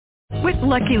With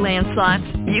Lucky Land Slots,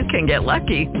 you can get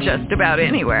lucky just about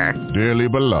anywhere. Dearly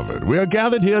beloved, we are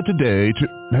gathered here today to...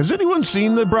 Has anyone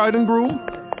seen the bride and groom?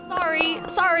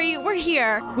 Sorry, we're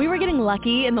here. We were getting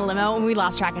lucky in the limo and we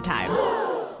lost track of time.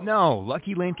 No,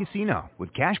 Lucky Land Casino,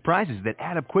 with cash prizes that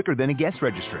add up quicker than a guest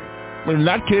registry. In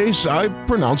that case, I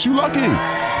pronounce you lucky.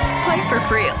 Play for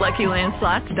free at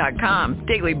LuckyLandSlots.com.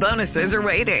 Daily bonuses are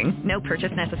waiting. No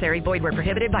purchase necessary. Void where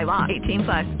prohibited by law.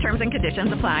 18+. Terms and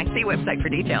conditions apply. See website for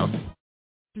details.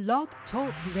 Blog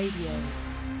Talk Radio.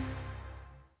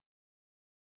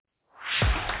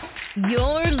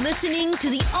 You're listening to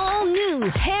the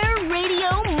all-new Hair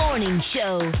Radio Morning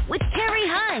Show with Carrie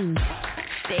Hines.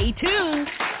 Stay tuned.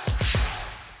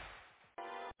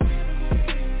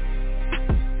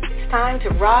 It's time to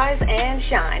rise and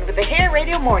shine with the Hair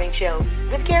Radio Morning Show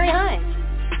with Carrie Hines.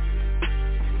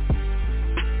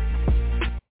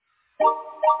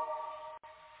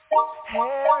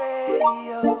 Hair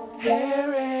Radio, Hair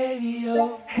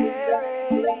Radio, Hair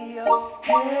Radio,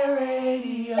 Hair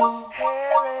Radio, Hair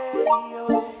Radio,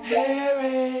 Hair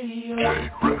Radio,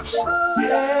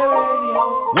 Hair Radio.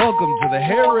 Welcome to the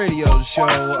Hair Radio Show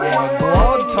on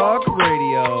Blog Talk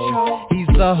Radio. He's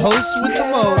the host with the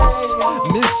most,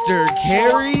 Mr.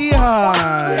 Carrie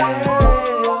Hines.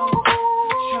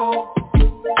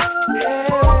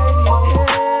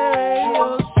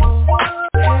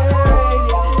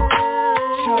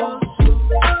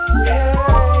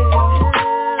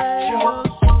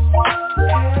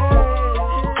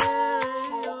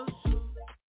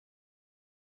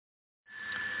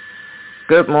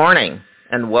 Good morning,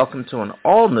 and welcome to an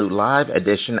all-new live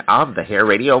edition of the Hair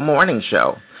Radio Morning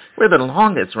Show. We're the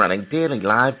longest-running daily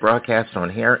live broadcast on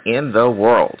hair in the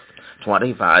world,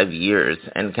 25 years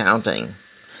and counting.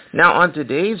 Now, on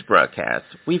today's broadcast,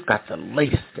 we've got the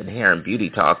latest in hair and beauty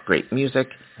talk, great music,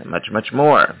 and much, much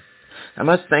more. I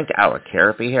must thank our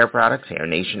Carapy Hair Products, Hair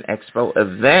Nation Expo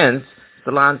events,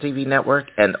 Salon TV Network,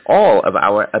 and all of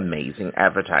our amazing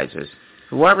advertisers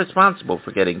who are responsible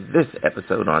for getting this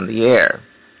episode on the air.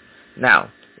 Now,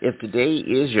 if today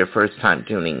is your first time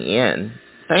tuning in,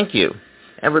 thank you.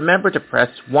 And remember to press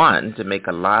 1 to make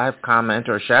a live comment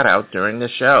or shout-out during the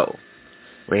show.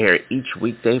 We're here each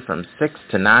weekday from 6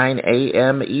 to 9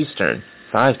 a.m. Eastern,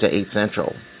 5 to 8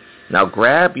 Central. Now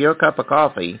grab your cup of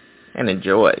coffee and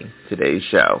enjoy today's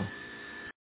show.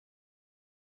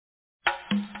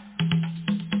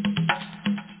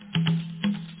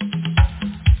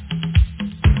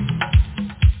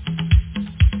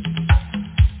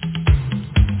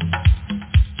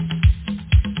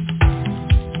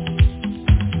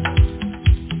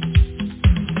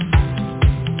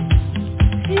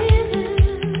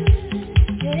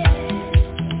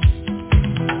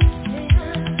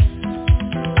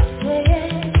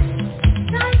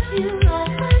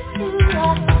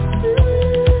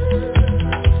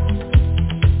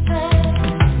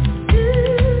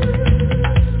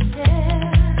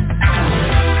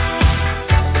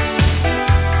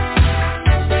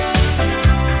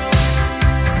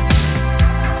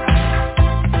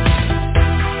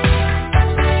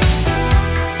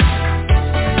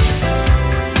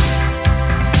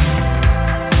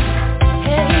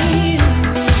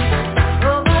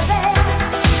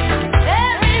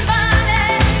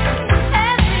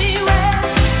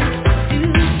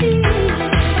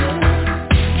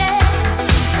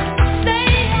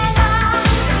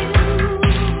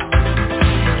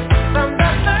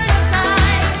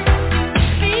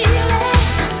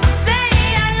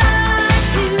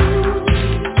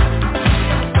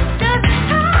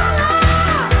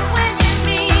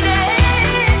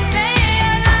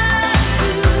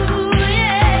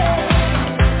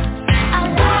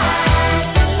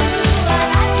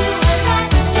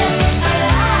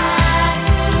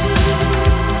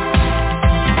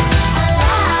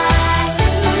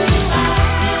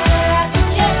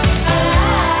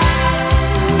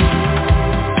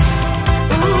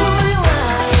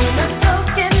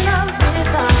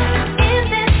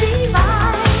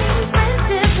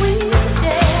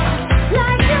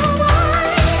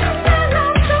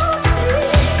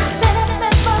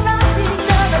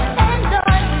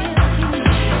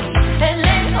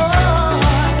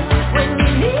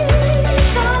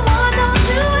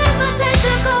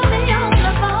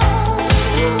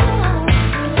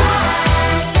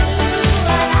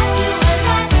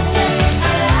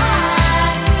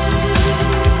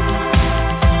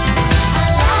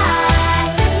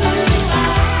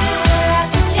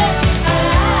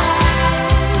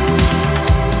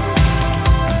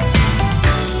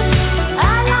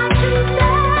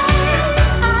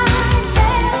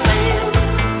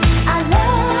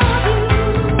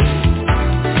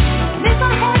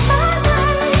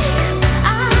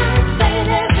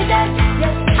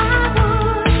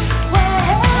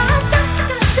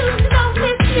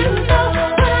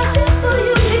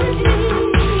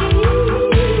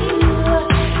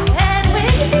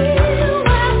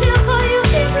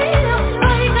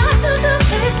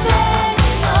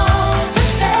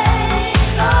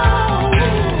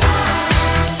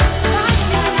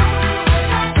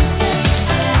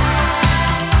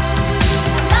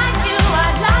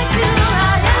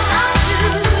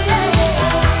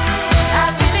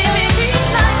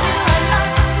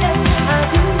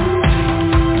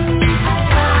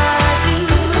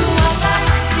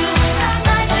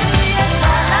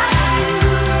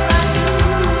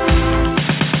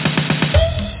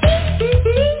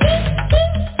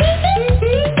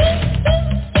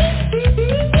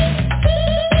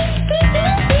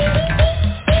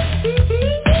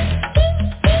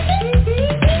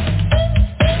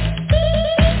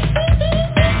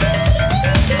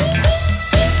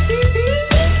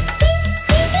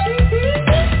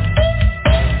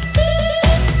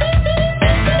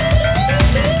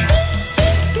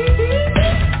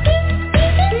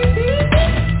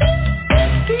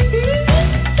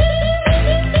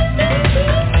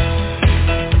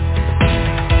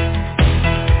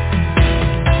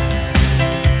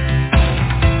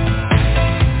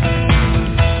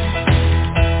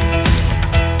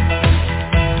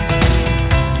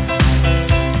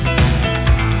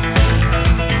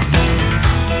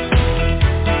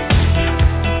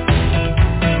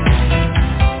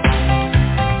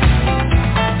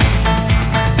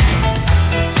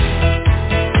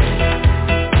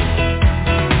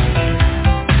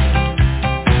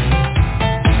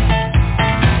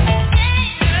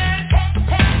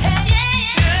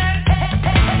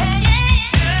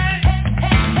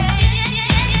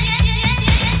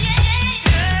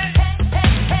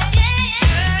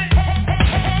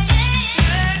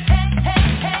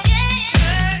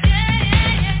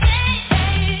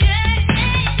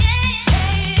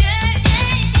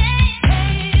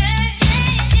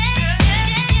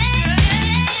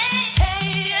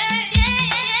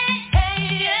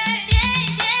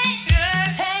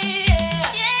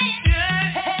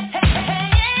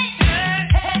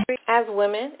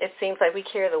 women, it seems like we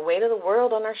carry the weight of the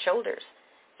world on our shoulders.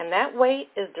 And that weight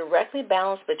is directly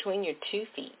balanced between your 2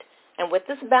 feet. And with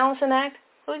this balancing act,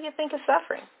 who do you think is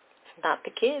suffering? It's not the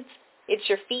kids. It's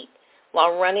your feet.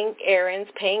 While running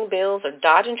errands, paying bills, or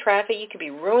dodging traffic, you could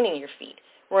be ruining your feet.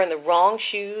 Wearing the wrong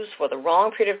shoes for the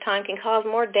wrong period of time can cause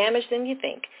more damage than you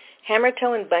think. Hammer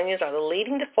toe and bunions are the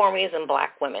leading deformities in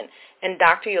black women, and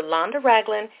Dr. Yolanda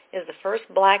Ragland is the first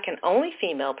black and only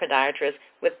female podiatrist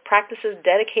with practices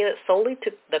dedicated solely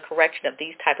to the correction of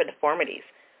these type of deformities.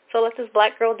 So let this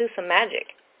black girl do some magic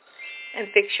and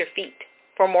fix your feet.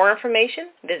 For more information,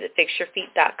 visit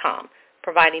fixyourfeet.com,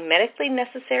 providing medically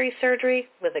necessary surgery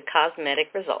with a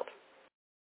cosmetic result.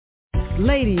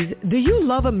 Ladies, do you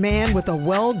love a man with a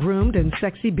well-groomed and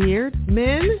sexy beard?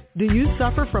 Men, do you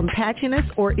suffer from patchiness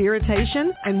or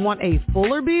irritation and want a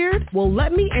fuller beard? Well,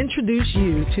 let me introduce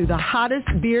you to the hottest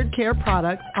beard care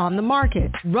products on the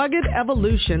market. Rugged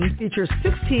Evolution features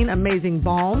 16 amazing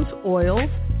balms, oils,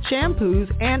 shampoos,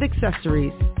 and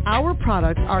accessories. Our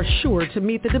products are sure to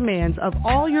meet the demands of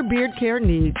all your beard care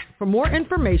needs. For more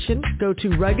information, go to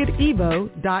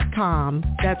RuggedEvo.com.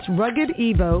 That's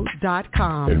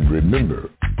RuggedEvo.com. And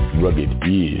remember, rugged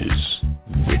is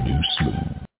the new smooth.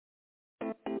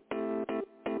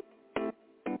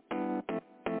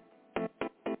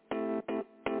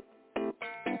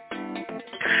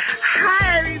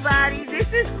 Hi everybody, this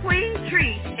is Queen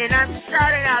Tree, and I'm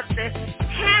starting out the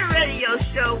Hair Radio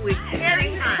Show with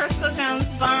Terry Crystal Jones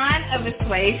Vaughn of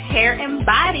Assuage Hair and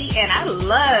Body, and I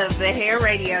love the Hair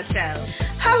Radio Show.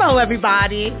 Hello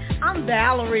everybody, I'm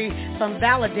Valerie from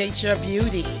Validate Your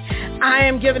Beauty. I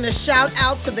am giving a shout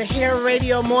out to the Hair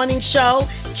Radio Morning Show,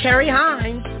 Carrie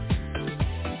Hines.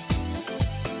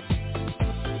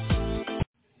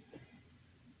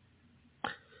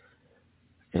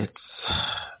 It's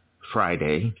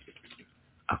Friday,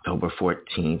 October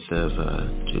 14th of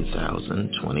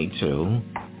 2022,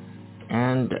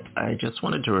 and I just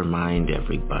wanted to remind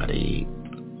everybody,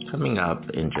 coming up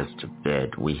in just a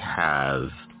bit, we have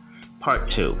part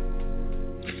two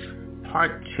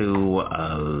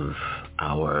of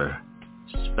our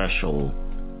special,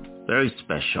 very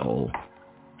special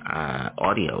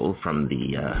audio from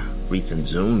the recent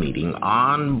Zoom meeting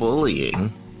on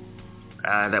bullying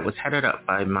that was headed up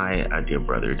by my dear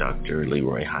brother, Dr.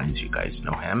 Leroy Hines. You guys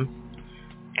know him.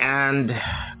 And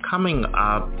coming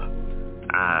up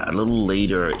a little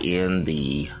later in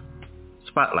the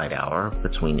Spotlight Hour,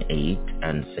 between 8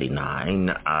 and, say,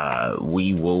 9,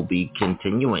 we will be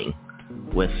continuing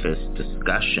with this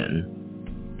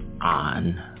discussion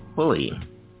on bullying.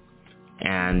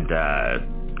 And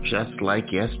just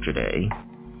like yesterday,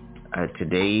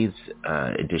 today's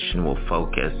edition will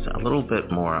focus a little bit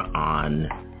more on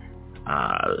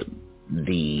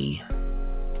the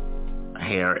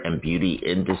hair and beauty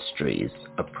industry's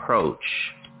approach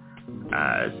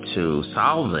to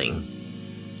solving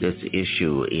this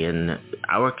issue in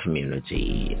our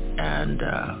community and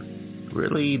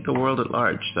really the world at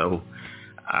large. So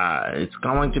it's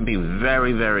going to be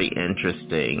very, very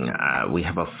interesting. We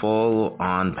have a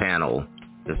full-on panel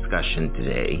discussion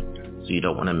today, so you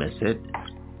don't want to miss it.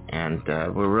 And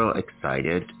we're real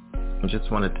excited. I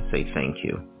just wanted to say thank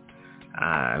you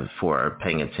for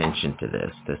paying attention to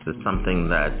this. This is something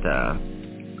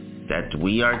that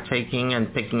we are taking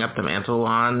and picking up the mantle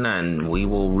on, and we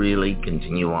will really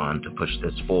continue on to push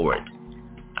this forward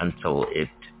until it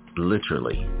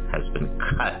literally has been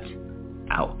cut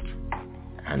out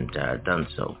and done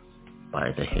so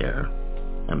by the hair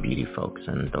and beauty folks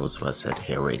and those of us at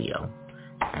Hair Radio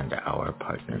and our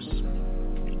partners.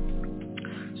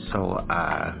 So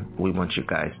we want you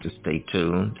guys to stay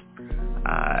tuned.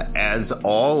 As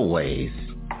always,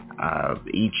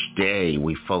 each day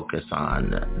we focus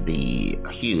on the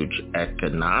huge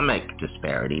economic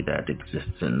disparity that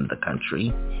exists in the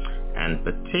country, and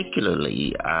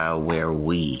particularly where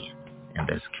we in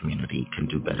this community can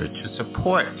do better to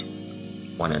support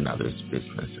one another's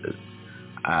businesses.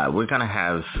 We're going to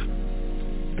have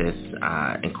this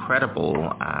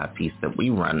incredible piece that we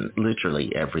run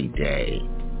literally every day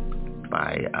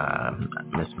by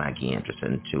Miss Maggie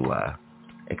Anderson to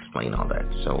explain all that.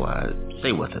 So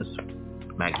stay with us.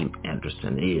 Maggie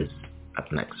Anderson is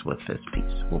up next with this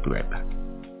piece. We'll be right back.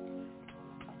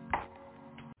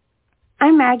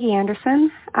 I'm Maggie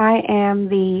Anderson. I am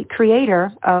the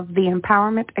creator of the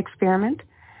Empowerment Experiment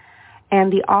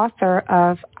and the author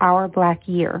of Our Black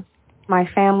Year, my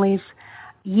family's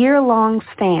year-long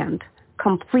stand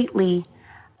completely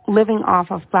living off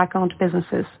of Black-owned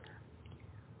businesses.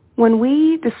 When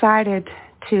we decided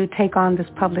to take on this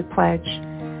public pledge,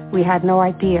 we had no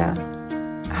idea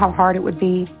how hard it would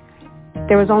be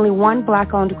There was only one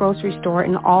black-owned grocery store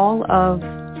in all of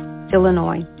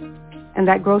Illinois, and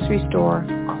that grocery store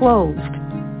closed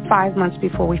 5 months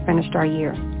before we finished our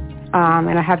year.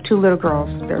 And I have 2 little girls.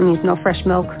 That means no fresh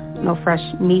milk, no fresh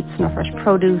meats, no fresh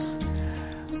produce.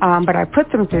 But I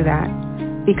put them through that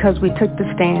because we took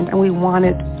the stand and we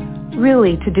wanted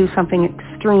really to do something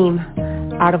extreme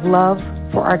out of love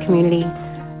for our community,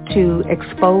 to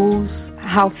expose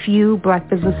how few black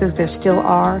businesses there still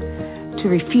are, to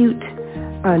refute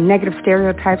negative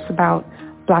stereotypes about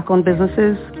black-owned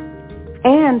businesses,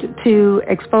 and to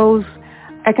expose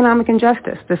economic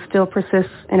injustice that still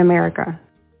persists in America.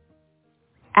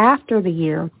 After the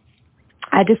year,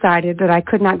 I decided that I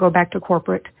could not go back to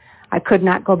corporate. I could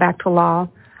not go back to law.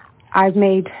 I've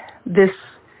made this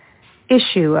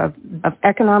issue of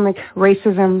economic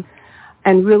racism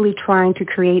and really trying to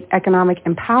create economic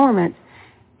empowerment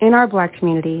in our black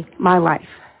community my life.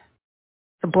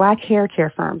 The black hair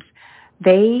care firms,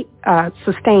 they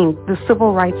sustained the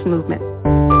civil rights movement.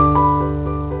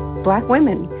 Black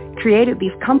women created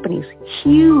these companies,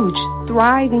 huge,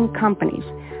 thriving companies,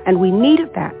 and we needed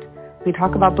that. We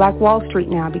talk about Black Wall Street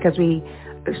now because we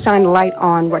shine a light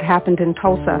on what happened in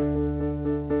Tulsa.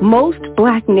 Most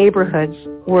black neighborhoods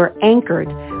were anchored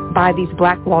by these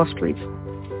Black Wall Streets.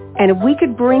 And if we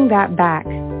could bring that back,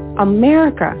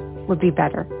 America would be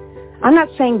better. I'm not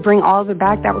saying bring all of it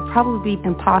back. That would probably be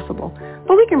impossible.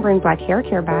 But we can bring black hair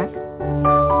care back.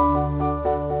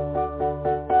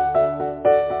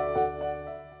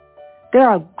 There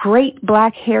are great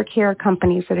black hair care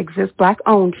companies that exist,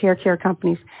 black-owned hair care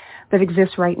companies that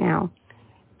exist right now.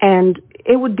 And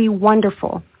it would be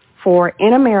wonderful for,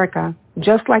 in America,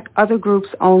 just like other groups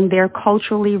own their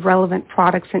culturally relevant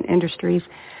products and industries,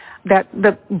 that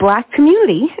the black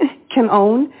community can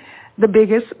own the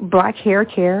biggest black hair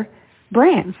care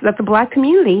brands, that the black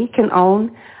community can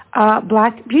own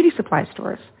black beauty supply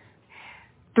stores.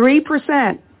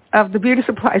 3% of the beauty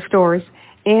supply stores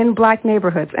in black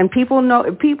neighborhoods, and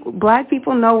black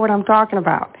people know what I'm talking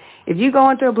about. If you go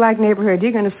into a black neighborhood,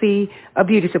 you're going to see a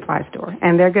beauty supply store,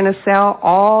 and they're going to sell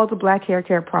all the black hair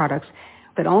care products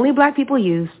that only black people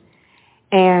use,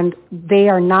 and they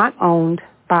are not owned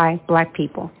by black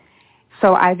people.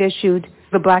 So I've issued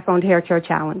the Black-Owned Hair Care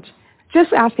Challenge,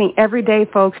 just asking everyday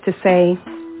folks to say,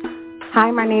 hi,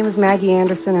 my name is Maggie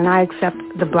Anderson, and I accept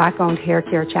the Black-Owned Hair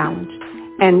Care Challenge,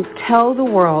 and tell the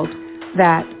world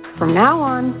that from now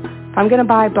on, if I'm going to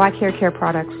buy black hair care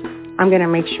products, I'm going to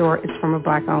make sure it's from a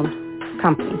black-owned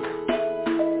company.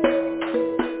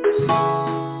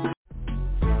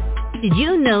 Did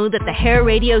you know that the Hair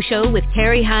Radio Show with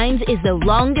Carrie Hines is the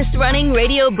longest-running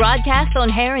radio broadcast on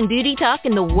hair and beauty talk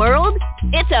in the world?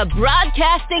 It's a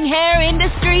broadcasting hair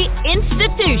industry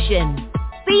institution.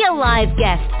 Be a live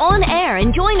guest on air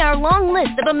and join our long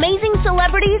list of amazing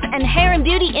celebrities and hair and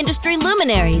beauty industry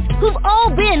luminaries who've all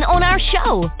been on our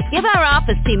show. Give our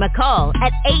office team a call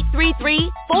at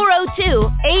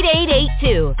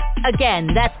 833-402-8882.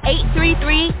 Again, that's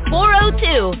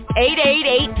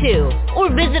 833-402-8882. Or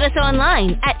visit us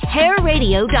online at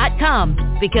hairradio.com,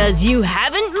 because you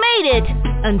haven't made it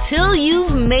until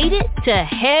you've made it to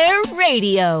Hair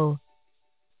Radio.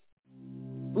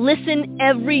 Listen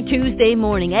every Tuesday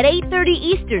morning at 8:30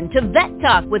 Eastern to Vet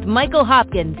Talk with Michael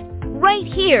Hopkins, right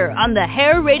here on the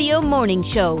Hair Radio Morning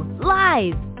Show,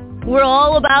 live. We're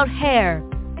all about hair,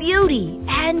 beauty,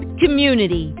 and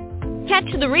community. Catch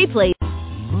the replay.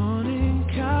 Morning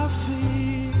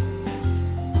coffee,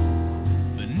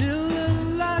 vanilla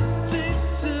latte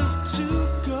to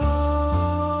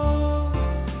go.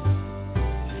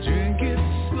 Drink it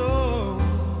slow.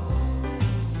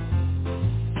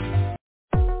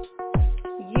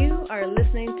 You are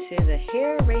listening to the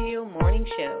Hair Radio Morning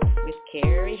Show with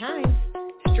Carrie Hines,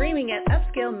 streaming at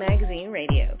Upscale Magazine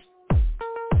Radio.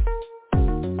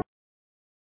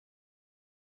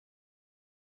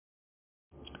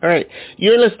 All right,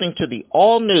 you're listening to the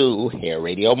all-new Hair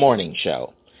Radio Morning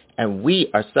Show, and we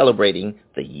are celebrating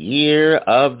the Year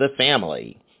of the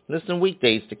Family. Listen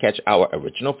weekdays to catch our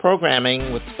original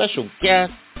programming with special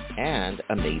guests and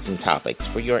amazing topics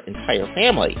for your entire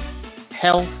family.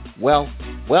 Health, wealth,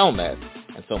 wellness,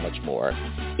 and so much more.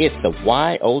 It's the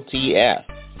YOTF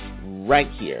right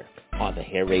here on the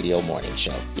Hair Radio Morning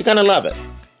Show. You're going to love it.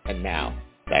 And now,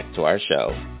 back to our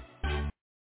show.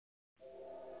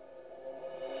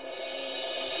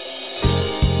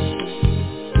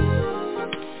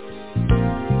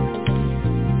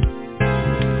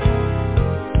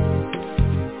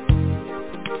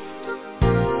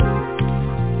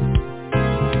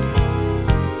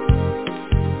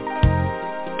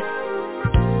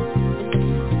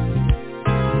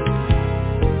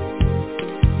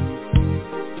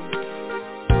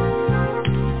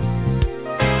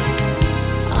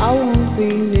 be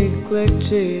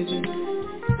neglected.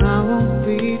 I won't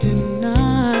be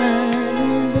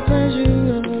denied the pleasure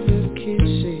of your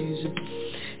kisses,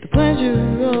 the pleasure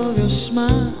of your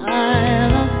smile. I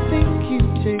think you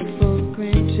take for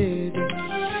granted.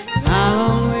 I'll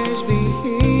always be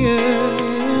here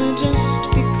just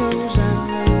because I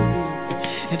love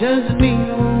you. It doesn't mean I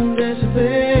won't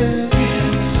disappear.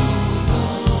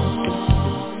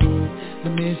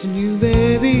 I'm missing you,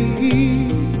 baby.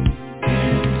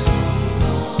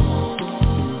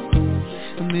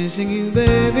 Missing you,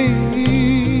 baby.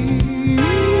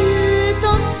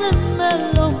 Thoughts and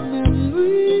mellow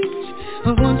memories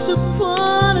of once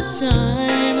upon a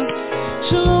time,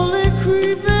 slowly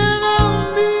creeping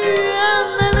on me and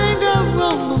they linger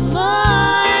on my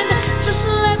mind. Just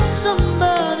let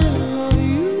somebody love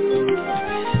you.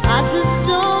 I just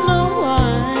don't know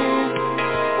why.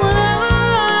 Whenever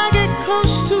I get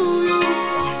close to you,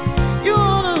 you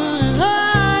wanna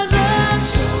hide that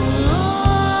so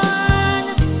long.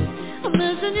 I'm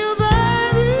missing you,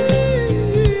 baby.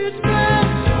 It's been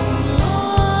so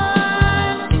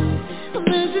long. I'm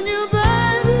missing you,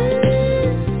 baby.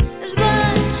 It's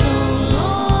been so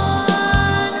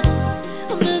long.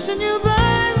 I'm missing you,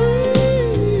 baby.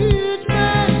 It's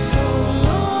been so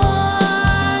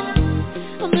long.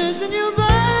 I'm missing you, baby.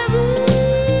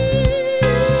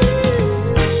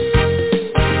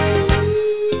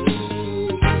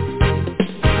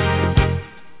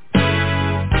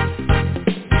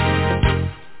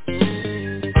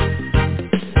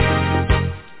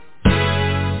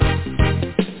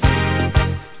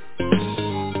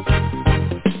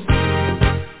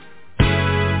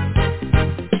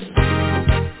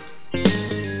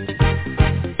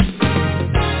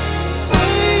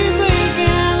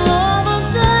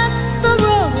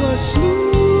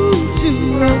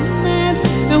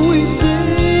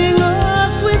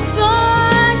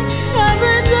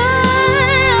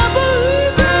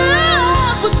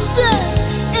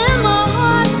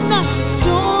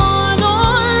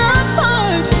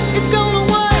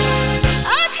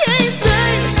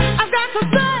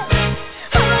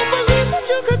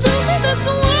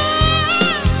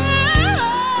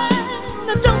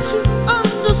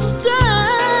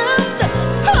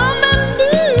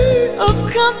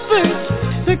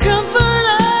 The comfort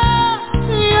of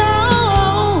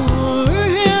your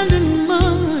hand in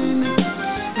mine,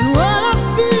 and what I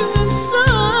feel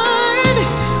inside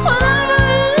whenever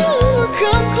you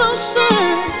come closer,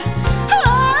 I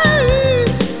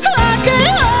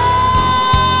can't hide.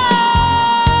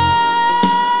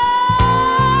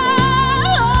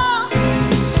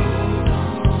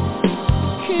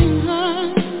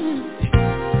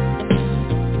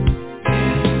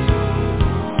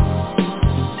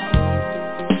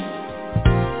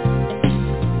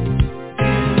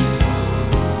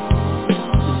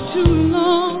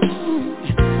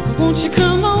 Won't you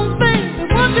come on,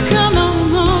 baby? Won't you come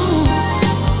on home?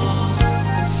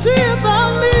 See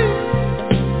about me.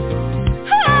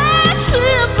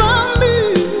 See about me.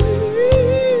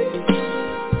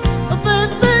 Oh,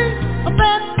 baby, oh,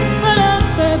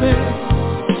 baby.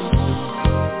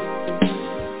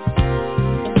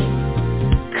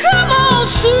 Come on,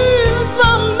 see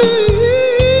about me.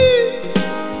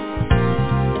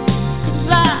 'Cause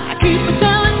I keep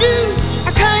telling you I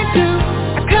can't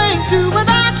do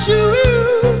without you.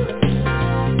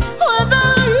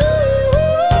 Without you,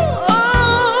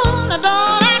 oh, now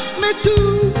don't ask me to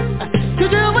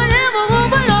do whatever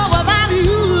without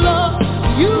you, love,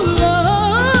 love.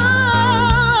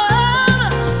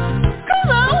 'Cause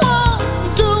I won't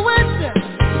do it.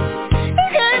 You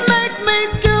can't make me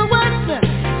do it.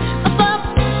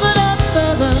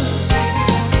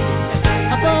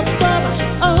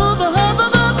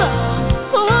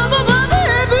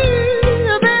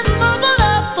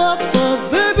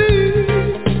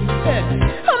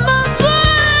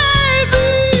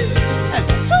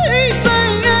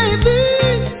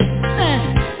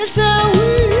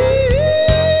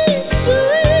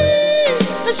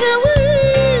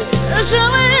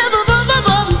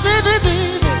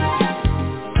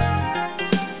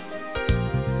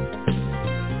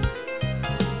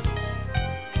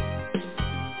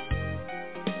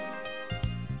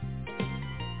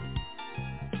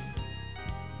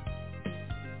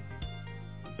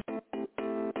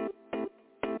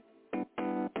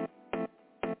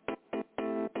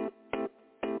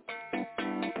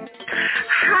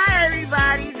 Hi,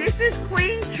 everybody. This is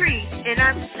Queen Treat, and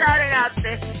I'm starting out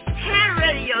the Hair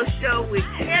Radio Show with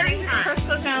Terry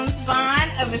Crystal Jones Vaughn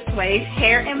of Assuage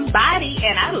Hair and Body,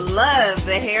 and I love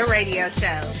the Hair Radio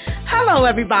Show. Hello,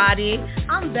 everybody.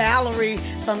 I'm Valerie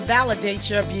from Validate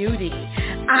Your Beauty.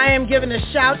 I am giving a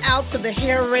shout out to the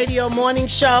Hair Radio Morning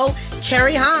Show,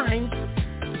 Carrie Hines.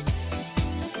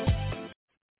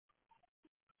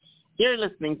 You're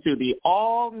listening to the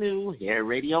all-new Hair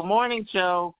Radio Morning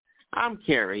Show. I'm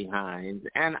Carrie Hines,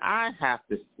 and I have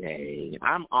to say,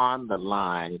 I'm on the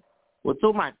line with two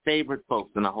of my favorite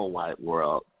folks in the whole wide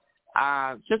world.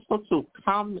 Just folks who've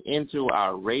come into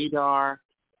our radar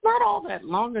not all that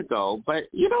long ago, but,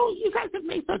 you guys have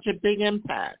made such a big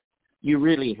impact. You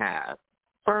really have.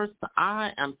 First,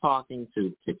 I am talking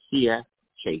to Takia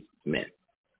Chase Smith.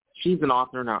 She's an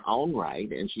author in her own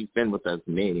right, and she's been with us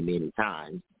many, many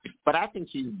times. But I think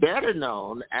she's better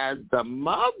known as the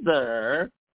mother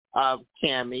of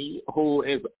Cammie, who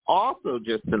is also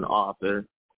just an author.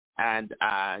 And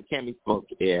Cammie's book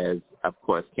is, of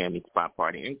course, Cammie Spa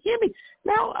Party. And Cammie,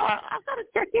 now I've got to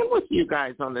check in with you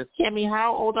guys on this. Cammie,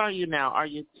 how old are you now? Are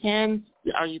you 10?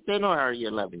 Are you 10 or are you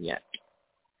 11 yet?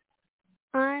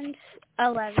 I'm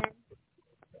 11.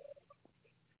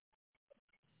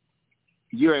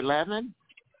 You're 11?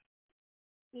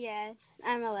 Yes,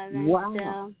 I'm 11.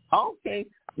 Wow. So. Okay.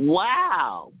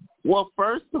 Wow. Well,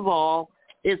 first of all,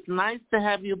 it's nice to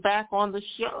have you back on the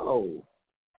show.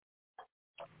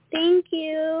 Thank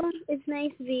you. It's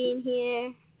nice being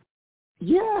here.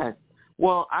 Yes.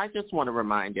 Well, I just want to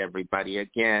remind everybody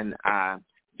again,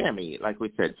 Cammie, like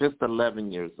we said, just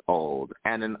 11 years old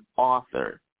and an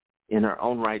author in her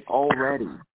own right already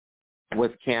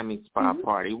with Cammie Spa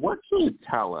Party. What can you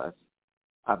tell us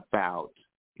about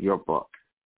your book?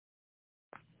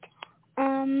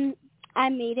 I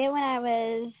made it when I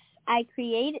was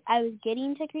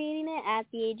getting to creating it at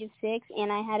the age of 6,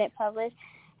 and I had it published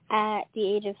at the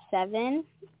age of 7.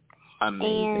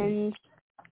 Amazing.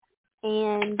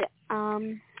 And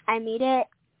I made it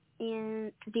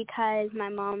because my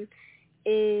mom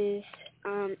is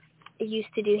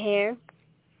used to do hair.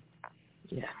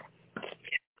 Yeah.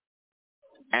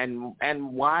 And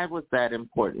why was that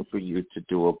important for you to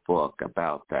do a book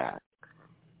about that?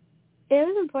 It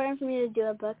was important for me to do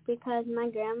a book because my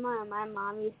grandma and my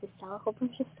mom used to sell a whole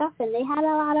bunch of stuff, and they had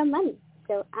a lot of money.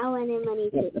 So I wanted money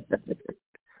too.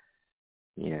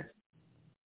 Yeah.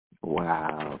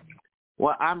 Wow.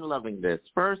 Well, I'm loving this.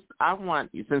 First, I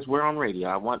want, since we're on radio,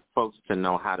 I want folks to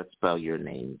know how to spell your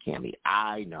name, Cammie.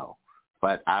 I know,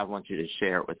 but I want you to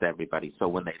share it with everybody so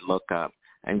when they look up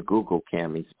and Google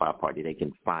Cammie Spa Party, they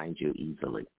can find you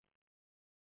easily.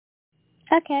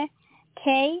 Okay.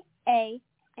 K-A-M-I-L-O-V-E.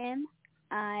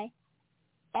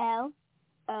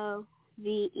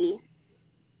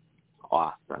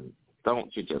 Awesome.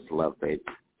 Don't you just love that?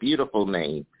 Beautiful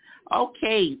name.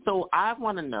 Okay, so I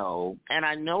want to know, and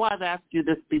I know I've asked you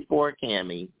this before,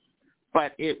 Cammie,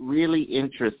 but it really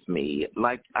interests me,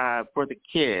 like for the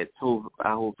kids who've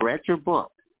read your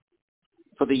book,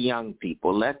 for the young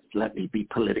people, let me be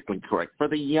politically correct, for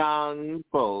the young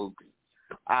folks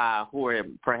who are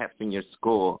perhaps in your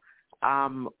school,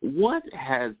 what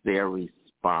has their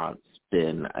response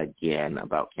been again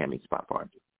about Cammie Spa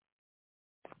Party?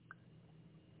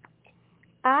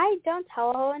 I don't tell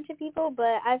a whole bunch of people,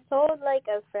 but I've told like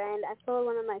a friend. I told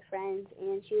one of my friends,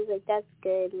 and she was like, "That's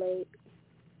good." Like,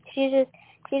 she just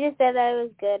said that it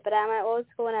was good. But at my old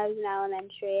school, when I was in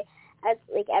elementary,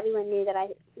 everyone knew that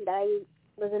I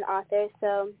was an author,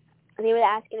 so they were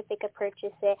asking if they could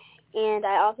purchase it. And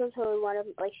I also told one of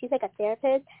she's like a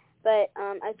therapist, but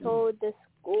I told the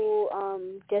school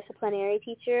disciplinary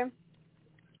teacher,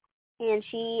 and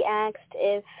she asked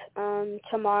if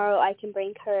tomorrow I can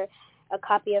bring her a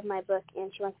copy of my book,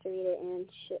 and she wants to read it, and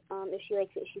if she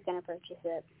likes it, she's going to purchase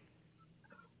it.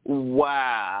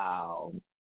 Wow.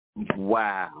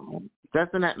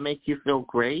 Doesn't that make you feel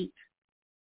great?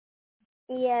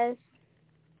 Yes.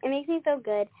 It makes me feel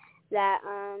good that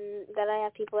I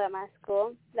have people at my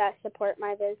school that support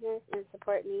my business and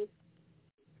support me.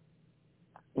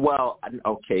 Well,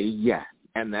 okay, yes,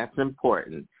 and that's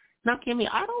important. Now, Cammie,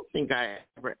 I don't think I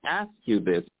ever asked you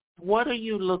this. What are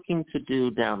you looking to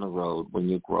do down the road when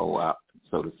you grow up,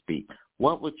 so to speak?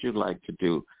 What would you like to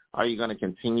do? Are you going to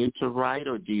continue to write,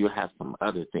 or do you have some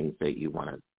other things that you'd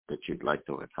like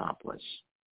to accomplish?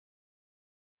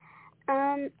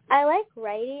 I like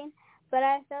writing, but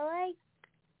I feel like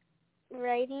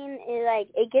writing is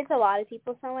it gets a lot of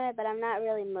people somewhere, but I'm not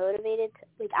really motivated.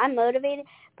 I'm motivated,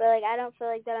 but I don't feel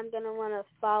like that I'm gonna want to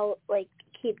follow,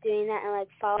 keep doing that and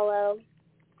follow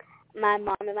my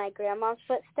mom and my grandma's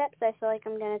footsteps. I feel like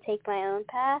I'm going to take my own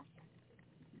path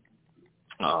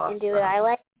and do what I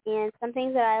like. And some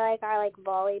things that I like are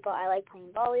volleyball. I like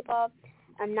playing volleyball.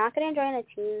 I'm not going to join a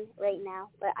team right now,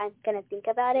 but I'm going to think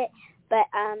about it. But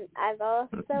I've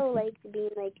also liked being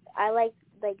I like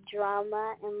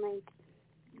drama, and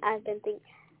I've been thinking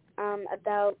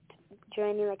about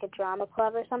joining a drama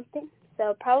club or something.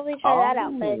 So probably try that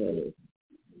out.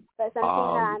 But something that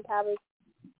I'm probably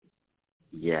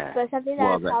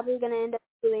I'm probably going to end up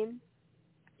doing.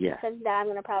 Yeah. Something that I'm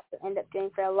going to probably end up doing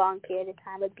for a long period of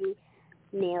time would be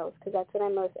nails, because that's what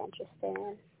I'm most interested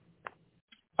in.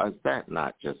 Is that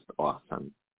not just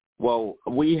awesome? Well,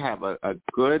 we have a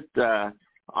good,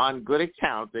 on good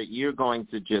account that you're going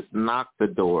to just knock the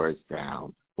doors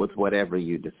down with whatever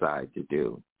you decide to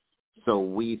do. So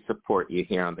we support you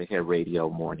here on the Hair Radio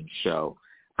Morning Show.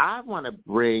 I want to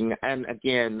bring, and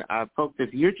again, folks,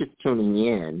 if you're just tuning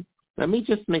in, let me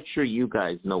just make sure you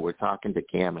guys know we're talking to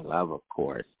Cami Love, of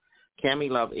course.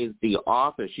 Cami Love is the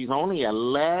author. She's only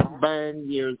 11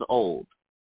 years old.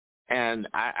 And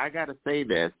I got to say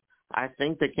this. I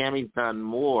think that Cami's done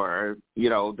more,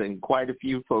 than quite a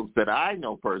few folks that I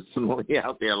know personally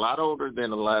out there, a lot older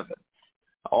than 11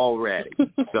 already.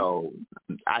 So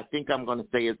I think I'm going to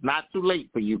say it's not too late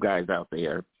for you guys out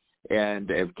there. And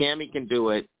if Cami can do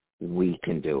it, we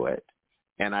can do it.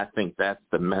 And I think that's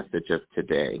the message of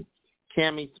today.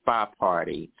 Cami Spa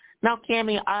Party. Now,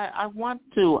 Cami, I want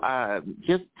to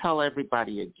just tell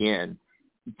everybody again,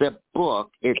 the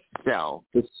book itself,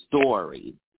 the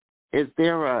story, is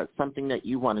there something that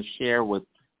you want to share with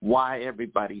why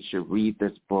everybody should read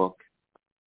this book?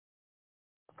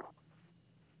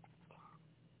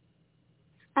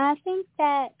 I think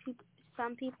that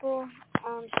some people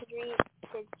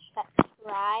should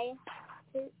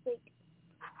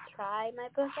try my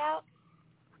book out.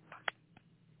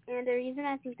 And the reason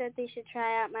I think that they should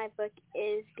try out my book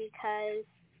is because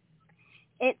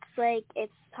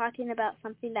it's talking about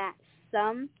something that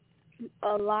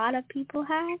a lot of people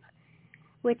have,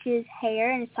 which is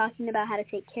hair, and it's talking about how to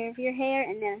take care of your hair.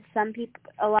 And then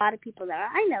a lot of people that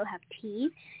I know have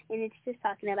teeth, and it's just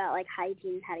talking about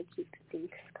hygiene and how to keep things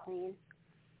clean.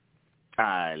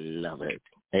 I love it.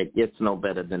 It gets no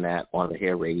better than that on the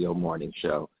Hair Radio Morning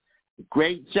Show.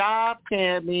 Great job,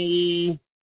 Cami.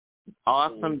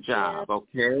 Awesome job,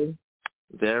 okay?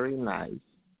 Very nice.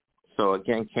 So,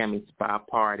 again, Cami Spa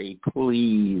Party,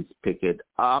 please pick it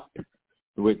up.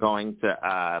 We're going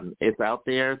to, it's out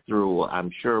there through, I'm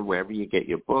sure, wherever you get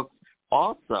your books.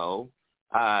 Also,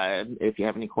 if you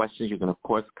have any questions, you can, of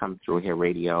course, come through Hair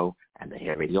Radio and the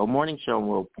Hair Radio Morning Show, and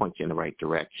we'll point you in the right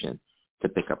direction to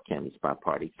pick up Cami Spa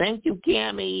Party. Thank you,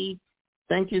 Cami.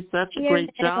 Thank you. Such a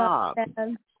great job.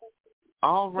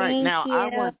 All right. Thank now,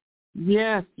 you.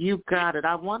 Yes, you got it.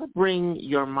 I want to bring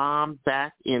your mom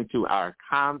back into our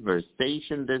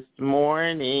conversation this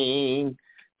morning.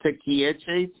 Takia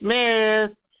J.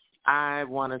 Smith, I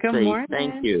want to say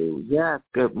thank you. Yes,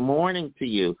 good morning to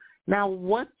you. Now,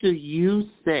 what do you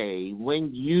say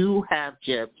when you have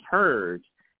just heard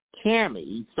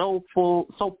Cami so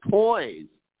poised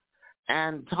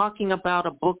and talking about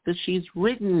a book that she's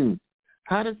written?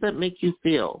 How does that make you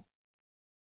feel?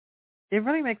 It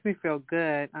really makes me feel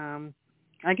good.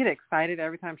 I get excited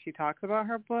every time she talks about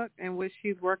her book and what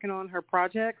she's working on, her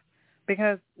projects,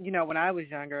 because, when I was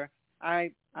younger,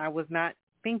 I was not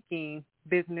thinking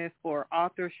business or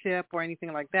authorship or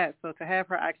anything like that. So to have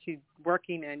her actually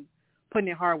working and putting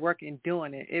in hard work and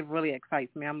doing it, it really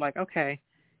excites me. I'm like, okay,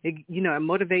 it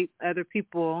motivates other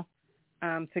people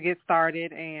to get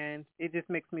started, and it just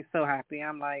makes me so happy.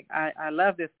 I'm like, I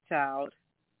love this child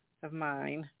of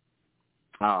mine.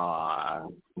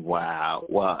 Oh, wow.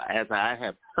 Well, as I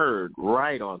have heard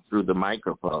right on through the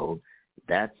microphone,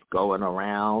 that's going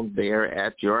around there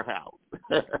at your house.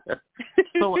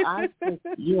 So I think,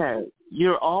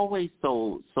 you're always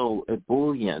so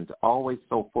ebullient, always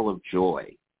so full of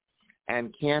joy.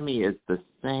 And Cami is the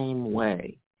same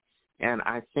way. And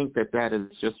I think that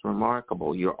is just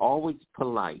remarkable. You're always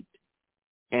polite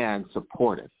and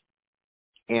supportive.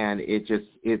 And it's just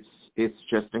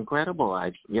incredible.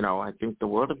 I think the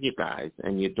world of you guys,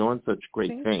 and you're doing such great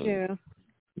things. Thank you.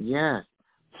 Yes.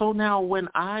 So now when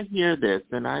I hear this,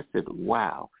 and I said,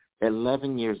 wow,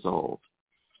 11 years old,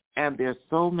 and there's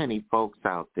so many folks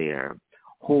out there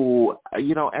who,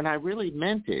 and I really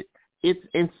meant it. It's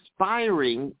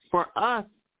inspiring for us.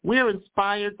 We're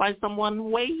inspired by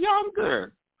someone way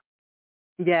younger.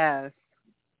 Yes.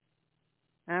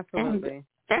 Absolutely. And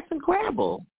that's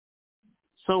incredible.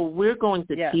 So we're going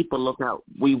to keep a lookout.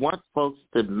 We want folks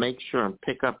to make sure and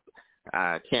pick up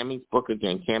Cami's book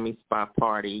again, Cami Spa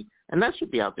Party, and that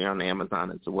should be out there on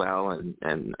Amazon as well,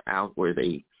 and out where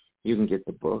you can get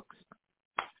the books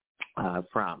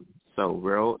from. So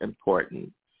real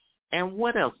important. And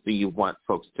what else do you want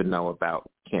folks to know about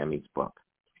Cami's book?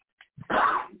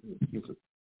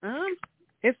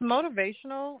 It's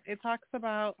motivational. It talks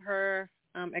about her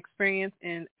experience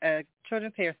in a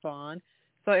children's hair salon.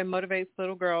 So it motivates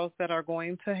little girls that are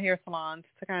going to hair salons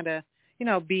to kind of,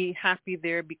 be happy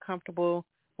there, be comfortable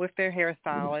with their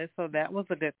hairstylist. So that was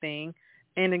a good thing.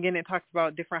 And again, it talks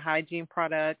about different hygiene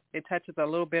products. It touches a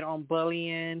little bit on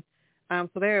bullying.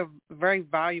 So there are very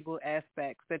valuable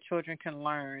aspects that children can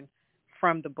learn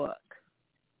from the book.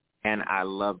 And I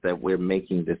love that we're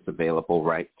making this available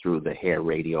right through the Hair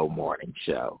Radio Morning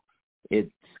Show.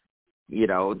 It's,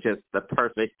 just the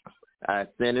perfect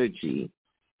synergy.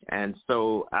 And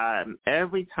so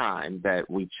every time that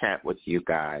we chat with you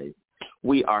guys,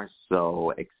 we are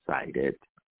so excited.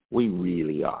 We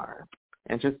really are.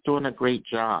 And just doing a great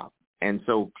job. And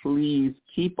so please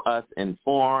keep us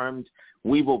informed.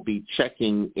 We will be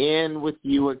checking in with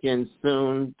you again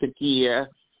soon, Takia.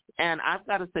 And I've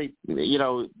got to say,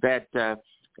 that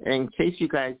in case you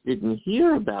guys didn't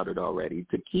hear about it already,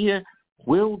 Takia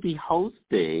will be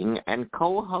hosting and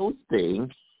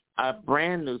co-hosting a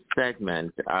brand new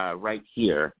segment right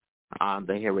here on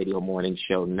the Hair Radio Morning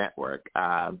Show Network.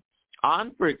 On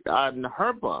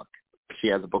her book, she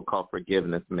has a book called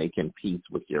Forgiveness, Making Peace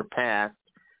with Your Past.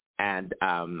 And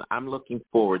I'm looking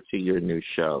forward to your new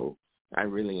show. I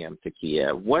really am,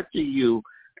 Takia. What do you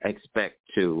expect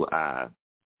to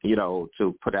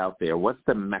put out there? What's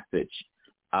the message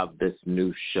of this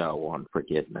new show on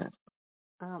forgiveness?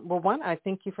 Well, one, I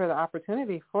thank you for the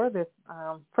opportunity for this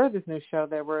new show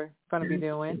that we're going to be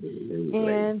doing.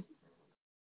 And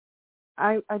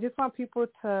I just want people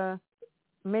to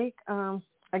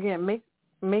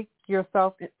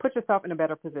put yourself in a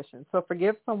better position. So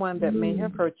forgive someone that may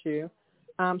have hurt you,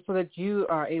 so that you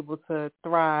are able to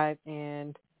thrive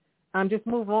and just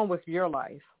move on with your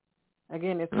life.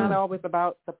 Again, it's not always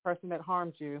about the person that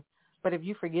harmed you, but if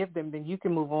you forgive them, then you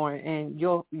can move on and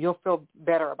you'll feel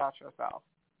better about yourself.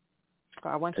 So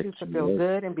I want you to feel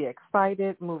good and be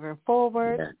excited moving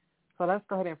forward. Yeah. So let's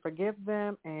go ahead and forgive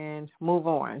them and move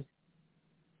on.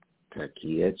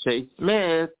 Takia Chase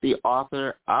Smith, the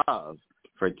author of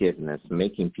Forgiveness,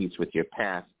 Making Peace with Your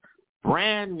Past,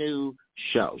 brand new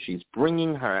show. She's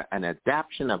bringing an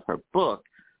adaptation of her book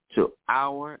to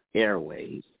our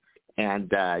airwaves.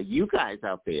 And you guys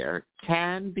out there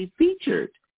can be featured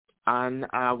on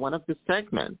one of the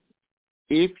segments.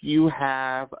 If you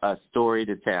have a story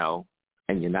to tell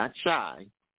and you're not shy,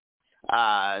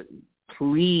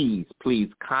 please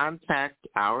contact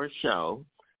our show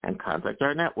and contact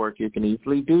our network. You can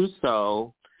easily do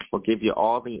so. We'll give you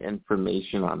all the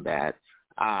information on that.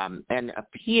 And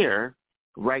appear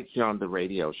right here on the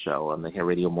radio show, on the Hair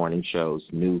Radio Morning Show's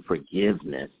new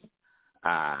Forgiveness,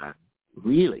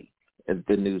 really,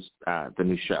 the new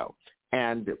show.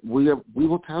 And we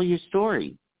will tell your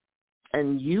story.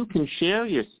 And you can share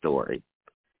your story.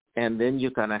 And then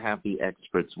you're going to have the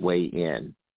experts weigh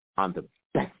in on the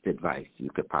best advice you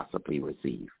could possibly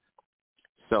receive.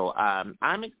 So I'm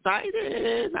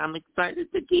excited. I'm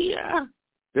excited, Takia.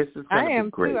 This is going to be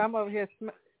great. I am too.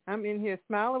 I'm in here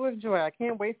smiling with joy. I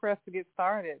can't wait for us to get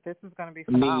started. This is going to be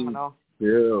phenomenal. Me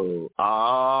too.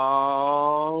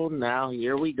 Oh, now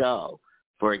here we go.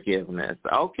 Forgiveness.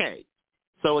 Okay.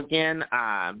 So again,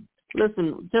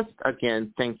 listen, just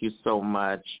again, thank you so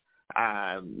much.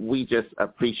 We just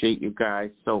appreciate you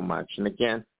guys so much. And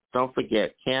again, don't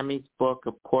forget Cammie's book,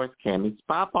 of course, Cammie's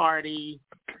Spa Party.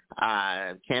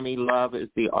 Cammie Love is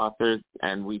the author,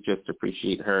 and we just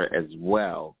appreciate her as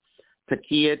well.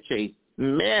 Takia Chase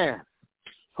Smith,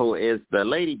 who is the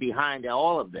lady behind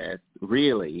all of this,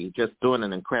 really just doing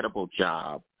an incredible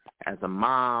job as a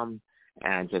mom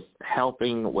and just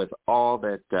helping with all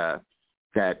that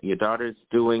your daughter's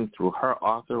doing through her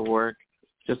author work,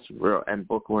 and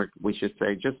book work, we should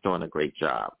say, just doing a great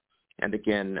job. And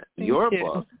again, your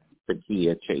book,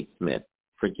 Takia Chase Smith,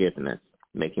 Forgiveness,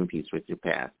 Making Peace with Your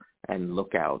Past. And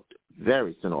look out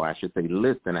very soon, or I should say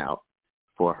listen out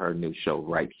for her new show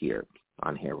right here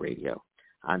on Hair Radio.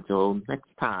 Until next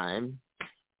time,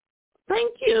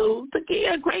 thank you,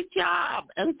 Takia. Great job.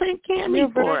 And thank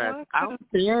Cammie for us.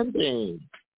 Outstanding.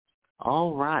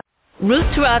 All right.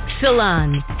 Roots Rock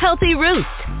Salon. Healthy roots,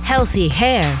 healthy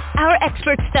hair. Our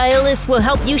expert stylists will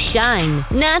help you shine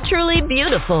naturally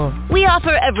beautiful. We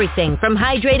offer everything from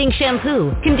hydrating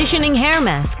shampoo, conditioning hair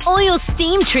mask, oil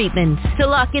steam treatments to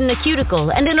lock in the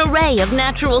cuticle, and an array of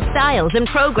natural styles and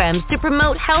programs to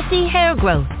promote healthy hair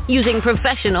growth using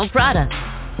professional products.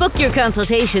 Book your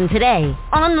consultation today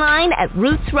online at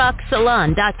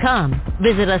rootsrocksalon.com.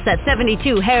 Visit us at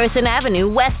 72 Harrison Avenue,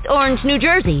 West Orange, New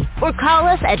Jersey, or call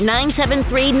us at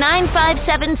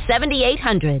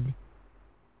 973-957-7800.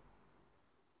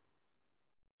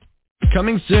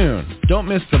 Coming soon. Don't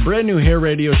miss the brand new Hair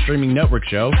Radio streaming network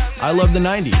show, I Love the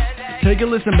 90s. Take a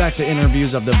listen back to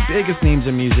interviews of the biggest names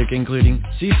in music, including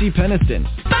CeCe Peniston,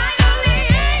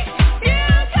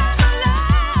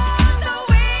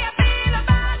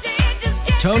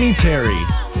 Tony Terry,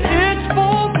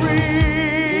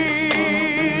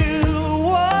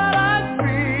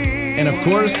 and of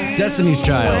course, Destiny's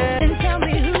Child.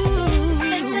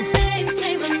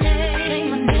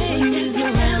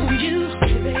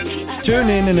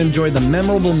 Tune in and enjoy the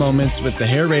memorable moments with the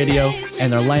Hair Radio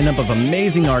and their lineup of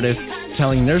amazing artists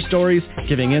telling their stories,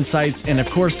 giving insights, and of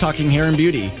course talking hair and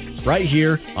beauty, right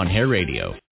here on Hair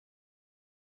Radio.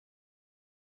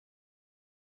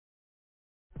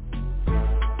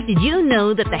 Did you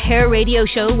know that the Hair Radio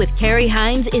Show with Carrie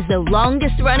Hines is the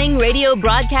longest-running radio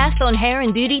broadcast on hair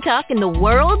and beauty talk in the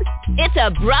world? It's a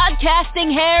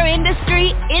broadcasting hair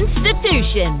industry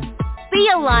institution. Be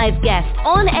a live guest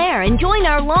on air and join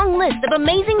our long list of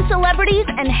amazing celebrities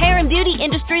and hair and beauty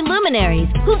industry luminaries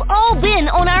who've all been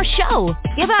on our show.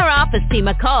 Give our office team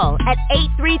a call at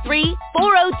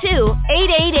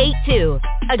 833-402-8882.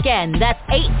 Again, that's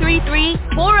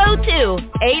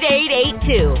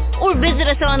 833-402-8882. Or visit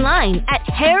us online at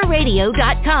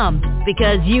hairradio.com,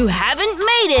 because you haven't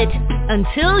made it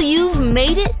until you've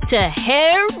made it to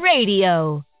Hair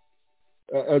Radio.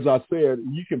 As I said,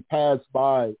 you can pass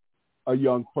by a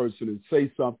young person and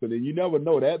say something, and you never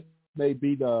know, that may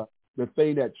be the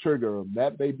thing that trigger them.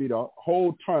 That may be the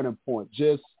whole turning point.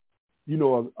 Just,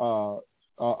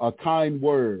 a kind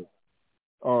word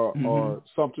or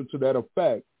something to that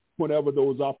effect. Whenever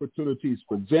those opportunities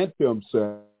present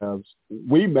themselves,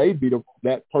 we may be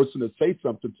that person to say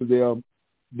something to them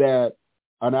that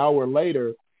an hour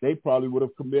later they probably would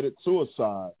have committed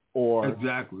suicide or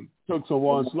took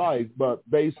someone's life, but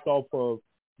based off of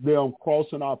them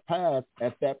crossing our path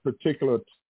at that particular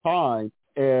time,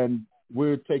 and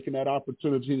we're taking that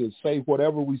opportunity to say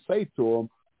whatever we say to them,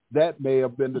 that may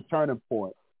have been the turning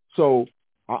point. So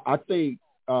I think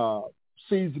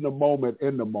seizing the moment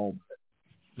in the moment,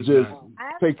 just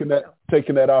taking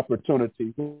that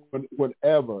opportunity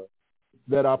whenever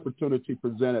that opportunity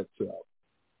presents itself.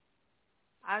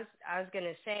 I was going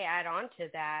to say, add on to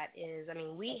that is,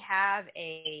 we have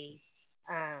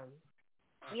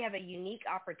a unique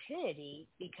opportunity,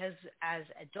 because as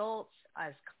adults,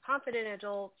 as confident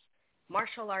adults,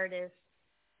 martial artists,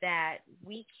 that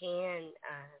we can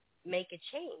make a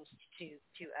change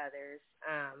to others.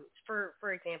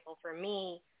 For example, for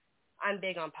me, I'm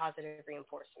big on positive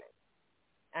reinforcement.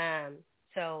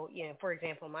 So, for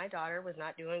example, my daughter was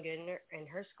not doing good in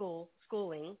her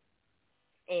schooling,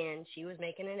 and she was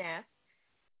making an F,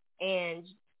 and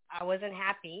I wasn't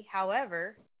happy.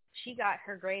 However, she got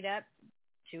her grade up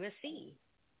to a C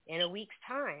in a week's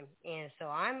time. And so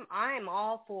I'm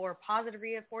all for positive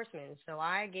reinforcement. So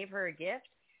I gave her a gift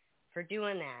for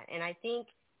doing that. And I think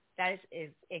that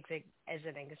is as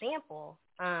an example.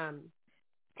 And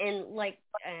like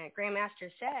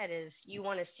Grandmaster said, is you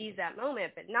want to seize that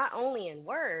moment, but not only in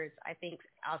words, I think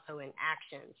also in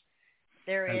actions.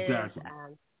 There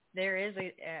is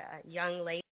a young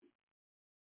lady.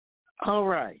 All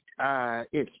right.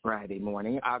 It's Friday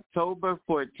morning, October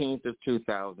 14th of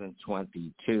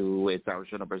 2022. It's our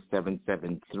show number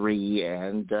 773,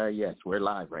 and yes, we're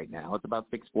live right now. It's about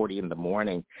 6:40 in the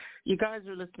morning. You guys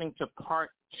are listening to part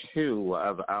 2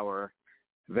 of our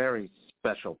very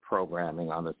special programming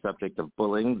on the subject of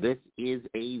bullying. This is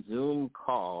a Zoom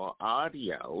call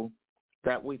audio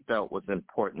that we felt was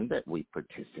important that we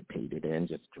participated in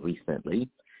just recently.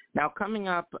 Now, coming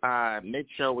up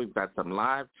mid-show, we've got some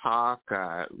live talk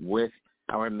with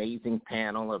our amazing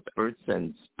panel of experts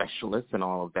and specialists and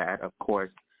all of that, of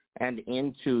course, and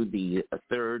into the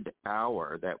third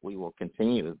hour that we will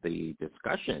continue the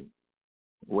discussion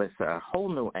with a whole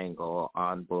new angle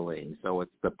on bullying. So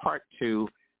it's the part 2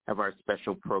 of our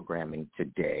special programming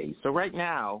today. So right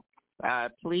now,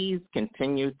 please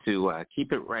continue to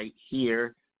keep it right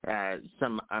here.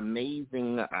 Some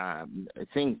amazing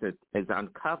things that is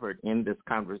uncovered in this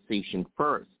conversation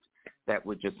first that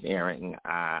we're just airing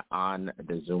on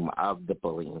the Zoom of the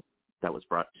bullying that was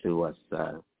brought to us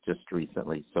just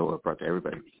recently, brought to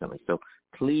everybody recently. So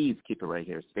please keep it right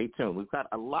here. Stay tuned. We've got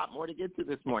a lot more to get to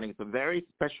this morning. It's a very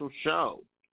special show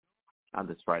on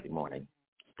this Friday morning.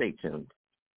 Stay tuned.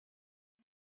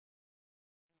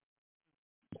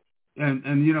 And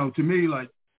to me, like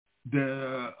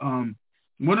the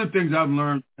one of the things I've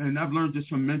learned, and I've learned this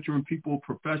from mentoring people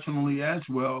professionally as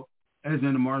well as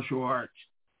in the martial arts,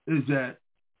 is that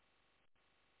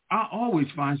I always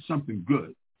find something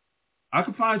good. I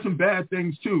can find some bad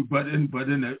things too, but in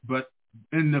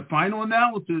the final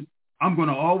analysis, I'm going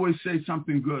to always say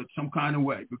something good, some kind of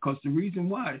way, because the reason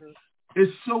why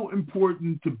it's so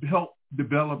important to help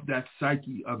develop that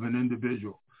psyche of an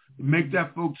individual, make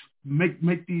that folks,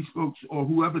 make these folks or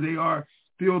whoever they are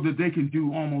feel that they can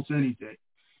do almost anything.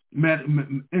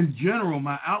 In general,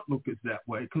 my outlook is that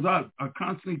way because I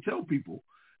constantly tell people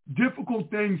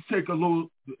difficult things take a little,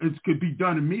 it could be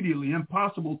done immediately.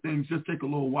 Impossible things just take a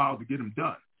little while to get them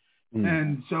done.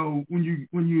 And so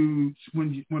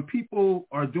when people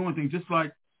are doing things, just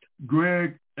like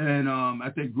Greg and I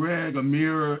think Greg,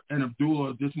 Amir, and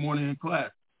Abdullah this morning in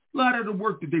class, a lot of the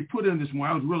work that they put in this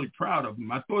morning, I was really proud of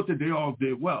them. I thought that they all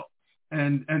did well,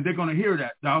 and they're going to hear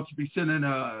that. I'll be sending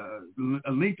a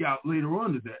link out later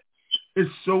on today. It's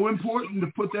so important to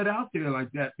put that out there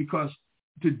like that because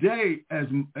today, as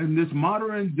in this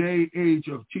modern day age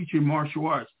of teaching martial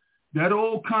arts, that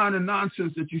old kind of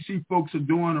nonsense that you see folks are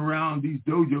doing around these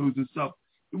dojos and stuff,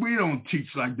 we don't teach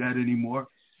like that anymore.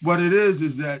 What it is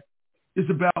that it's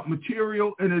about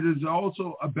material, and it is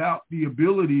also about the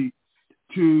ability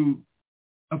to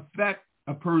affect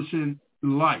a person's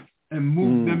life and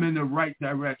move them in the right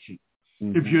direction.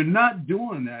 If you're not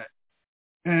doing that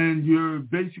and you're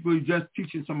basically just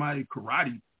teaching somebody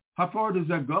karate, how far does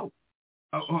that go?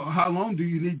 How long do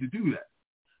you need to do that?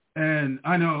 And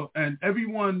I know, and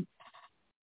everyone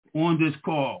on this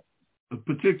call,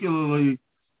 particularly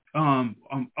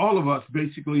all of us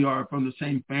basically are from the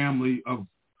same family of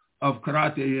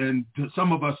karate, and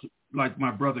some of us, like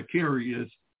my brother Kerry, is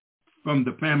from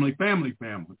the family,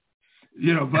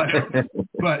 you know. But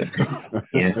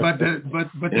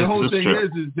the whole thing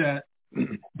is that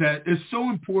it's so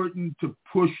important to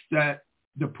push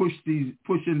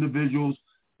individuals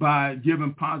by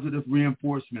giving positive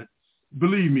reinforcement.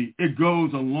 Believe me, it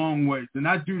goes a long way, and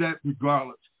I do that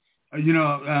regardless. You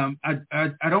know,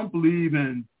 I don't believe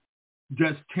in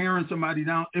just tearing somebody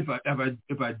down. If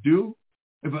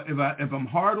I'm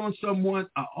hard on someone,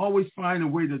 I always find a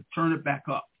way to turn it back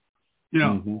up. You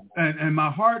know, and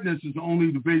my hardness is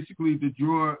only basically to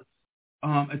draw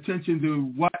attention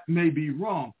to what may be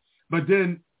wrong. But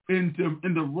then in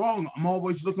the wrong, I'm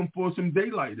always looking for some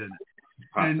daylight in it.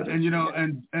 And you know,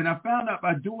 and I found out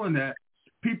by doing that,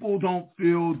 people don't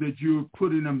feel that you're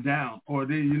putting them down or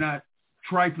you're not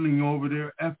trifling over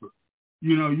their effort.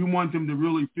 You know, you want them to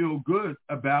really feel good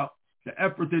about the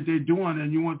effort that they're doing,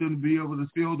 and you want them to be able to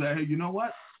feel that, hey, you know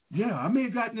what? Yeah, I may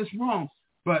have gotten this wrong,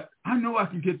 but I know I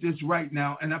can get this right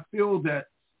now, and I feel that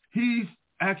he's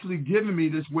actually giving me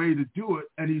this way to do it,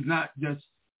 and he's not just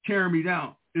tearing me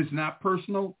down. It's not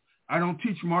personal. I don't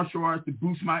teach martial arts to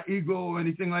boost my ego or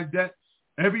anything like that.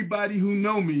 Everybody who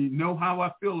know me know how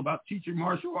I feel about teaching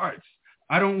martial arts.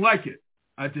 I don't like it.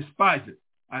 I despise it.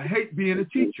 I hate being a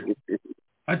teacher.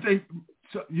 I think,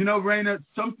 so, you know, Raina,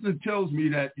 something tells me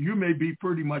that you may be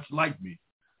pretty much like me.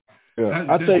 Yeah,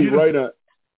 I think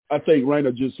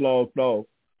Raina just logged off.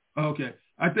 Okay.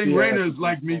 I think Raina is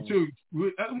like me too.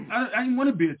 I didn't want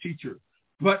to be a teacher,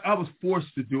 but I was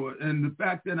forced to do it. And the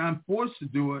fact that I'm forced to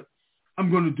do it, I'm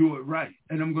going to do it right.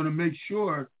 And I'm going to make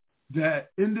sure that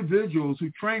individuals who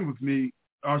train with me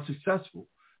are successful.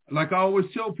 Like I always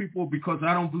tell people, because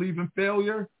I don't believe in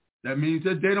failure, that means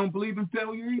that they don't believe in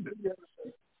failure either.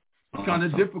 It's kind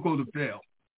of difficult to fail.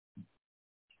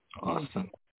 Awesome.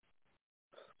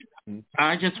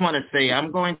 I just want to say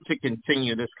I'm going to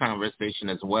continue this conversation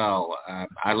as well.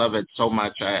 I love it so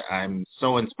much. I'm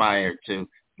so inspired to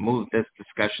move this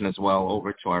discussion as well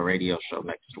over to our radio show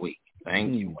next week.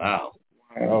 Thank you. Wow.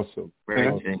 Awesome.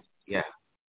 Great. Yeah.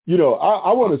 You know,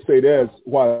 I want to say this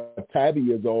while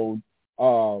Tabby is on.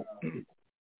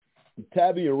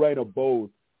 Tabby and Raina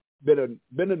both been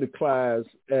in the class,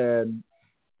 and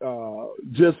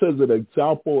just as an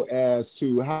example as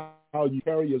to how you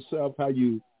carry yourself, how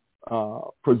you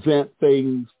present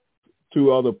things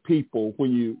to other people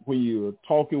when you're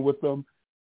talking with them.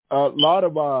 A lot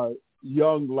of our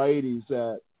young ladies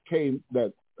that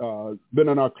been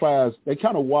in our class, they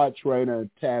kind of watch Raina and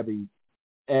Tabby,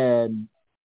 and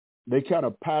they kind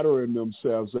of pattern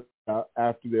themselves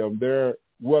after them.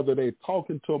 Whether they're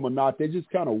talking to them or not, they just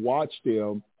kind of watch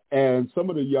them. And some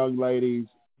of the young ladies,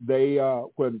 they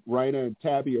when Raina and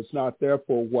Tabby is not there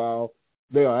for a while,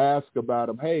 they'll ask about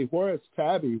them. Hey, where is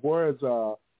Tabby? Where is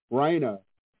Raina?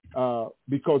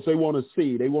 Because they want to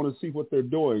see what they're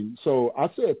doing. So I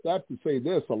said that to say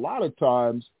this: a lot of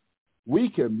times we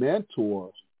can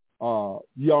mentor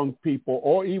young people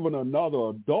or even another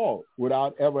adult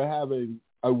without ever having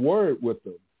a word with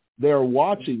them. They're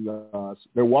watching us.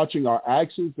 They're watching our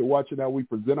actions. They're watching how we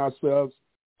present ourselves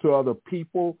to other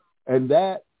people, and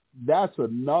that's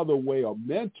another way of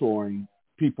mentoring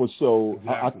people. So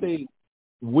exactly. I think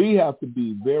we have to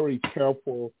be very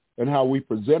careful and how we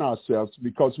present ourselves,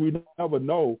 because we never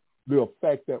know the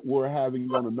effect that we're having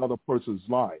on another person's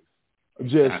life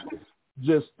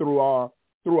just through our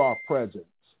presence.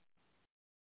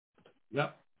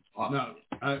 Yep. No,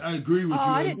 I agree with you.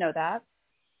 I didn't know that.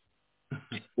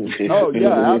 Oh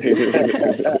yeah,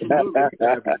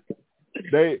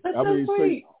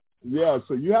 absolutely.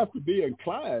 So you have to be in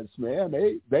class, man.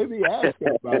 They be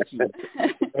asking about you,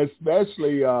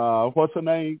 especially what's her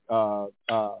name,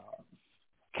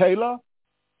 Kayla.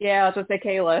 Yeah, I was gonna say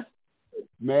Kayla.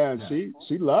 Man, she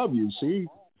love you. She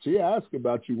asks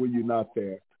about you when you're not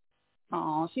there.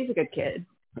 Oh, she's a good kid.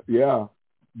 Yeah,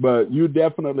 but you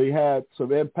definitely had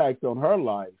some impact on her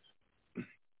life.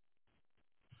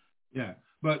 Yeah,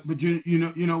 but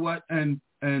you know what, and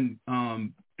in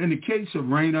the case of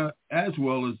Raina as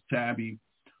well as Tabby,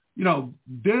 you know,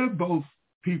 they're both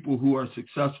people who are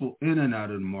successful in and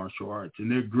out of the martial arts, and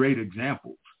they're great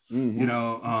examples. You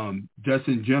know, just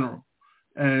in general.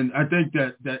 And I think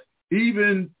that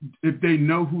even if they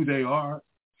know who they are,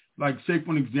 like say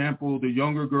for an example, the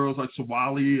younger girls like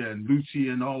Sawali and Lucy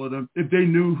and all of them, if they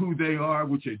knew who they are,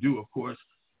 which they do, of course,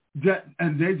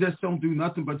 and they just don't do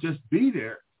nothing but just be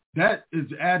there, that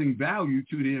is adding value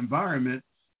to the environment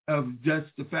of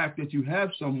just the fact that you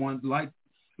have someone like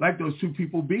those two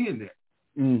people being there.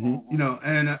 You know,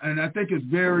 and I think it's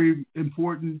very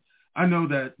important. I know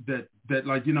that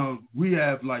like, you know, we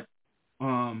have like,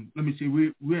 let me see,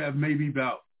 we have maybe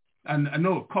about, I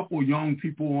know a couple young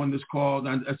people on this call.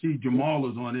 I see Jamal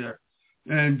is on there,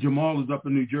 and Jamal is up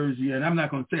in New Jersey. And I'm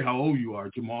not going to say how old you are,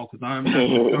 Jamal, because I'm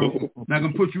not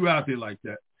going to put you out there like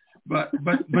that. But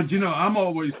you know, I'm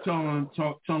always telling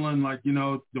like, you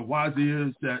know, the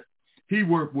wazirs that he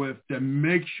worked with, that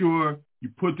make sure you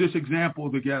put this example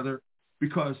together,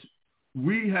 because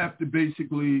we have to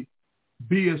basically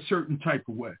be a certain type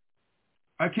of way.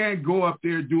 I can't go up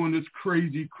there doing this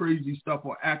crazy stuff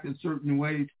or act in certain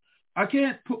ways. I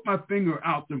can't put my finger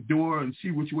out the door and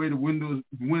see which way the wind is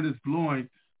blowing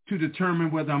to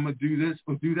determine whether I'm going to do this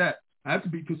or do that. I have to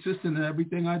be consistent in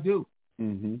everything I do.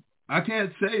 I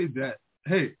can't say that,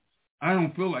 hey, I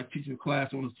don't feel like teaching a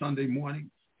class on a Sunday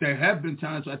morning. There have been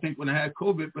times, I think, when I had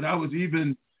COVID, but I was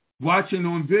even watching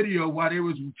on video while they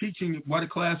was teaching, while the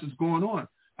class is going on.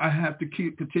 I have to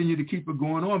continue to keep it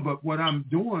going on. But what I'm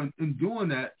doing in doing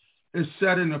that is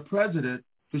setting a precedent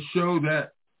to show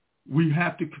that we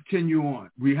have to continue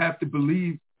on. We have to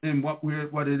believe in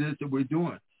what it is that we're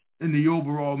doing. And the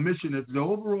overall mission, if the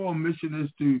overall mission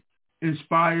is to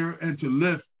inspire and to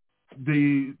lift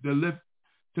to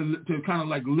kind of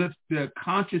like lift the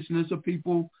consciousness of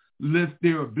people, lift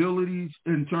their abilities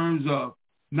in terms of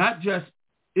not just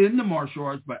in the martial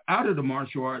arts, but out of the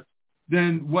martial arts,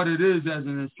 then what it is as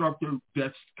an instructor,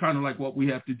 that's kind of like what we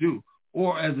have to do,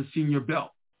 or as a senior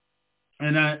belt.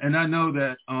 And I know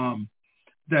that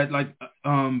that like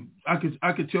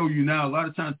I could tell you now, a lot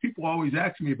of times people always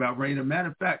ask me about Raina. Matter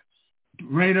of fact,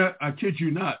 Raina, I kid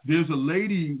you not, there's a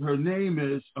lady, her name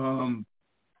is I'll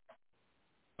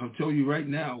tell you right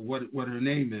now what her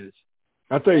name is.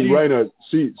 I think Raina,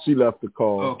 she left the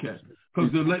call. Okay,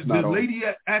 because the lady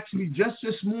asked me just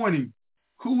this morning,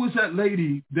 who was that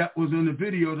lady that was in the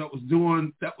video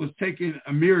that was taking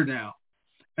Amir down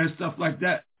and stuff like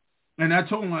that. And I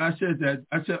told her, I said,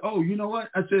 oh, you know what?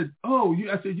 I said,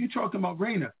 you talking about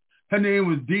Raina. Her name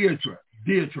was Deidre.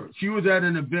 She was at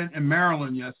an event in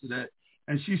Maryland yesterday,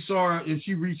 and she saw her, and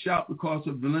she reached out because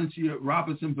of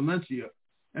Robinson Valencia.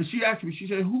 And she asked me, she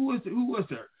said, who was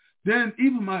her? Then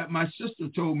even my sister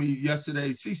told me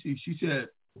yesterday, Cece, she said,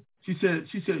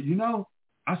 you know,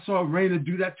 I saw Raina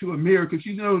do that to Amir, because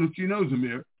she knows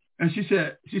Amir. And she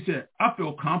said, I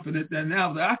feel confident that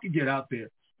now that I could get out there.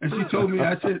 And she told me,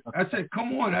 I said,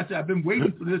 come on. I said, I've been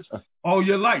waiting for this all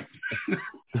your life.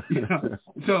 You know?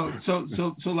 So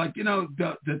like, you know,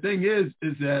 the thing is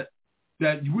that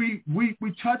we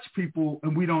touch people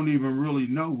and we don't even really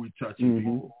know we're touching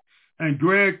people. And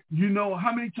Greg, you know,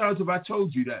 how many times have I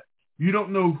told you that? You don't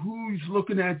know who's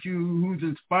looking at you, who's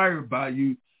inspired by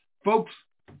you. Folks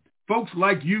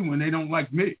like you when they don't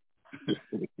like me.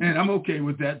 And I'm okay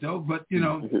with that though. But you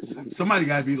know, somebody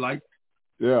gotta be liked.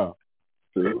 Yeah.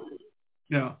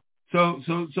 Yeah. So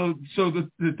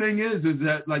the thing is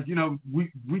that, like, you know, we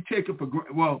take it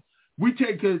we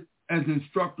take it as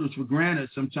instructors for granted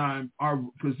sometimes, our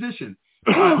position.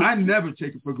 I never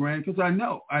take it for granted, because I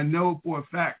know for a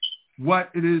fact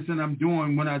what it is that I'm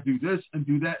doing when I do this and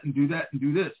do that and do that and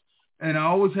do this. And I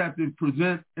always have to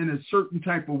present in a certain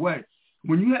type of way.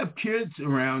 When you have kids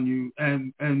around you,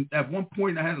 and at one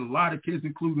point I had a lot of kids,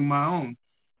 including my own,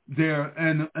 there,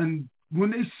 and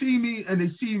when they see me and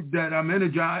they see that I'm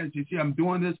energized, they see I'm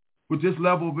doing this, with this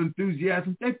level of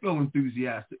enthusiasm, they feel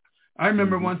enthusiastic. I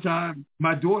remember one time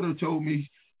my daughter told me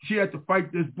she had to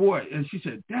fight this boy, and she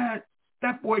said, Dad,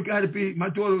 that boy got to be, my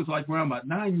daughter was like around about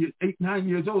 9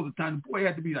 years old at the time. The boy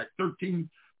had to be like 13,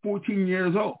 14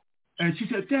 years old. And she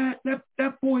said, Dad,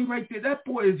 that boy right there, that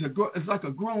boy is like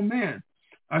a grown man.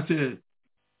 I said,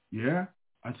 yeah.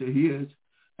 I said, he is.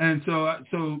 And so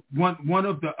one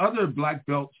of the other black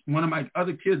belts, one of my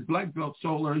other kids, black belts,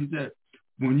 told her, he said,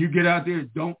 when you get out there,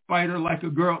 don't fight her like a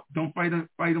girl. Don't fight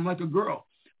him like a girl.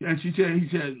 And he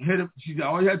said, hit him. She said,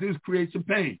 all you have to do is create some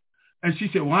pain. And she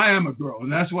said, well, I am a girl,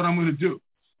 and that's what I'm going to do.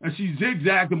 And she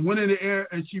zigzagged and went in the air,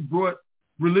 and she brought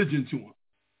religion to him.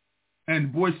 And the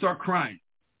boy started crying.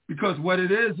 Because what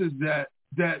it is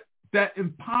that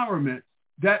empowerment,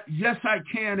 that yes, I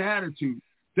can attitude,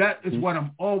 that is what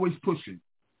I'm always pushing.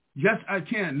 Yes, I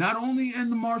can. Not only in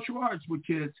the martial arts with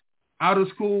kids out of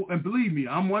school, and believe me,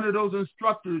 I'm one of those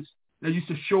instructors that used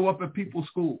to show up at people's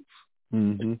schools.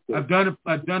 Mm-hmm. I've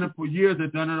done it for years.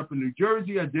 I've done it up in New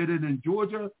Jersey. I did it in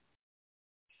Georgia.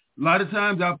 A lot of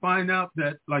times I find out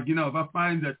that, if I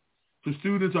find that the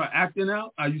students are acting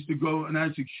out, I used to go and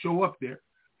actually show up there.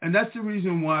 And that's the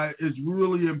reason why it's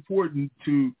really important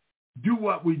to do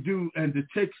what we do and to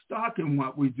take stock in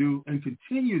what we do and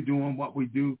continue doing what we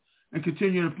do and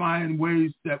continue to find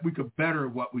ways that we could better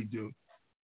what we do.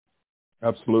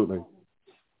 Absolutely.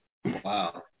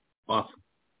 Wow. Awesome.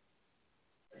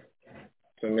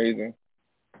 It's amazing.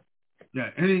 Yeah.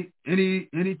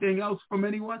 Anything else from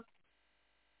anyone?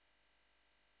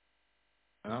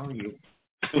 Oh, you.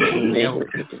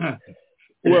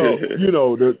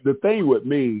 Well, the thing with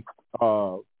me,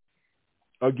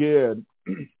 again,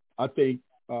 I think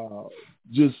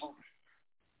just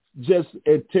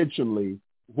intentionally,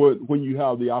 when you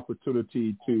have the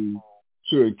opportunity to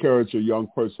encourage a young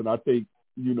person, I think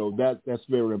that's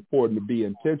very important to be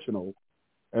intentional,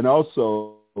 and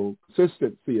also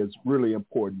consistency is really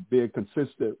important. Being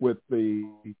consistent with the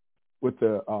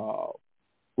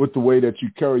way that you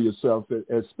carry yourself,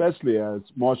 especially as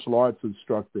martial arts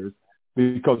instructors,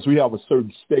 because we have a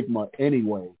certain stigma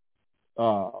anyway.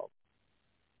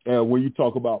 And when you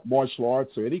talk about martial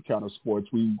arts or any kind of sports,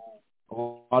 a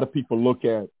lot of people look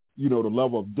at, the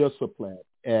level of discipline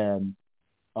and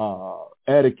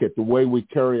etiquette, the way we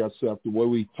carry ourselves, the way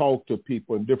we talk to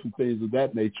people and different things of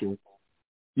that nature.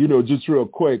 Just real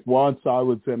quick, once I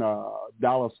was in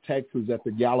Dallas, Texas at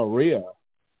the Galleria,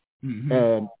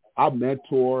 and I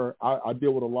mentor, I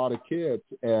deal with a lot of kids,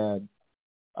 and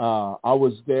I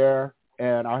was there,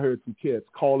 and I heard some kids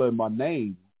calling my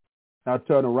name. And I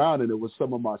turned around, and it was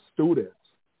some of my students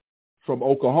from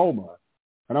Oklahoma.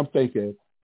 And I'm thinking,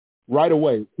 right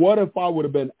away, what if I would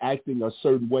have been acting a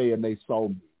certain way and they saw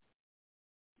me?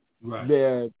 Right.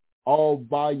 Then all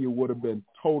value would have been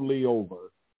totally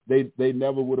over. They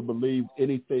never would have believed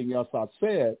anything else I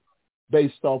said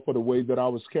based off of the way that I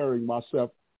was carrying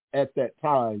myself at that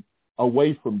time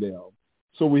away from them.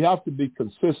 So we have to be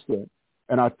consistent.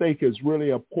 And I think it's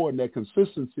really important, that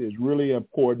consistency is really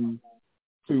important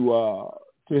to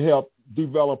help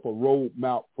develop a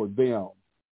roadmap for them.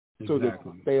 Exactly. So that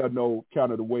they'll know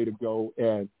kind of the way to go.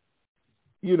 And,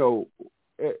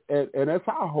 and it's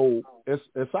our hope,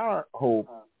 it's our hope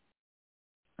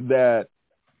that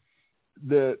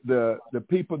the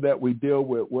people that we deal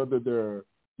with, whether they're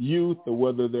youth or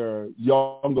whether they're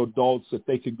young adults, that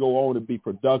they can go on and be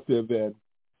productive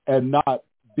and not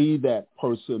be that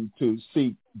person to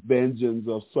seek vengeance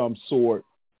of some sort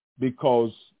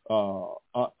because of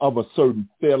a certain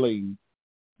feeling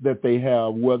that they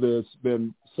have, whether it's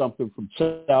been something from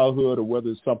childhood or whether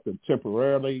it's something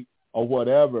temporarily or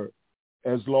whatever,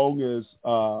 as long as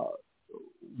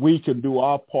we can do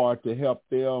our part to help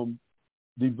them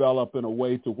develop in a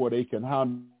way to where they can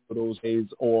handle those days,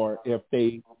 or if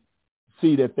they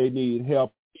see that they need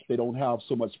help, they don't have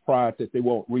so much pride that they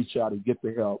won't reach out and get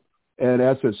the help. And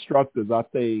as instructors, I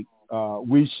think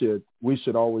we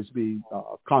should always be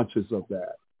conscious of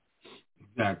that.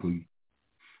 Exactly.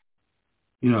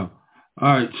 All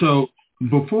right. So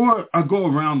before I go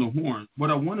around the horn,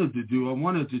 what I wanted to do, I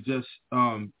wanted to just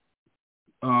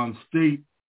state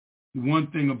one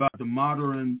thing about the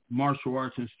modern martial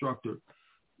arts instructor.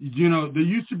 There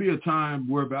used to be a time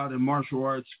whereby in martial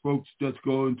arts, folks just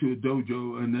go into a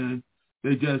dojo and then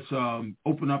they just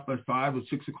open up at 5 or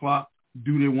 6 o'clock,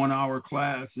 do their 1 hour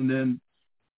class, and then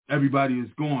everybody is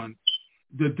gone.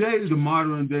 The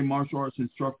modern day martial arts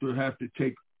instructor has to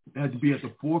be at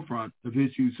the forefront of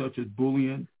issues such as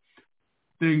bullying,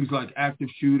 things like active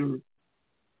shooter,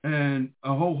 and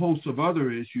a whole host of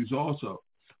other issues also.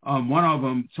 One of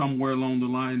them, somewhere along the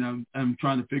line, I'm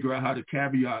trying to figure out how to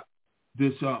caveat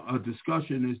this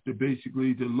discussion is to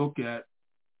basically to look at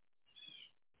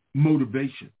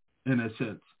motivation in a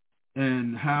sense,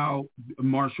 and how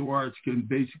martial arts can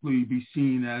basically be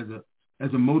seen as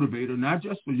a motivator, not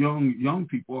just for young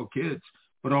people or kids,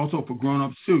 but also for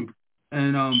grown-ups too.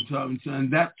 And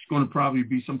and that's going to probably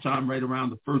be sometime right around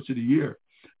the first of the year.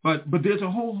 But there's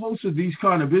a whole host of these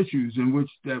kind of issues in which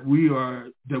that we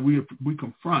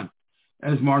confront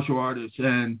as martial artists.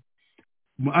 And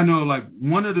I know, like,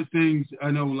 one of the things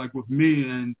I know, like with me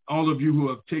and all of you who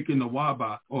have taken the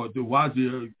WABA or the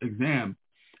Wazir exam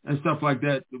and stuff like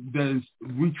that,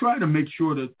 we try to make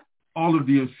sure that all of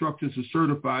the instructors are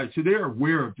certified, so they're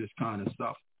aware of this kind of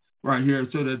stuff right here,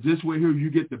 so that this way here you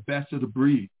get the best of the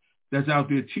breed that's out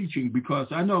there teaching. Because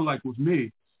I know, like with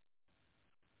me,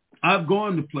 I've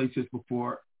gone to places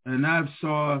before and I've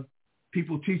saw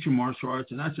people teaching martial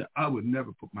arts, and I said, I would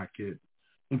never put my kid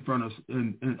in front of,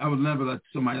 and I would never let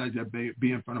somebody like that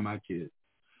be in front of my kid,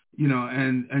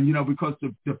 and because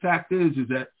the fact is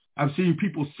that I've seen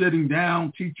people sitting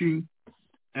down teaching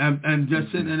and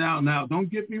just sitting it out. Now, don't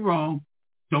get me wrong.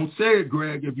 Don't say it,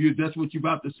 Greg, if that's what you're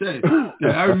about to say.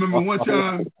 Yeah, I remember one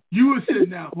time you were sitting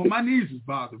down. Well, my knees was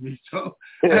bothering me, so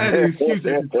I had an excuse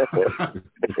at the time.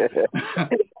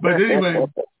 But anyway,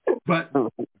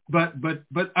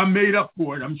 but I made up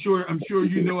for it. I'm sure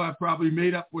I probably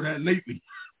made up for that lately.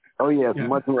 Oh yes, yeah.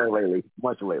 Much lately.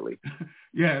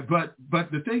 Yeah, but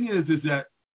the thing is that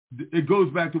it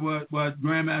goes back to what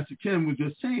Grandmaster Ken was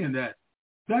just saying, that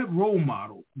role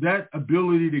model, that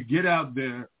ability to get out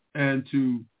there and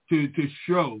to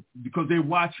show, because they're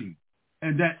watching,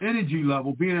 and that energy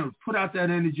level, being able to put out that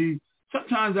energy.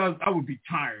 Sometimes I would be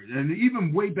tired, and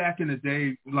even way back in the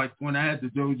day, like when I had the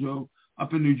dojo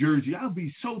up in New Jersey, I would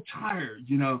be so tired,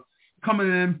 coming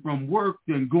in from work,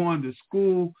 then going to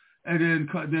school, and then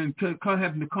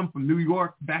having to come from New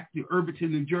York back to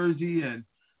Irvington, New Jersey, and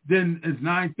then it's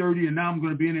 9:30, and now I'm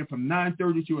going to be in there from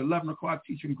 9:30 to 11 o'clock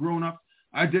teaching grown-ups.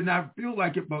 I did not feel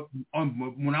like it, but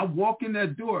when I walk in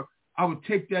that door, I would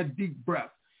take that deep breath,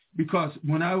 because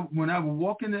when I would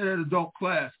walk into that adult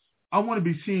class, I want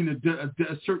to be seen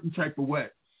a certain type of way,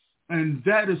 and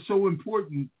that is so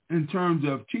important in terms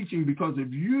of teaching, because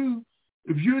if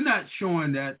you're not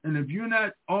showing that, and if you're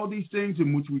not all these things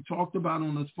in which we talked about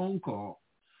on this phone call,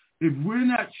 if we're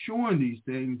not showing these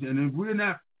things, and if we're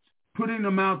not putting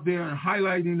them out there and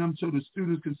highlighting them so the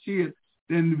students can see it,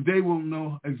 then they won't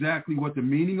know exactly what the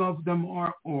meaning of them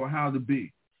are or how to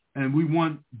be. And we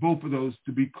want both of those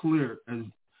to be clear as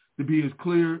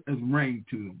rain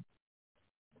to them.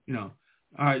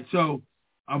 All right. So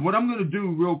what I'm going to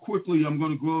do real quickly, I'm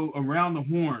going to go around the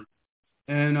horn,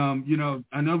 and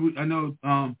I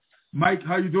know, Mike.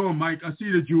 How you doing, Mike? I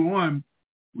see that you're on.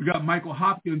 We got Michael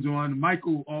Hopkins on.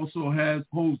 Michael also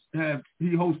hosts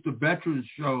the Veterans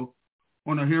Show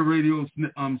on a Hair Radio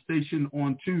station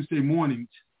on Tuesday mornings.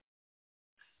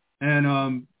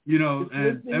 And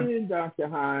listening, Dr.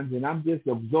 Hines, and I'm just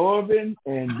absorbing,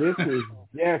 and this is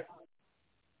just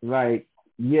like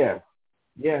yes,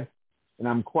 and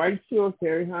I'm quite sure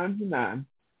Terry Hines and I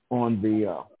on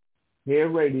the Hair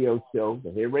Radio Show,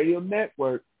 the Hair Radio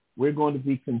Network, we're going to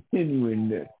be continuing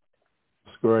this.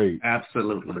 It's great.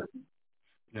 Absolutely.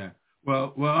 Yeah.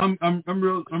 Well, I'm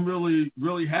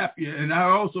really happy, and I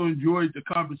also enjoyed the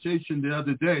conversation the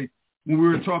other day when we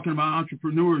were talking about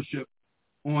entrepreneurship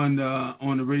on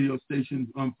the radio station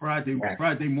on Friday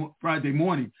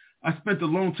morning. I spent a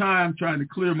long time trying to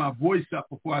clear my voice up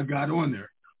before I got on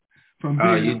there.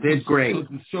 You did great.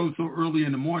 The show so early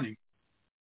in the morning.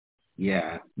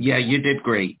 Yeah, you did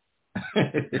great.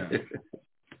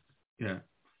 Yeah.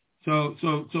 So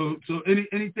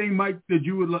anything, Mike, did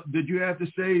you have to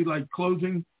say, like,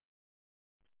 closing?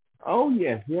 Oh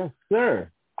yes,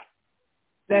 sir.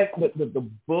 That the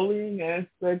bullying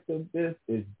aspect of this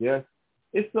is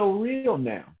it's so real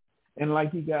now. And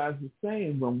like you guys were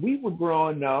saying, when we were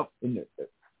growing up in the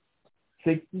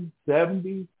 60s,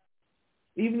 70s,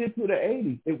 even into the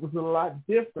 80s, it was a lot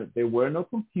different. There were no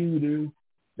computers.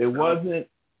 There wasn't.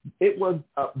 It was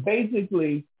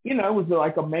basically, it was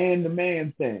like a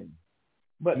man-to-man thing.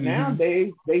 But now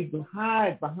they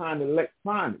hide behind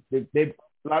electronics. A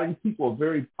lot of these people are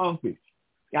very punkish.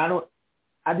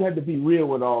 I'd have to be real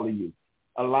with all of you.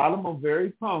 A lot of them are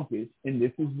very punkish, and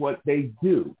this is what they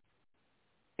do.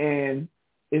 And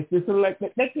it's just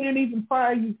they can't even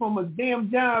fire you from a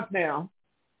damn job now,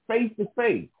 face to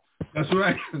face. That's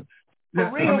right.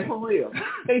 For real.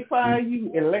 They fire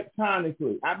you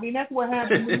electronically. I mean, that's what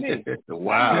happened with me.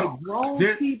 Wow. Grown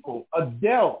people,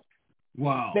 adults,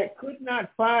 that could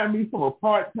not fire me from a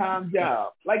part-time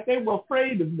job. Like they were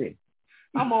afraid of me.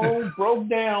 I'm an old, broke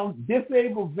down,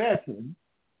 disabled veteran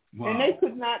Wow. And they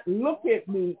could not look at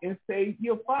me and say,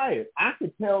 you're fired. I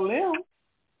could tell them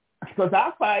because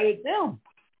I fired them.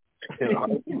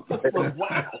 But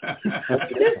wow,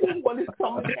 this is what it's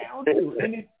coming down to.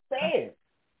 And it's sad.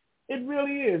 It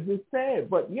really is. It's sad.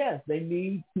 But yes, they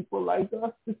need people like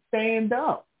us to stand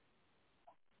up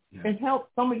and help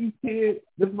some of these kids,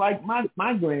 just like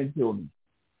my grandchildren.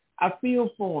 I feel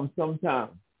for them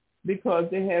sometimes because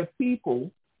they have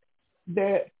people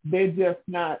that they're just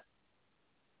not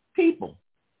people.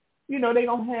 You know, they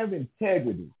don't have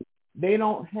integrity. They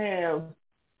don't have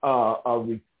a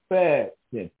respect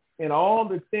and all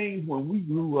the things when we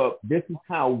grew up. This is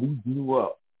how we grew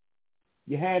up.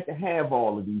 You had to have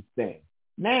all of these things.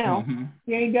 Now,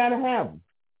 you ain't got to have them.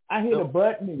 I hit a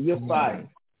button and you're fired.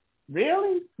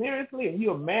 Really? Seriously? And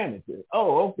you're a manager?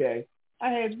 Oh, okay. I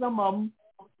had some of them,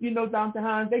 you know, Dr.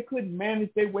 Hines, they couldn't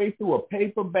manage their way through a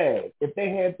paper bag if they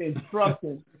had the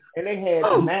instructions and they had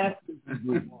a master's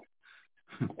degree.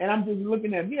 And I'm just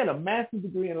looking at, he had a master's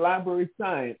degree in library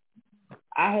science.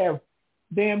 I have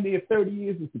damn near 30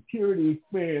 years of security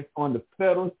experience on the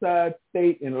federal side,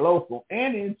 state, and local,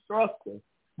 and instructor.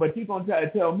 But you're going to try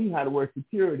to tell me how to work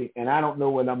security, and I don't know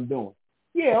what I'm doing.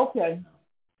 Yeah, okay.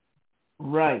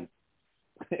 Right.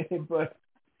 But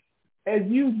as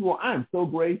usual, I'm so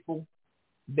grateful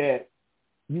that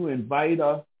you invite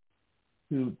us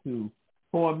to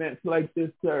formats like this,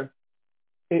 sir.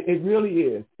 It really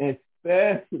is,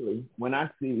 especially when I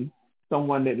see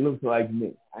someone that looks like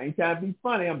me. I ain't trying to be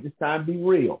funny. I'm just trying to be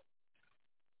real.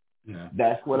 Yeah.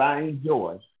 That's what I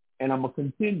enjoy, and I'm going to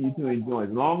continue to enjoy. As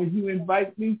long as you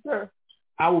invite me, sir,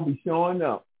 I will be showing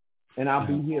up, and I'll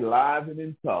be here live and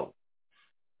in color.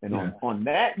 And on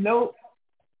that note,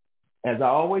 as I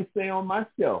always say on my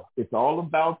show, it's all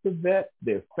about the vets,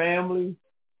 their families,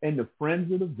 and the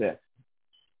friends of the vets.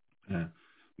 Yeah.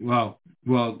 Well,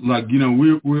 like, you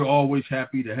know, we're always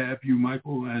happy to have you,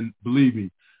 Michael, and believe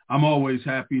me, I'm always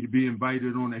happy to be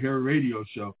invited on the Hair Radio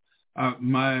Show. I've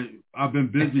been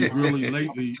busy really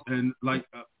lately, and like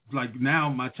now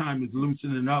my time is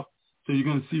loosening up, so you're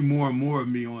going to see more and more of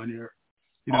me on here.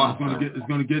 You know, awesome. It's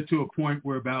going to get to a point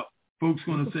where about folks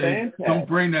going to say, fantastic. Don't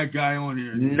bring that guy on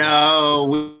here.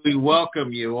 No, we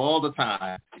welcome you all the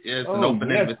time. It's an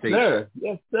open invitation. Sir.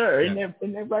 Yes, sir.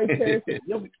 Isn't that right there?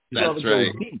 That's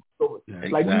right. Deep. So,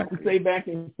 like we used to say back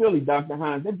in Philly, Dr.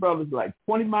 Hines, that brother's like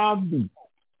 20 miles deep.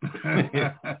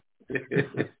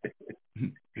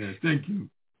 Yes, thank you.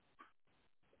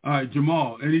 All right,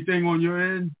 Jamal, anything on your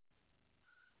end?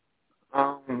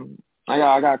 I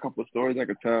got a couple of stories I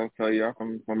could tell y'all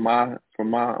from my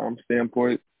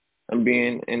standpoint. I'm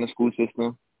being in the school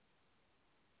system.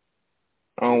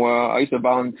 Well, I used to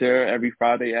volunteer every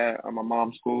Friday at my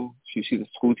mom's school. She's a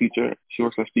school teacher. She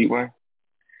works at Speedway.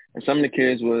 And some of the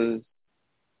kids was,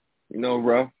 you know,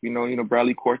 rough. You know,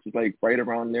 Bradley Courts is like right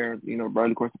around there. You know,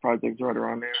 Bradley Courts project is right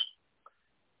around there.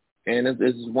 And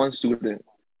this is one student.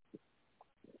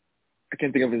 I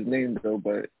can't think of his name though,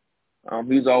 but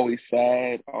he was always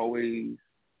sad, always.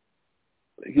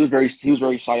 He was very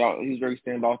shy. He was very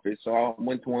standoffish. So I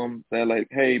went to him, said like,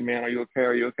 "Hey man, are you okay?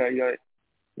 Are you okay?" He's like,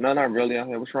 "No, not really." I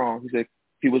said, "What's wrong?" He said,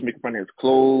 "He was making fun of his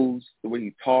clothes, the way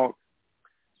he talked."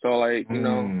 So like, you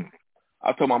know,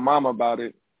 I told my mom about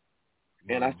it,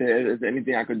 and I said, "Is there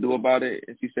anything I could do about it?"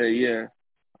 And she said, "Yeah."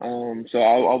 So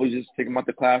I was just take him out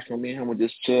the classroom. Me and him would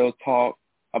just chill, talk.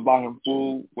 I bought him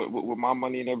food with my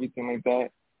money and everything like that.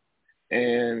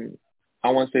 And I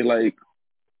want to say like,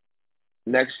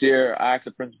 next year, I asked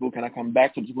the principal, "Can I come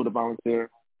back to the school to volunteer?"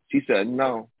 She said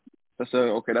no. I said,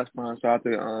 "Okay, that's fine." So I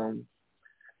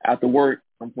had to work,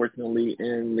 unfortunately,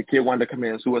 and the kid wanted to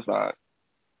commit suicide.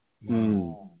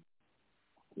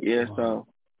 Yeah, so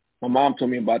my mom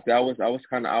told me about that. I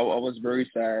was very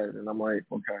sad, and I'm like,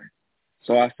 okay.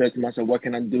 So I said to myself, what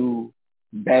can I do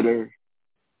better?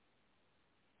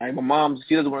 Like my mom,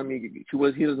 he doesn't want me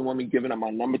giving up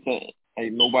my number to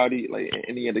like nobody, like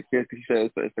any of the kids, because she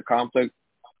said it's a conflict.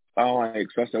 So I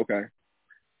said, okay.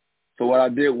 So what I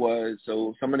did was,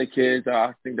 so some of the kids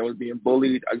I think that was being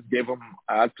bullied, I gave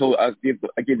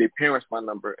their parents my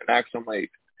number and asked them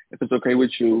like, if it's okay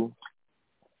with you,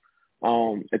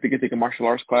 if they can take a martial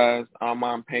arts class, I don't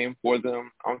mind paying for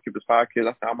them. I don't keep the 5 kids.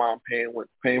 I said I don't mind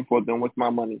paying for them with my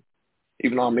money,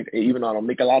 even though I don't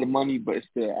make a lot of money, but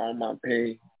still I don't mind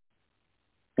paying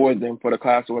for them for the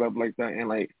class or whatever like that, and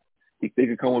like if they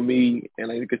could come with me and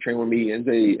like they could train with me and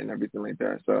Zay and everything like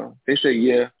that. So they say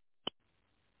yeah.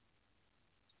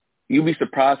 You'd be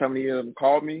surprised how many of them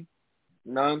called me.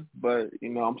 None, but you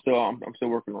know I'm still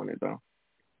working on it though.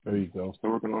 There you go.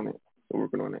 Still working on it.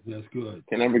 That's good.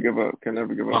 Can never give up.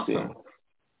 Awesome.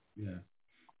 Yeah.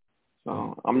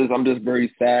 So I'm just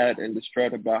very sad and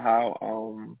distraught about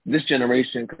how this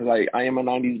generation, because like I am a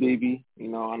 90s baby, you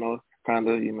know, I know kind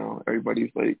of, you know,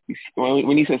 everybody's like,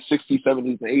 when he said 60s,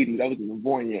 70s, and 80s, I wasn't even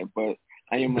born yet, but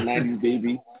I am a 90s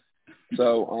baby.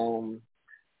 So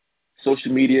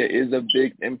social media is a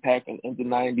big impact in the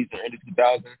 90s and early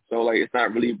 2000s. So like it's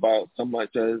not really about so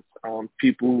much as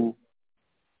people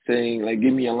saying like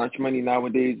give me your lunch money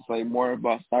nowadays. It's like more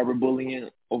about cyberbullying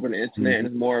over the internet, and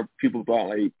it's more people about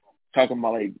like talking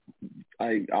about like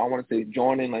I want to say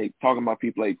joining, like talking about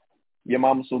people like your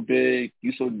mama's so big,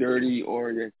 you so dirty,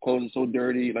 or your clothes are so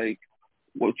dirty. Like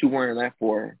what you wearing that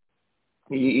for?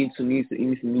 You need some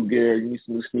new gear, you need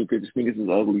some new sneakers. The sneakers is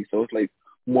ugly, so it's like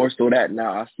more so that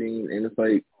now I've seen, and it's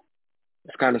like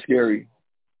it's kind of scary.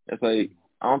 It's like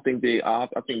I think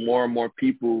more and more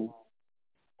people.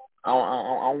 I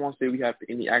don't want to say we have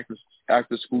any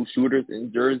active school shooters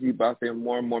in Jersey, but I say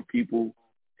more and more people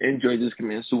in Jersey is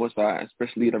committing suicide,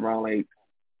 especially around like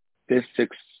 5th, 6th,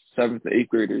 7th, to 8th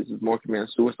graders is more committing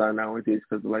suicide nowadays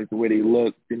because of like the way they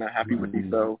look. They're not happy with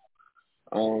themselves.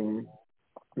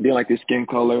 They like their skin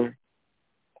color.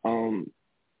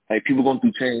 Like people going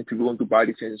through change, people going through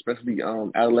body change, especially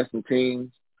adolescent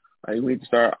teens. Like we need to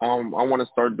start. I want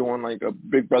to start doing like a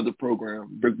Big Brother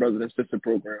program, Big Brother and Sister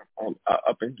program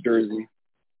up in Jersey,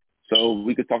 so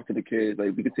we could talk to the kids.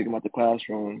 Like we could take them out the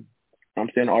classroom.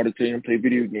 Stay in the auditorium, play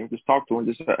video games, just talk to them,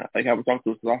 just like have them talk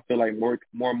to us. Because I feel like more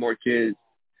and more kids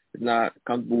is not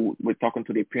comfortable with talking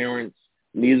to their parents.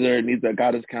 Needs a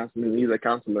guidance counselor, needs a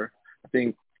counselor. I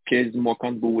think kids are more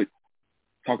comfortable with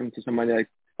talking to somebody like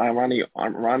around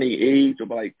their age, or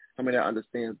like somebody that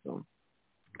understands them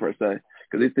per se.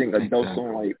 Because they think adults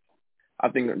don't like. I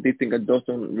think they think adults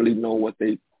don't really know what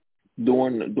they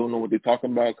doing, don't know what they're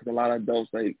talking about. Because a lot of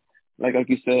adults like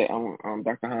you said,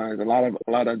 Dr. Hines, a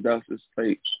lot of adults is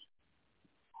like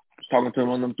talking to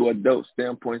them through adult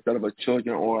standpoint instead of a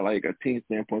children or like a teen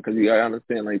standpoint. Because you gotta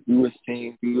understand, like we was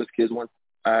teens, we was kids once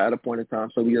at a point in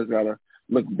time, so we just gotta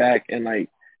look back and like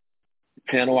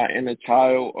channel our inner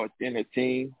child or inner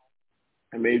teen,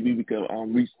 and maybe we could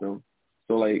reach them.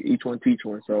 So like each one teach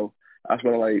one. So that's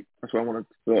what I want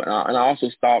to do. And I also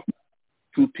stopped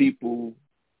 2 people.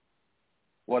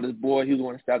 Well, this boy, he was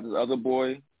going to stab this other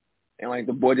boy, and like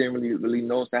the boy didn't really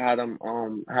notice. I had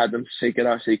them shake it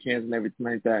out, shake hands and everything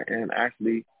like that, and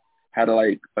actually had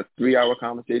a 3-hour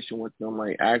conversation with them,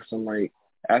 like asking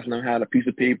them how a piece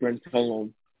of paper and tell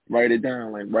them write it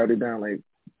down, like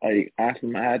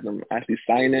asking them, I had them actually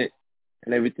sign it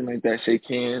and everything like that, shake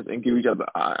hands and give each other.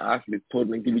 I actually told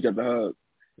them to give each other a hug.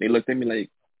 They looked at me like,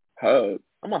 hug?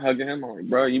 I'm not hugging him. I'm like,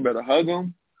 bro, you better hug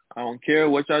him. I don't care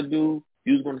what y'all do.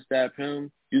 You was gonna stab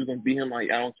him. You was gonna beat him. Like,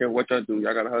 I don't care what y'all do.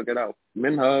 Y'all gotta hug it out.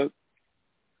 Men hug.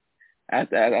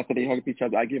 After they hugged each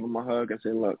other, I gave them a hug. I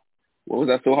said, look, what was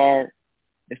that so hard?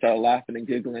 They started laughing and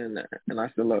giggling, and I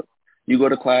said, look, you go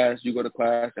to class,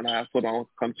 and I put on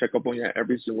come check up on you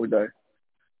every single day.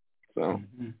 So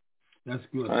that's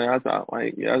good. I thought, I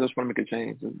just want to make a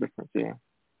change. It's different, yeah.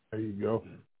 There you go.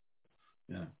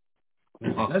 Yeah.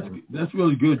 That's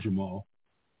really good, Jamal.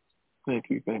 Thank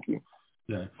you.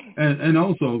 Yeah, and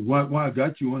also why I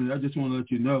got you on it, I just want to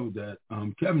let you know that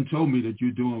Kevin told me that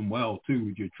you're doing well too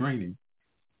with your training.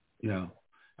 Yeah,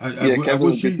 I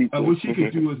wish he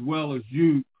could do as well as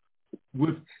you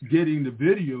with getting the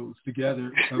videos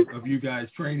together of you guys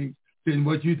training than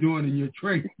what you're doing in your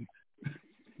training.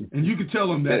 And you could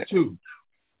tell him that too.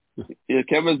 Yeah,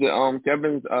 Kevin's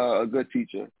a good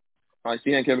teacher. I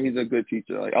see Kevin, he's a good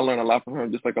teacher. Like I learned a lot from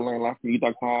him, just like I learned a lot from you,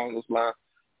 Dr. Hines.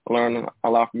 I learned a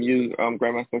lot from you,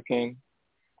 Grandmaster King.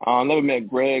 I never met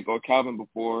Greg or Calvin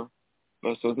before,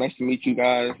 but so it's nice to meet you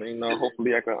guys. And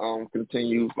hopefully I can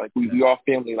continue. Like we all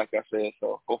family, like I said.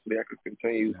 So hopefully I can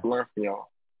continue to learn from y'all.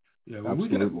 Yeah, well,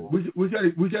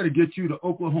 we got to get you to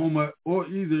Oklahoma or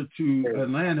either to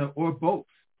Atlanta or both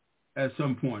at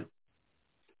some point.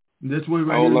 And this way,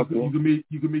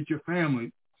 you can meet your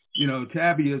family.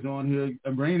 Tabby is on here,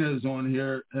 Raina is on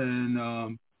here,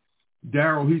 and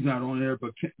Daryl, he's not on here,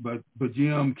 but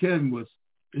Jim Ken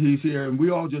he's here, and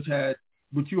we all just had,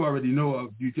 which you already know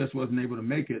of, you just wasn't able to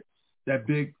make it, that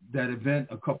event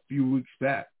a few weeks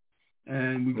back.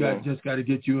 And we just got to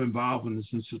get you involved in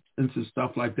some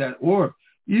stuff like that, or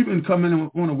even coming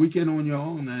on a weekend on your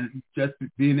own and just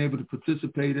being able to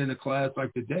participate in a class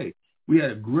like today. We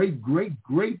had a great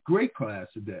class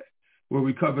today where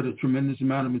we covered a tremendous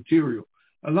amount of material.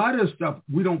 A lot of the stuff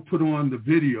we don't put on the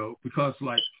video because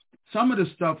like some of the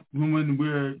stuff when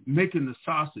we're making the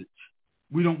sausage,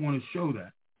 we don't want to show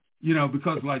that,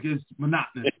 because like it's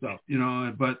monotonous stuff,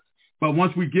 but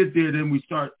once we get there, then we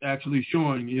start actually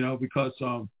showing, because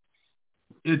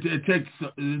it takes,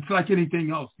 it's like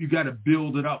anything else. You got to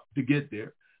build it up to get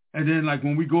there. And then like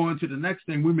when we go into the next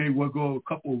thing, we may well go a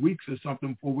couple of weeks or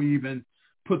something before we even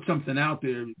put something out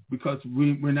there because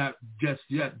we're not just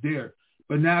yet there.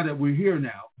 But now that we're here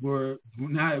we're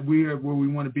where we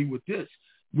want to be with this,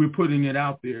 we're putting it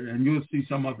out there, and you'll see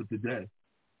some of it today.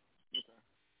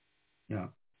 Yeah.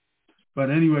 But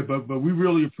anyway, but we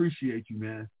really appreciate you,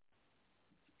 man.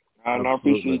 And I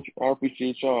appreciate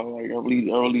y'all. Like I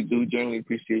really do genuinely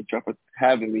appreciate y'all for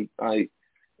having me. Like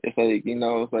it's like, you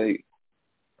know, it's like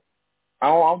I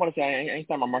want to say I ain't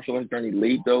started my martial arts journey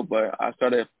late though, but I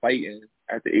started fighting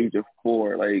at the age of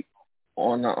 4, like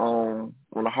on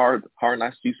the hard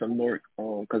knocks streets of Newark,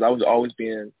 because I was always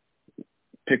being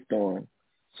picked on.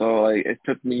 So like it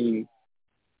took me.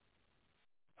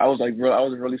 I was a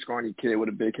really scrawny kid with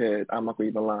a big head. I'm not gonna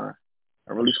even lie.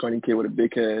 A really scrawny kid with a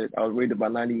big head. I was weighed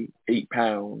about 98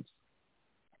 pounds,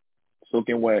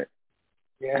 soaking wet.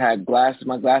 I had glasses.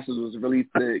 My glasses was really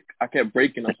thick. I kept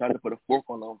breaking them, so I had to put a fork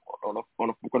on the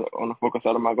fork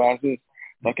outside of my glasses.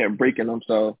 So I kept breaking them.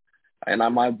 So, and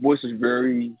my voice was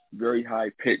very, very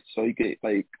high pitched. So you could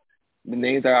like the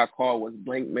names that I called was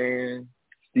Blank Man,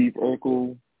 Steve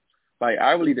Urkel. Like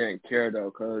I really didn't care though,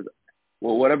 cause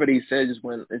whatever they said just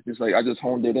went. It's just like I just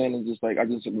honed it in and just like I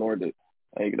just ignored it.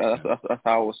 Like that's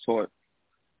how I was taught.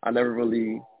 I never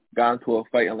really got into a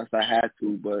fight unless I had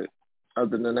to, but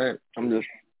other than that, I'm just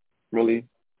really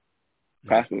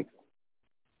passive.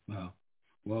 Wow.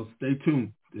 Well, stay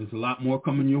tuned. There's a lot more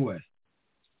coming your way.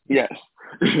 Yes.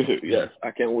 Yes,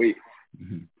 I can't wait.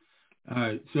 Mm-hmm. All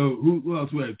right. So who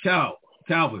else we have?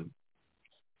 Calvin.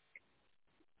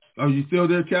 Are you still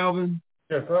there, Calvin?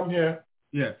 Yes, I'm here.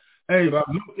 Yeah. Hey, look,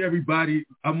 everybody.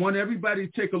 I want everybody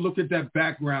to take a look at that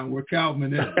background where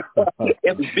Calvin is.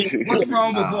 What's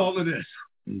wrong with all of this?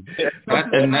 That's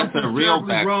a real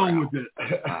background. Wrong with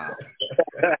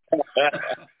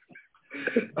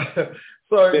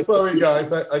it. sorry, guys.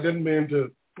 I didn't mean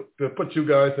to put you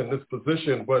guys in this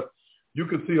position, but you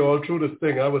could see all through this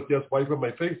thing. I was just wiping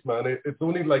my face, man. It's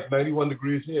only like 91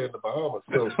 degrees here in the Bahamas.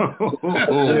 So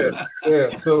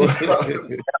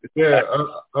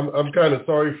I'm kind of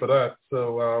sorry for that.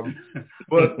 So,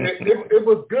 but it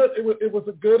was good. It was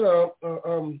a good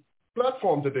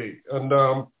platform today,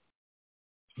 and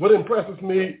what impresses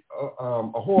me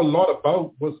a whole lot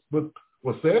about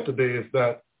what's said today is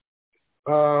that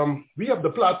we have the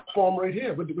platform right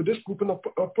here with this group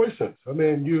of persons. I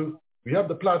mean, we have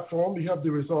the platform, we have the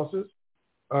resources,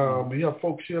 we have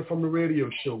folks here from the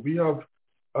radio show. We have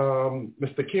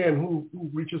Mr. Ken who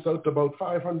reaches out to about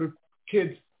 500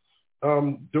 kids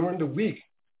during the week.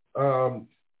 And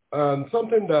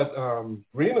something that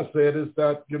Rena said is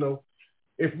that, you know,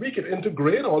 if we could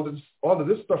integrate all of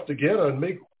this stuff together and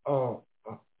make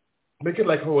it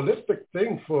like a holistic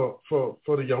thing for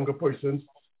the younger persons,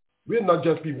 we'll not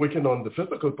just be working on the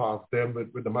physical part then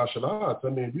with the martial arts. I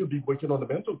mean, we'll be working on the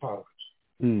mental part.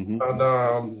 Mm-hmm. And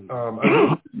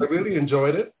I really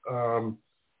enjoyed it.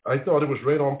 I thought it was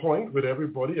right on point with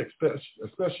everybody,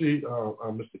 especially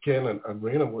Mr. Ken and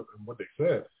Raina and what they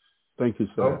said. Thank you,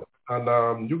 sir.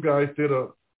 And you guys did a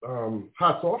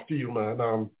hats off to you,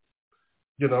 man.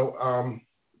 You know,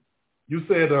 you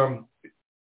said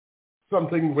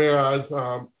something whereas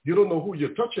you don't know who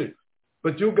you're touching.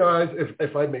 But you guys,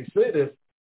 if I may say this,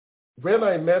 when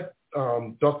I met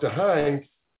Dr. Hines,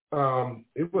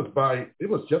 it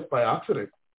was just by accident.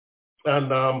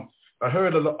 And I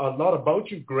heard a lot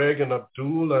about you, Greg and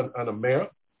Abdul and Amir.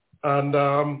 And,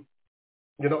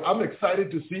 you know, I'm excited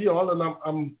to see you all. And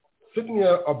I'm sitting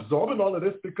here absorbing all of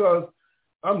this because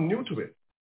I'm new to it.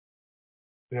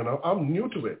 You know, I'm new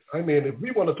to it. I mean, if we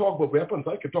want to talk about weapons,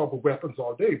 I could talk about weapons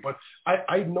all day. But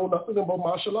I know nothing about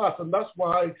martial arts. And that's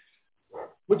why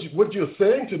what you're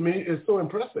saying to me is so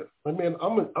impressive. I mean,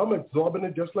 I'm absorbing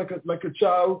it just like a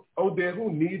child out there who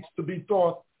needs to be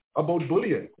taught about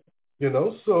bullying, you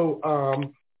know. So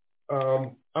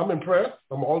I'm impressed.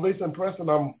 I'm always impressed,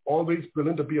 and I'm always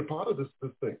willing to be a part of this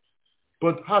thing.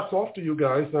 But hats off to you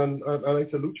guys, and I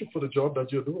salute you for the job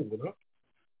that you're doing. You know.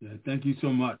 Yeah, thank you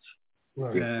so much.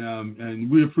 Right.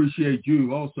 And we appreciate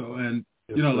you also. And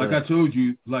you know, like I told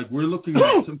you, like we're looking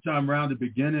at sometime around the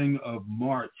beginning of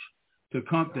March to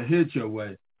come to hit your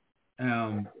way.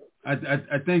 I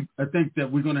think that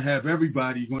we're going to have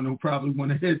everybody going to probably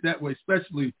want to hit that way,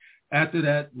 especially after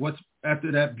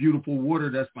that beautiful water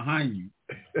that's behind you.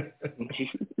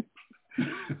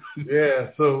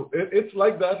 Yeah, so it's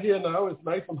like that here now. It's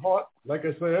nice and hot. Like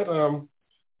I said,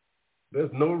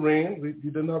 there's no rain. We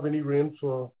didn't have any rain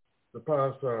for the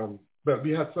past. But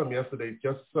we had some yesterday,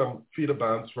 just some feeder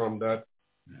bands from that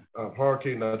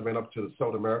hurricane that went up to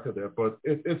South America there. But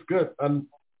it's good. And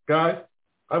guys,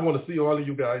 I want to see all of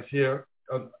you guys here.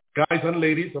 Guys and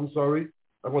ladies, I'm sorry.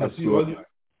 I want to see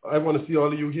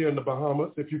all of you here in the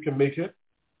Bahamas if you can make it.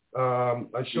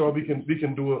 I'm sure we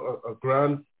can do a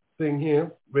grand thing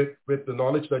here with the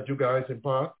knowledge that you guys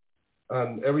impart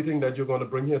and everything that you're going to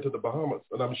bring here to the Bahamas.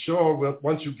 And I'm sure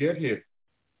once you get here,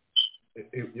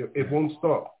 it won't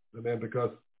stop,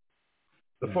 because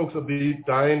the folks will be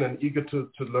dying and eager to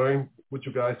learn what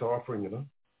you guys are offering,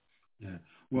 Yeah.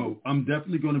 Well, I'm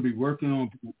definitely going to be working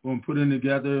on putting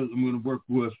together. I'm going to work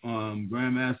with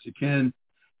Grandmaster Ken,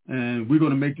 and we're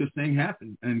going to make this thing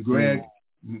happen. And Greg,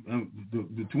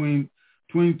 between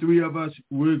three of us,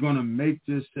 we're going to make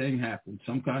this thing happen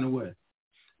some kind of way.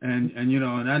 And I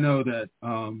know that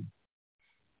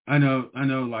I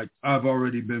know like I've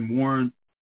already been warned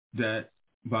that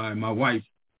by my wife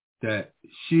that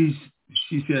she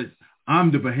said,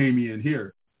 I'm the Bahamian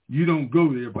here. You don't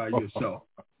go there by yourself.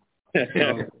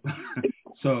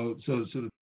 So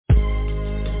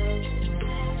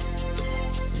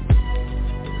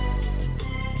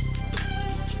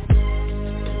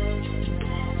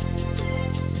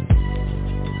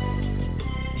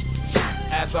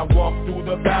as I walk through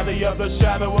the valley of the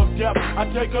shadow of death, I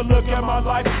take a look at my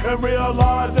life and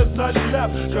realize there's nothing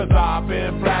left. Cause I've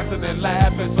been blasting and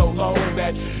laughing so long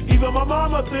that even my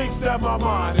mama thinks that my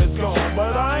mind is gone.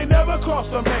 But I ain't never crossed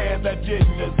a man that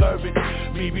didn't deserve it.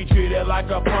 Me be treated like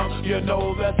a punk, you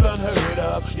know that's unheard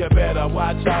of. You better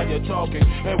watch how you're talking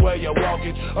and where you're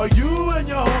walking, or you and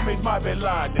your homies might be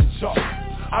lying and chalk.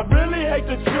 I really hate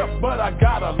the trip, but I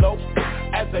gotta low.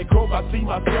 As they croak, I see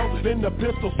myself in the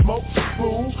pistol smoke.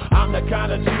 Fool, I'm the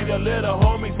kind of G the little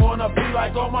homies wanna be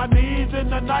like, on my knees in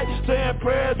the night, saying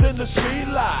prayers in the street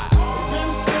light.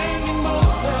 Been singing most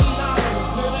of the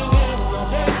night, living in the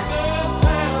gangster's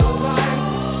paradise.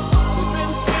 We've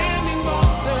been spending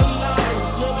most of the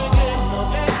night, living in the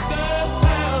gangster's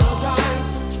paradise.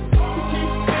 We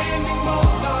keep spending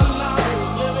most of our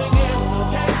lives, living in the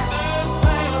gangster's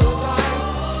paradise.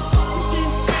 We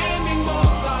keep spending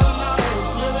most of our lives.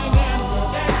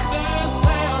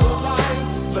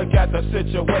 Look at the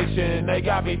situation they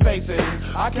got me facing.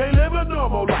 I can't live a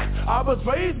normal life. I was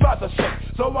raised by the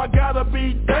shake, so I gotta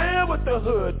be down with the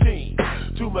hood team.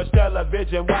 Too much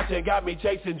television watching got me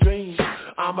chasing dreams.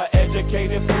 I'm an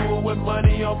educated fool with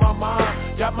money on my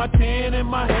mind. Got my 10 in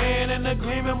my hand and a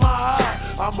gleam in my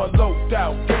eye. I'm a loped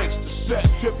out gangster, set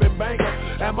tripping banker,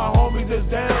 and my homies is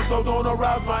down, so don't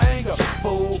arouse my anger.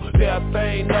 Fool, death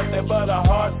ain't nothing but a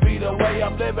heartbeat away.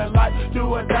 I'm living life, do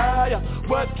or die.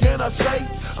 What can I say?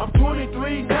 I'm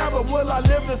 23 now, but will I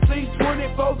live to see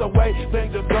 24? The way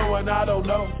things are going, I don't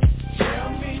know. Tell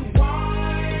me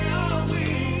why are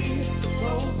we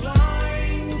so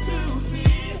blind to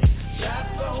see that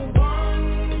the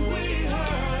ones we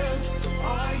hurt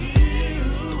are you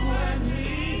and me?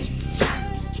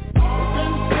 We've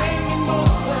been singing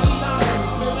most of our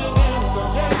lives, living in the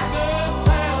gangster's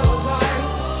paradise.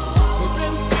 We've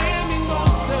been spending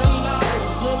most of our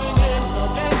lives, living in the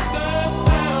gangster's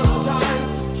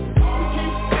paradise. We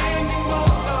keep spending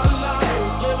most of our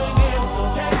lives, living in the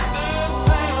gangster's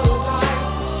paradise.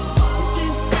 We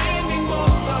keep spending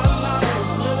most of our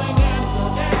lives, living in the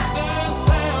gangster's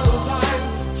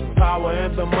paradise. Power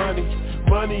and the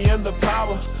money and the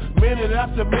power. Minute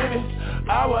after minute,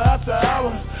 hour after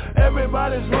hour,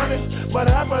 everybody's running, but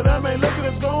half of them ain't looking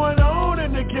what's going on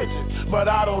in the kitchen. But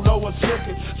I don't know what's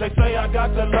cooking. They say I got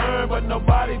to learn, but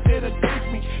nobody did it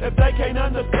teach me. If they can't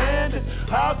understand it,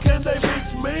 how can they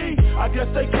reach me? I guess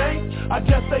they can't, I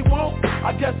guess they won't,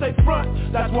 I guess they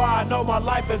front. That's why I know my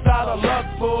life is out of luck,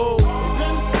 fool. We've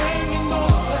been singing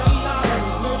most of our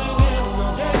lives, living in the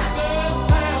gangster's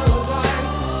paradise.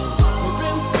 We've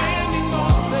been spending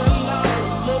most of our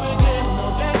lives, living in the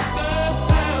gangster's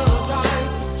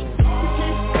paradise. We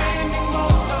keep spending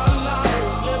most of our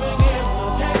lives, living in the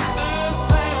gangster's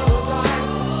paradise.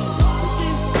 We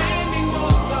keep spending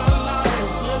most of our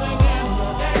lives, living in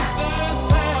the gangster's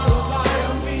paradise.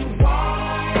 Tell me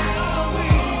why are we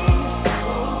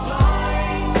so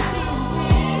blind to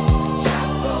see that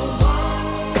the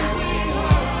ones we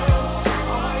hurt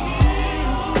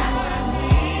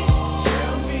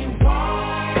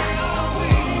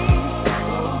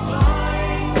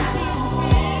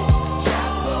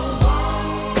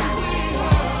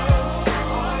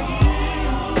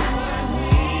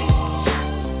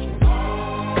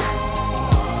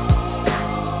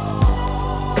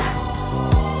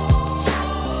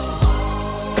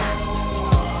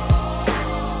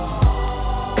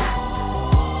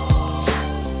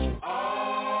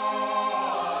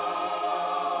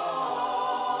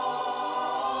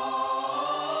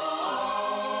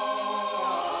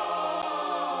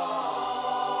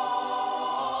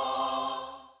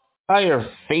Buy your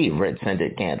favorite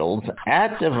scented candles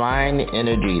at Divine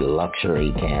Energy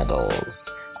Luxury Candles.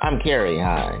 I'm Carrie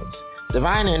Hines.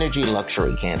 Divine Energy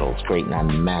Luxury Candles create an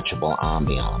unmatchable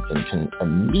ambiance and can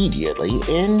immediately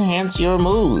enhance your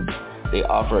mood. They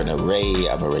offer an array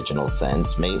of original scents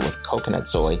made with coconut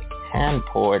soy,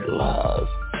 hand-poured love.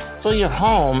 Fill your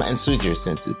home and soothe your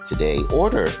senses today.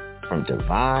 Order from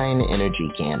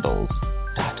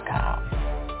DivineEnergyCandles.com.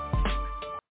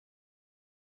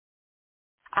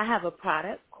 I have a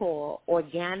product called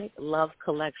Organic Love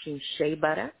Collection Shea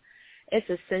Butter. It's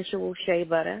a sensual shea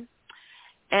butter.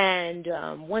 And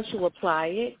once you apply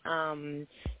it,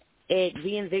 it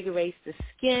reinvigorates the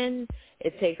skin.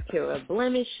 It takes care of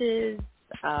blemishes,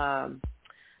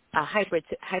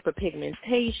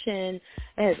 hyperpigmentation. It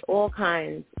has all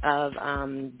kinds of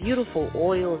beautiful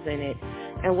oils in it.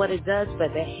 And what it does for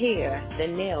the hair, the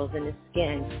nails, and the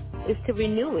skin is to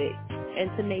renew it and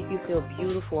to make you feel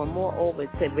beautiful, and moreover,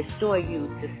 to restore you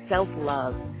to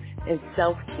self-love and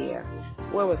self-care.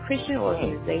 We're a Christian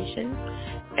organization,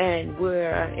 and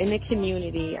we're in the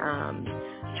community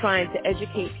trying to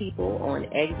educate people on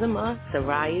eczema,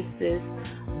 psoriasis,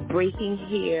 breaking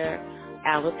hair,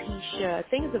 alopecia,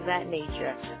 things of that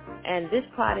nature. And this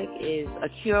product is a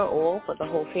cure-all for the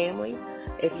whole family.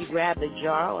 If you grab the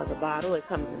jar or the bottle, it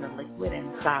comes in a liquid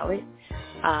and solid.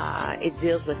 It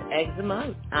deals with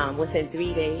eczema within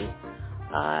 3 days.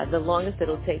 The longest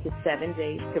it'll take is 7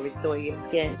 days to restore your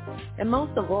skin. And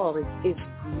most of all, it's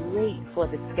great for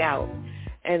the scalp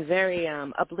and very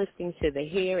uplifting to the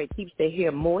hair. It keeps the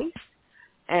hair moist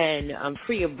and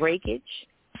free of breakage,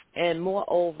 and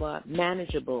moreover,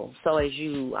 manageable. So as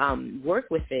you work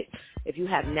with it, if you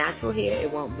have natural hair, it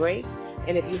won't break.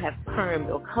 And if you have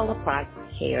permed or color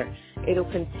processed hair,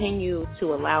 it'll continue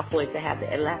to allow for it to have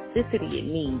the elasticity it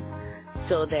needs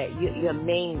so that your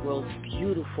mane grows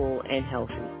beautiful and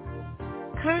healthy.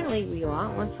 Currently, we are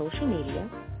on social media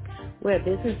where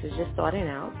business is just starting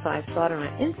out. So I started on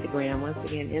Instagram, once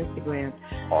again, Instagram.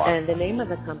 And the name of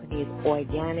the company is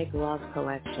Organic Love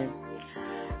Collection.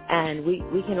 And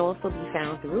we can also be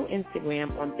found through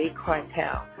Instagram on Big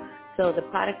Cartel. So the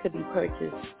product could be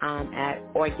purchased at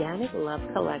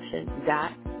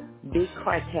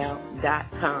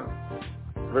organiclovecollection.bigcartel.com.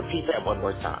 Repeat that one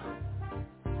more time.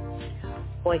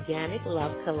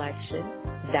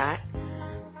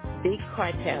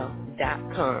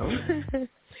 organiclovecollection.bigcartel.com.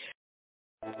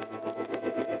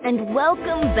 And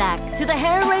welcome back to the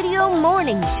Hair Radio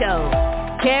Morning Show.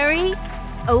 Carrie,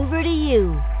 over to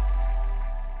you.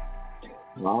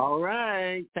 All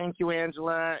right. Thank you,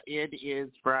 Angela. It is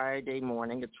Friday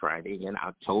morning. It's Friday in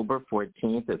October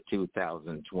 14th of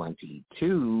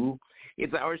 2022.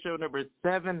 It's our show number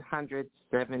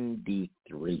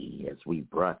 773 as we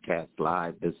broadcast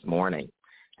live this morning.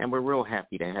 And we're real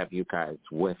happy to have you guys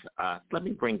with us. Let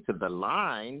me bring to the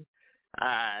line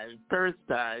first,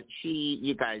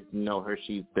 you guys know her.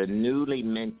 She's the newly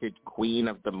minted queen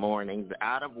of the mornings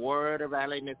out of Water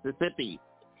Valley, Mississippi.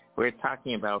 We're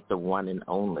talking about the one and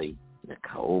only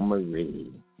Nicole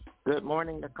Marie. Good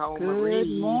morning, Nicole Marie.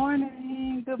 Good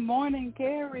morning. Good morning,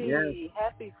 Carrie. Yes.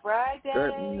 Happy Friday.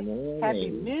 Good morning. Happy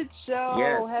mid-show.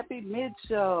 Yes. Happy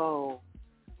mid-show.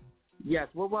 Yes,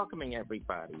 we're welcoming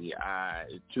everybody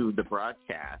to the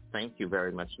broadcast. Thank you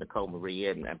very much, Nicole Marie,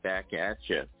 and back at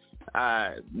you.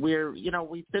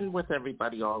 We've been with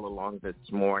everybody all along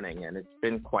this morning, and it's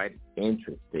been quite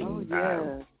interesting. Oh,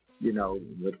 yes.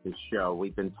 With the show.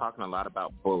 We've been talking a lot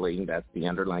about bullying. That's the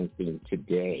underlying theme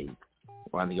today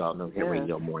on the All New Hair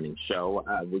Radio Morning Show.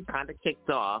 We kind of kicked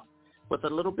off with a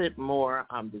little bit more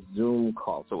on the Zoom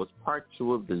call. So it was part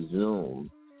 2 of the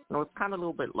Zoom. And it was kind of a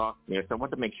little bit lost there, so I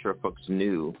wanted to make sure folks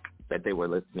knew that they were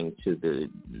listening to the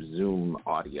Zoom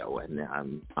audio and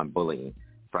on bullying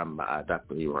from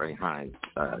Dr. Leroy Hines,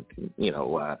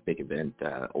 big event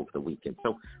over the weekend.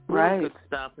 So really good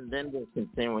stuff. And then we're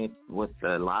continuing with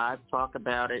the live talk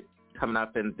about it coming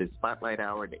up in the Spotlight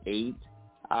Hour at 8.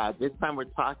 This time we're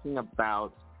talking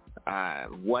about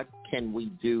what can we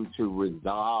do to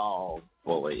resolve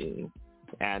bullying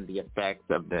and the effects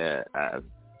of the,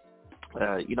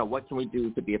 what can we do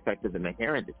to be effective in the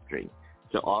hair industry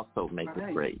to also make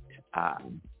it great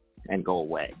and go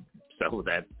away. So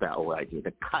that's the whole idea,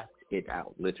 to cut it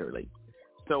out, literally.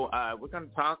 So we're going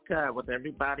to talk with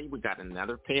everybody. We got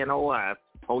another panel,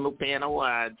 whole new panel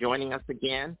joining us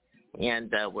again,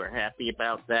 and we're happy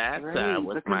about that.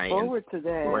 With Looking my forward to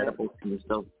that. Incredible team.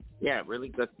 So, yeah, really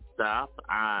good stuff.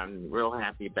 I'm real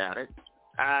happy about it.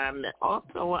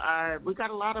 Also, we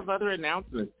got a lot of other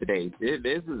announcements today.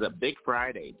 This is a big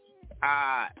Friday.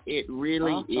 It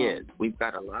really is. We've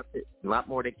got a lot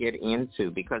more to get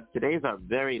into because today's our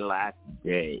very last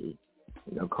day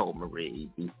Nicole Marie,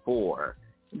 before.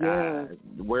 Yes.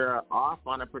 We're off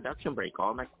on a production break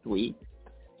all next week.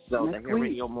 So the Hair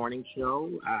Radio Morning Show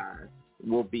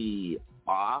will be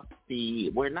off.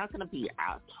 We're not going to be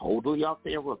out totally off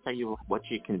there. We'll tell you what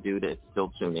you can do to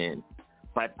still tune in.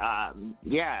 But,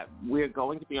 we're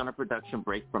going to be on a production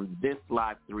break from this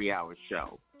live 3-hour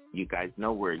show. You guys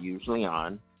know we're usually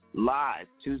on live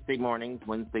Tuesday mornings,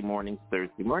 Wednesday mornings,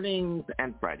 Thursday mornings,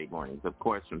 and Friday mornings, of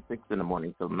course, from 6 in the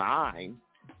morning till 9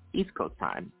 East Coast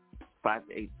time, 5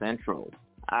 to 8 Central.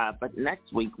 But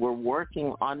next week, we're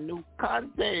working on new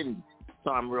content.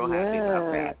 So I'm real happy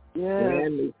about that. Yes.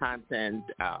 Brand new content,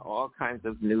 all kinds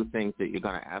of new things that you're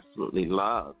going to absolutely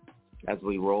love as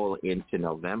we roll into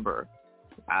November.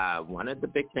 One of the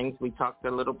big things we talked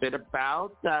a little bit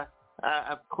about,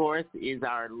 of course, is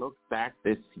our look back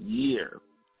this year.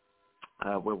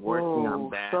 We're working on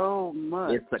that. So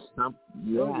much. It's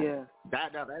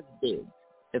that's big.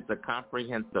 It's a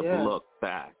comprehensive look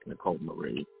back, Nicole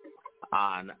Marie,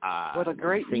 on what a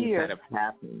great things year that have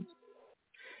happened.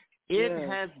 It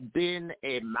has been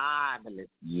a marvelous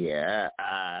year.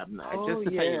 Just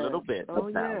to tell you a little bit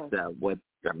about what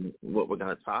we're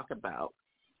going to talk about.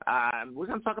 We're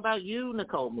going to talk about you,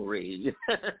 Nicole Marie.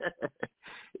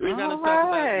 We're going to talk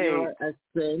about your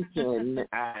ascension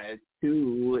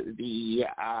to the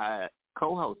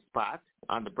co-host spot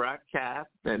on the broadcast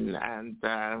and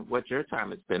what your time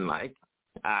has been like.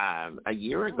 A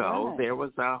year ago, there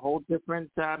was a whole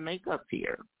different makeup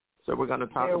here. So we're going to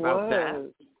talk about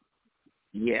that.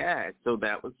 Yeah, so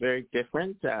that was very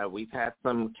different. We've had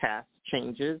some cast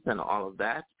changes and all of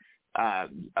that.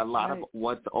 A lot of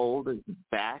what's old is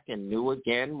back and new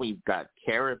again. We've got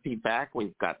Therapy back.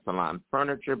 We've got Salon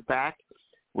Furniture back.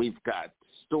 We've got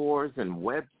stores and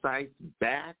websites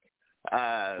back.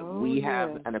 We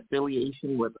have an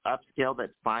affiliation with Upscale that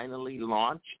finally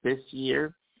launched this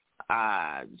year.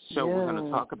 So we're going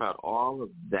to talk about all of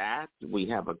that. We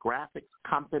have a graphics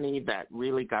company that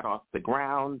really got off the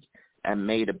ground and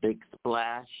made a big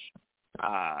splash.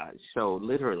 So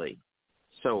literally.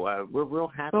 So we're real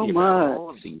happy about all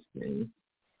of these things.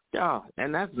 Oh,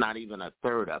 and that's not even a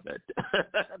third of it.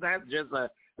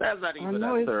 That's not even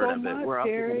a third of it. We're also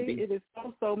Terry. be... It is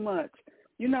so much.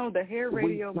 You know, the Hair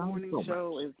Radio Morning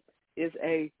Show is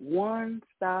a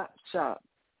one-stop shop.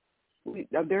 We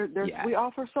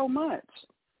offer so much.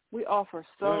 We offer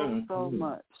so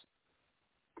much.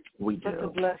 We do. Such a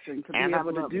blessing to be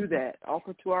able to do that.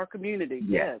 Offer to our community.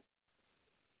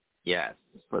 Yes,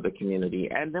 for the community.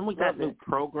 And then we got new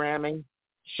programming,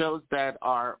 shows that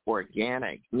are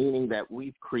organic, meaning that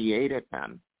we've created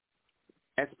them,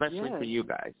 especially for you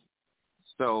guys.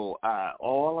 So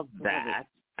all of that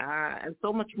and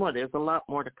so much more. There's a lot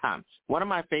more to come. One of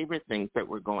my favorite things that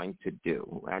we're going to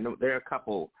do, I know there are a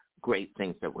couple great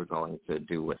things that we're going to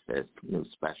do with this new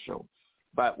special,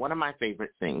 but one of my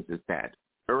favorite things is that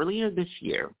earlier this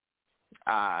year,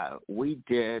 we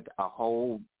did a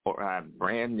whole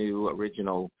brand new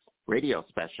original radio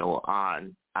special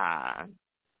on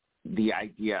the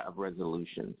idea of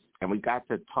resolutions. And we got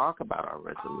to talk about our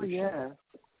resolutions.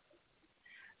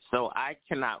 So I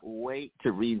cannot wait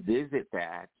to revisit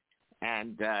that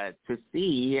and to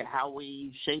see how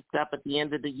we shaped up at the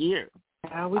end of the year.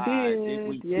 How we did. Did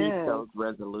we keep those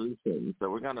resolutions? So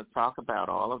we're going to talk about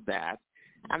all of that.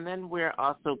 And then we're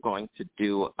also going to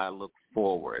do a look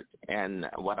forward and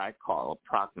what I call a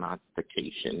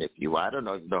prognostication, if you will. I don't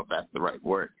know if that's the right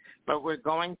word. But we're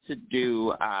going to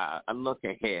do a look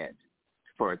ahead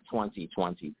for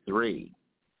 2023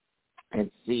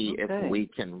 and see if we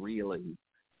can really,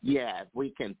 if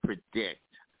we can predict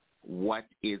what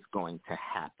is going to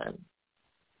happen.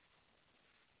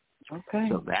 Okay.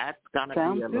 So that's going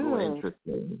to be a little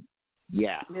interesting.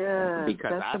 Yeah.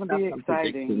 Because that's going to be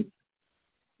exciting.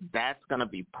 That's going to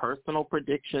be personal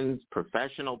predictions,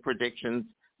 professional predictions.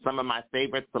 Some of my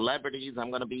favorite celebrities I'm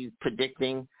going to be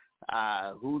predicting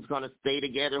who's going to stay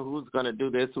together, who's going to do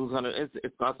this,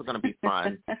 it's also going to be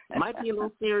fun. Might be a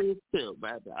little serious too,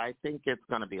 but I think it's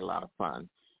going to be a lot of fun.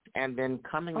 And then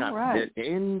coming up at the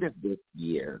end of this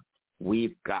year,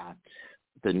 we've got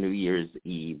the New Year's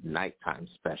Eve nighttime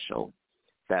special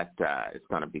that is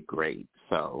going to be great.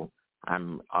 So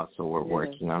we're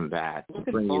working on that to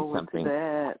bring you something.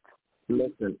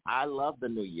 Listen, I love the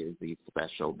New Year's Eve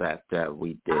special that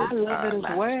we did. I love it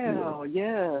as well.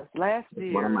 Year. Yes, last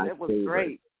year it was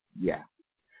great. Yeah,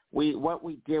 we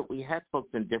had folks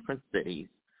in different cities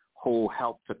who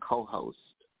helped to co-host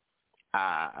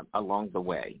along the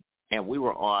way, and we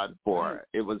were on for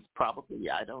it was probably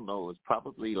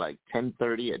like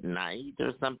 10:30 at night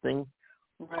or something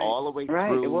all the way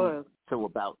Right, it through was. to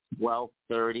about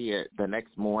 12:30 the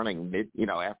next morning,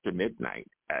 after midnight.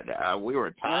 And we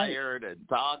were tired and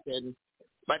talking,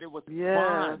 but it was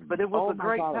fun. But it was a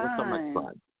great God, time. it was so much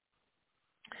fun.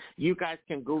 You guys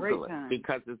can Google it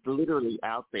because it's literally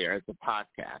out there as a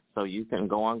podcast. So you can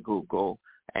go on Google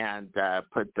and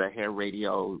put the Hair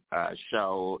Radio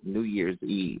show New Year's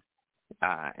Eve,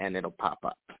 and it'll pop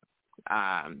up.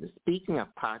 Speaking of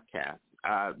podcasts,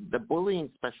 the bullying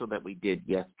special that we did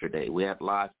yesterday, we had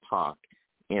live talk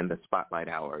in the Spotlight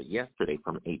Hour yesterday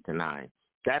from 8 to 9.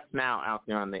 That's now out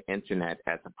there on the Internet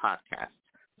as a podcast.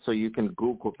 So you can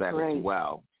Google that as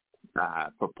well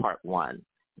for part 1.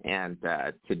 And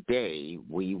today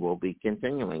we will be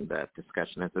continuing that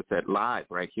discussion, as I said, live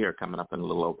right here, coming up in a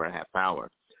little over a half hour.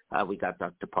 We got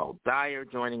Dr. Paul Dyer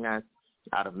joining us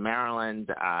out of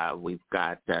Maryland. We've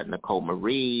got Nicole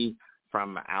Marie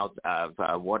from out of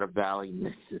Water Valley,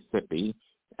 Mississippi,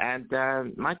 and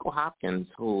Michael Hopkins,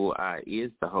 who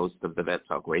is the host of the Vet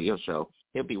Talk Radio Show.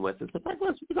 He'll be with us. In fact, we're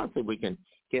going to see if we can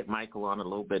get Michael on a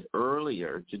little bit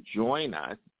earlier to join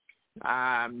us.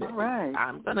 All right.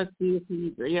 I'm going to see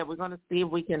if we're going to see if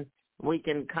we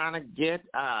can kind of get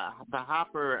the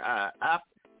hopper up.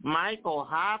 Michael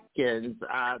Hopkins,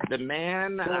 the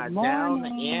man down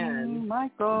in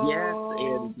Michael. Yes,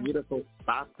 in beautiful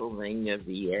Spotsylvania,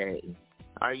 VA.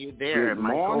 Are you there, Good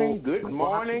Michael? Good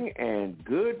morning, and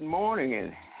good morning,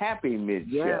 and happy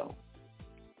mid-show.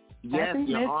 Yes, happy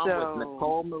you're mid-show. on with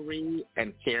Nicole Marie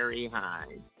and Carrie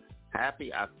Hines.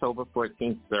 Happy October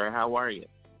 14th, sir. How are you?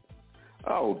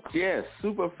 Oh, yes,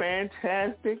 super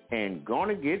fantastic and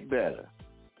gonna get better.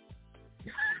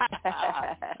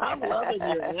 I'm loving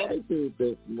your attitude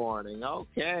this morning.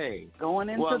 Okay. Going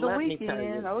into the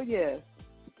weekend. Oh, yes.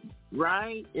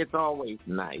 Right? It's always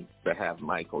nice to have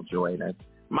Michael join us.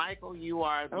 Michael, you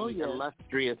are the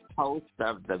illustrious host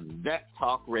of the Vet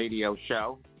Talk Radio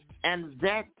Show, and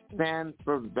VET stands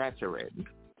for veteran.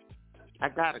 I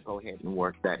got to go ahead and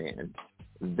work that in.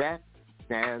 VET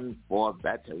stands for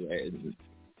veteran.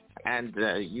 And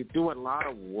you do a lot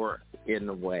of work in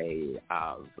the way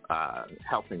of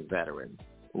helping veterans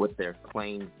with their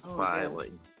claims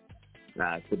filing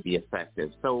to be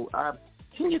effective. So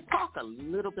can you talk a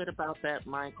little bit about that,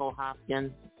 Michael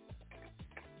Hopkins?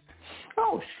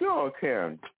 Oh, sure,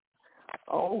 Karen.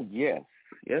 Oh, yes.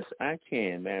 Yes, I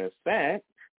can. Matter of fact,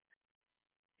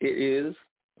 it is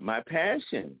my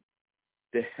passion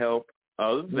to help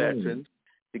other veterans,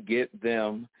 to get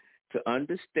them to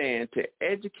understand, to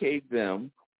educate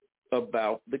them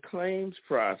about the claims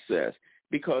process,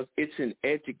 because it's an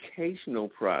educational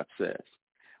process.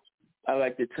 I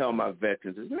like to tell my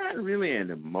veterans it's not really an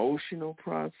emotional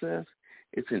process.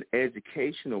 It's an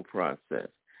educational process,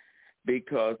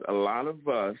 because a lot of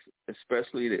us,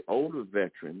 especially the older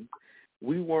veterans,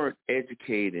 we weren't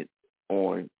educated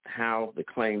on how the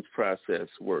claims process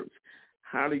works.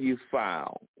 How do you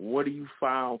file? What do you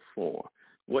file for?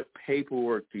 What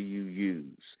paperwork do you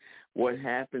use? What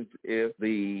happens if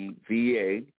the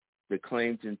VA, the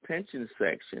Claims and Pension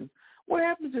section, what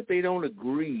happens if they don't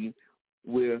agree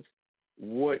with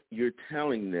what you're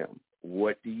telling them?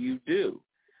 What do you do?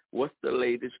 What's the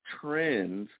latest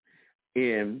trends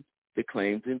in the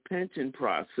claims and pension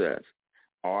process?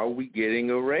 Are we getting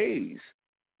a raise?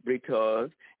 Because,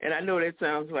 and I know that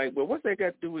sounds like, well, what's that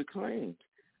got to do with claims?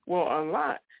 Well, a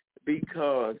lot,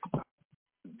 because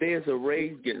there's a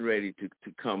raise getting ready to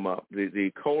come up.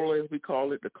 The COLA, as we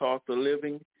call it, the cost of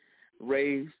living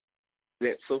raise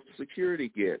that Social Security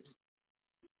gets.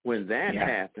 When that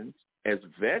happens, as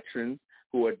veterans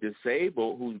who are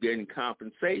disabled, who's getting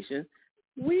compensation,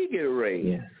 we get a raise.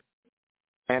 Yes.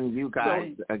 And you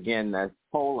guys, again, that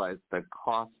COLA is the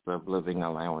cost of living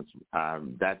allowance.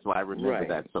 That's why I remember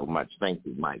that so much. Thank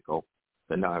you, Michael.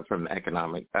 But no, from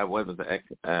economic, what was it?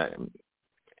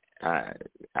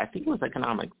 I think it was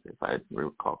economics, if I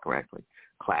recall correctly,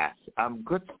 class.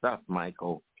 Good stuff,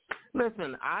 Michael.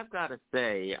 Listen, I've got to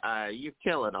say, you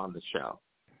kill it on the show.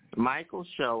 Michael's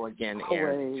show, again,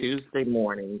 airs Tuesday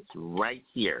mornings right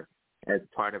here as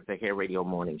part of the Hair Radio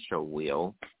Morning Show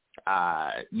wheel.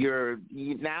 You're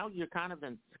kind of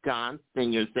ensconced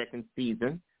in your second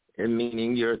season,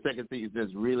 meaning your second season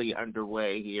is really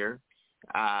underway here.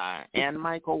 And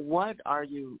Michael, what's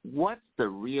the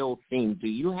real theme? Do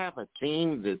you have a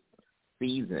theme this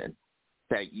season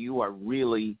that you are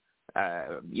really,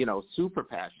 super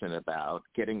passionate about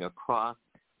getting across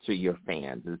to your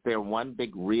fans? Is there one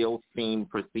big real theme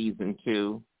for season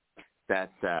 2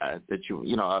 that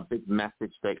you a big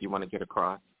message that you want to get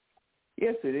across?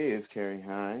 Yes, it is, Carrie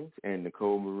Hines and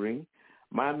Nicole Marie.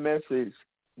 My message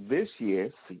this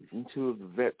year, season 2 of the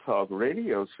Vet Talk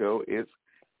Radio Show, is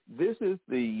this is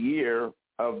the year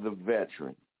of the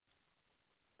veteran.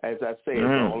 As I say,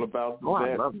 it's all about the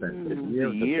veteran. I love that. This is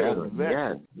the year of the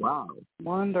veteran. Yes. Wow.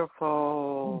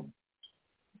 Wonderful.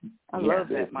 I love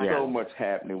that, Mike. There's so much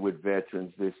happening with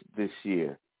veterans this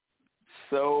year.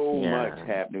 So much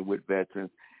happening with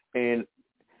veterans. And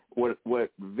what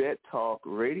Vet Talk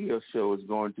radio show is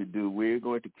going to do, we're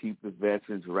going to keep the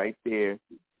veterans right there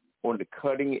on the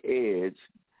cutting edge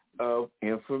of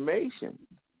information.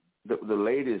 The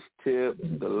latest tips,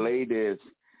 the latest,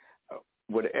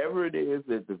 whatever it is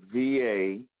that the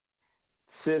VA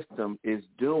system is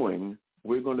doing,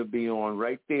 we're going to be on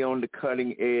right there on the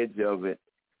cutting edge of it.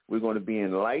 We're going to be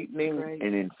enlightening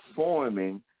and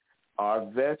informing our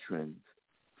veterans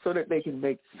so that they can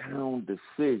make sound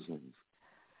decisions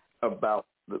about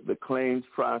the claims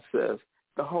process,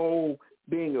 the whole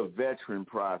being a veteran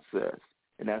process.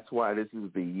 And that's why this is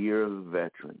the year of the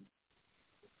veteran.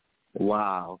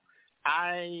 Wow.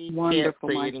 I can't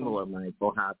say anymore,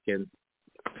 Michael Hopkins.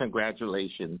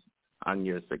 Congratulations on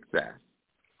your success.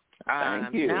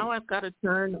 Thank you. Now I've got to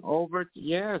turn over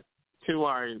to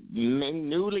our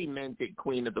newly minted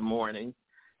Queen of the Morning,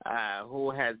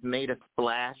 who has made a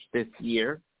splash this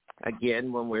year.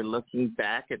 Again, when we're looking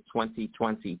back at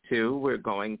 2022, we're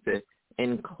going to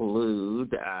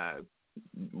include,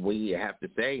 we have to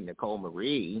say, Nicole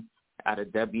Marie out of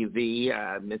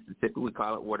WV, Mississippi. We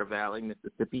call it Water Valley,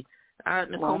 Mississippi.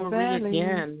 Nicole Marie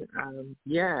again.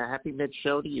 Happy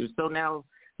mid-show to you. So now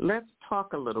let's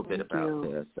talk a little bit about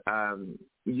this.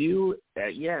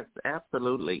 Yes,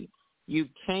 absolutely. You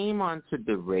came onto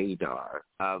the radar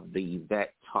of the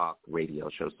Vet Talk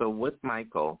radio show. So with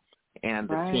Michael and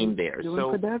the team there.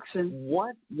 Doing production.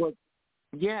 What was,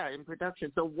 in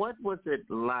production. So what was it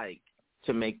like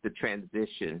to make the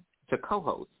transition to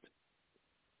co-host?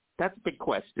 That's a big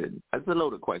question. That's a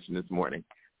loaded question this morning.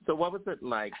 So what was it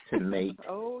like to make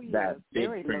that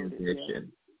big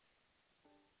transition?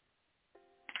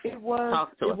 It was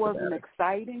an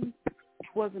exciting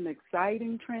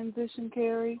transition,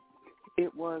 Carrie.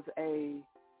 It was a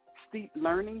steep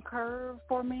learning curve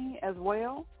for me as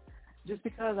well, just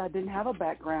because I didn't have a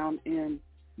background in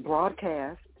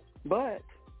broadcast, but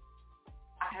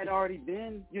I had already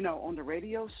been, on the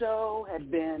radio show,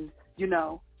 had been,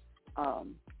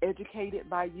 educated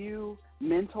by you,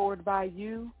 mentored by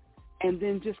you, and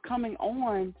then just coming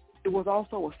on, it was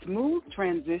also a smooth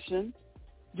transition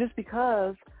just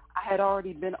because I had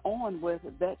already been on with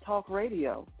Vet Talk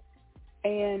Radio.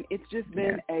 And it's just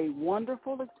been a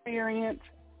wonderful experience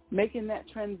making that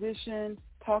transition,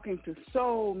 talking to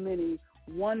so many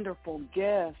wonderful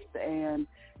guests, and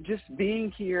just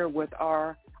being here with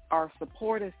our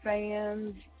supportive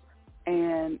fans.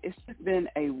 And it's just been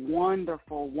a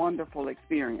wonderful, wonderful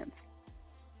experience.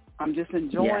 I'm just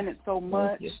enjoying it so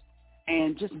much,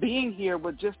 and just being here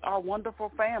with just our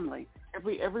wonderful family.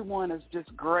 Everyone is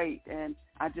just great, and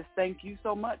I just thank you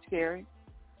so much, Gary.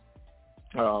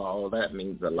 Oh, that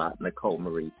means a lot, Nicole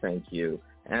Marie. Thank you.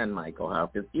 And Michael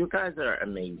Hopkins. You guys are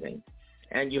amazing.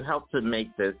 And you help to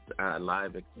make this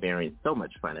live experience so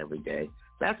much fun every day.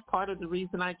 That's part of the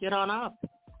reason I get on up.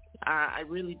 I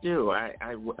really do. I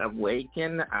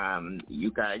awaken.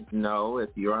 You guys know, if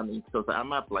you're on the East Coast,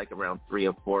 I'm up like around 3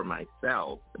 or 4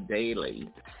 myself daily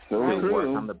to work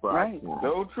on the broadcast. Right.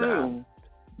 So true.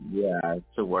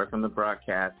 To work on the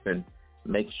broadcast and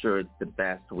make sure it's the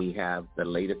best. We have the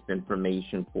latest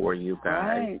information for you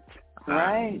guys.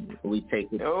 Right. We take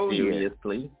it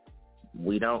seriously.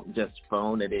 We don't just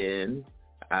phone it in.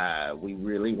 We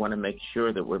really want to make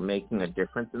sure that we're making a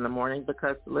difference in the morning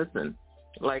because, listen,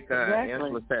 like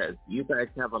Angela says, you guys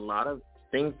have a lot of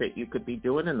things that you could be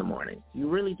doing in the morning. You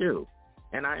really do.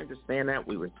 And I understand that.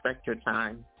 We respect your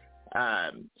time.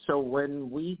 So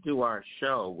when we do our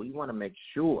show, we want to make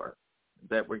sure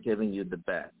that we're giving you the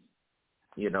best,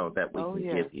 that we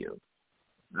can give you.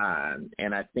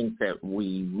 And I think that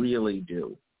we really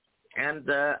do. And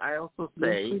I also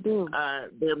say there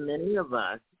are many of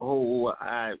us who,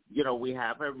 we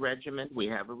have a regimen, we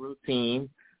have a routine,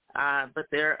 but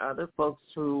there are other folks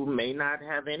who may not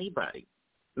have anybody,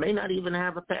 may not even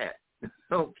have a pet.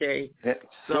 Okay?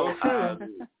 So,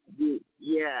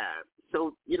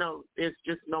 So, there's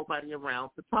just nobody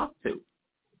around to talk to.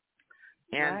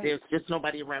 And there's just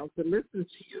nobody around to listen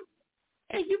to you.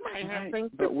 And you might have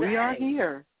things to say. But we are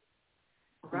here.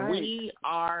 We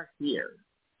are here.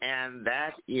 And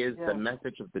that is the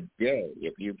message of the day.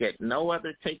 If you get no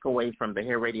other takeaway from the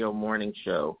Hair Radio Morning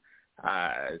Show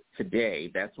today,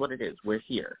 that's what it is. We're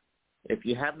here. If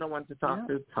you have no one to talk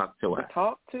to, talk to us. To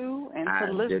talk to and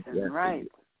to listen, right.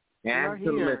 And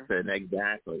to listen,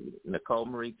 exactly. Nicole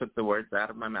Marie took the words out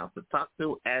of my mouth. To talk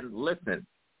to and listen.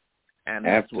 And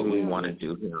that's what we want to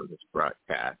do here on this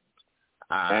broadcast.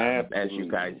 As you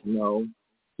guys know,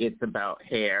 it's about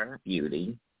hair,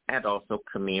 beauty, and also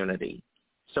community.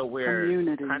 So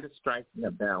we're kind of striking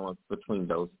a balance between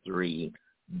those three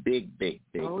big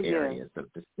areas of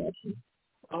discussion.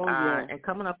 And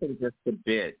coming up in just a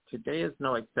bit, today is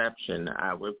no exception.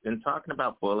 We've been talking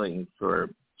about bullying for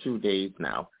 2 days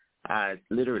now,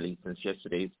 literally since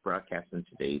yesterday's broadcast and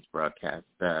today's broadcast,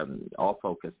 all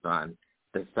focused on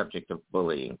the subject of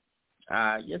bullying.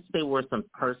 Yesterday were some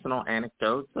personal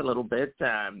anecdotes a little bit.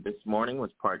 This morning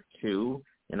was part 2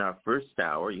 in our first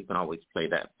hour. You can always play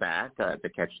that back to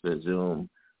catch the Zoom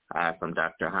from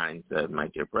Dr. Hines, my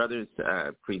dear brother's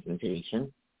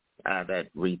presentation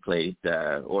that replayed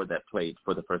or that played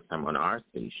for the first time on our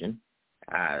station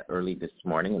early this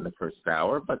morning in the first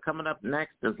hour. But coming up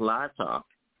next is Live Talk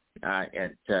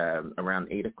at around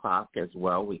 8 o'clock as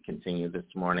well. We continue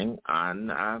this morning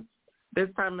on this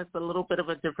time it's a little bit of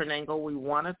a different angle. We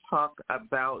want to talk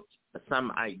about some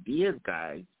ideas,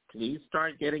 guys. Please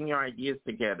start getting your ideas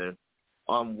together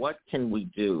on what can we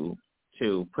do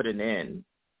to put an end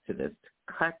to this,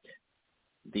 cut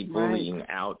the bullying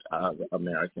out of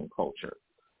American culture.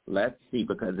 Let's see,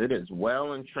 because it is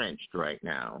well entrenched right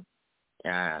now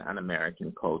in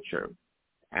American culture.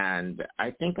 And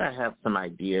I think I have some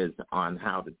ideas on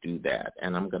how to do that,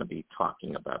 and I'm going to be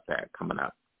talking about that coming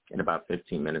up in about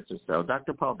 15 minutes or so.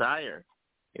 Dr. Paul Dyer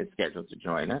is scheduled to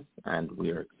join us, and we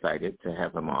are excited to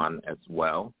have him on as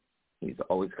well. He's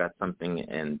always got something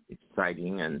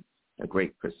exciting and a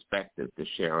great perspective to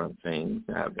share on things,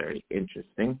 very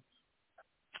interesting.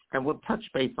 And we'll touch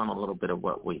base on a little bit of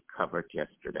what we covered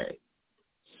yesterday.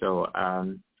 So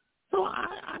I'm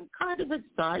kind of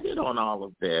excited on all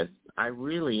of this. I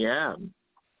really am.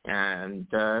 And,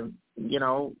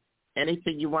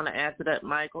 anything you want to add to that,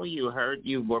 Michael? You heard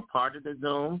you were part of the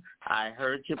Zoom. I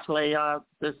heard you play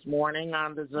this morning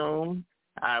on the Zoom.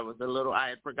 I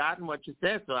had forgotten what you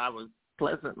said, so I was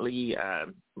pleasantly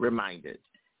reminded.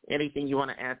 Anything you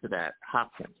want to add to that,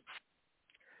 Hopkins?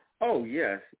 Oh,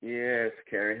 yes,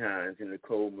 Carrie Hines and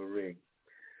Nicole Marie.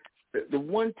 The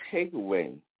one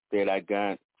takeaway that I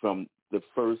got from the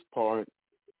first part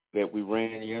that we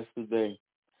ran yesterday,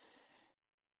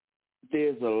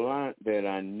 there's a lot that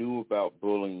I knew about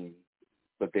bullying,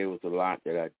 but there was a lot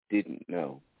that I didn't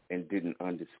know and didn't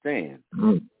understand.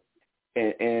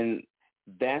 And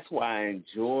that's why I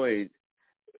enjoyed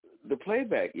the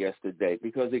playback yesterday,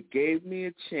 because it gave me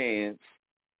a chance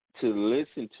to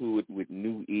listen to it with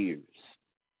new ears.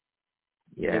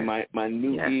 Yeah. And my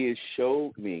new ears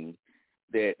showed me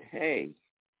that, hey,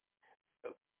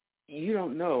 you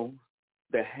don't know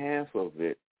the half of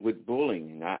it with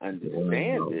bullying. I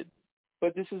understand it,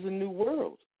 but this is a new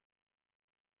world.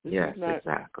 Yes,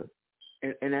 exactly.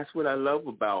 And that's what I love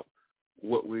about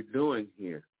what we're doing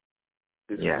here.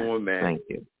 This format. Thank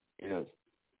you.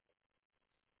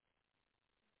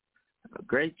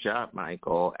 Great job,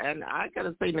 Michael. And I got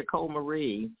to say, Nicole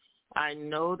Marie, I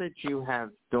know that you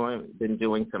have been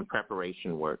doing some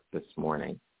preparation work this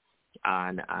morning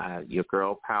on your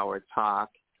Girl Power Talk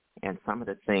and some of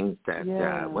the things that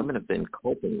women have been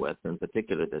coping with, in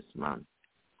particular this month.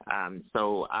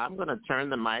 So I'm going to turn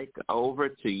the mic over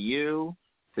to you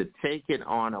to take it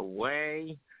on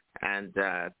away and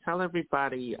tell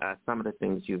everybody some of the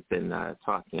things you've been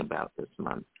talking about this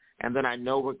month. And then I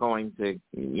know we're going to,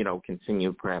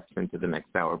 continue perhaps into the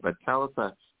next hour, but tell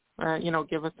us,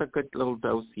 give us a good little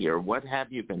dose here. What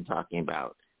have you been talking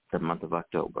about the month of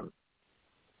October?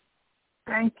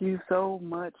 Thank you so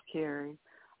much, Carrie.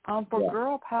 For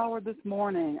Girl Power this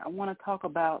morning, I want to talk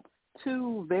about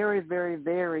 2 very, very,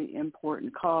 very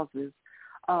important causes.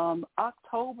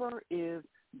 October is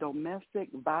Domestic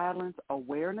Violence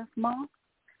Awareness Month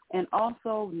and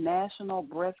also National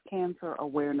Breast Cancer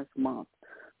Awareness Month.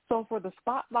 So for the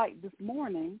spotlight this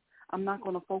morning, I'm not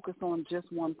going to focus on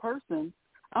just one person.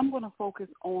 I'm going to focus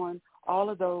on all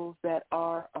of those that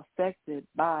are affected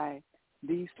by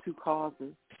these 2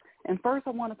 causes. And first, I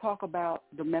want to talk about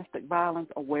Domestic Violence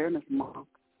Awareness Month,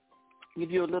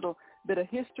 give you a little bit of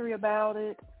history about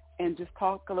it, and just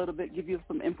talk a little bit, give you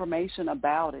some information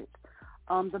about it.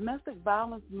 Domestic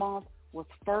Violence Month was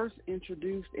first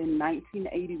introduced in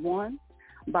 1981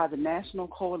 by the National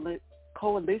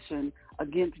Coalition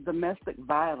Against Domestic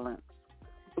Violence.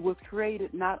 It was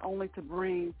created not only to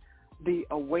bring the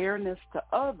awareness to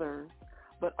others,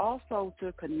 but also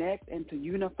to connect and to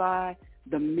unify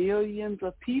the millions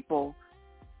of people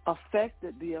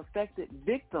affected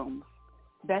victims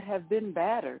that have been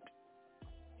battered.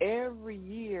 Every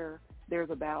year,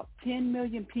 there's about 10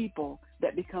 million people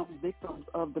that become victims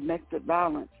of domestic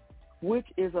violence, which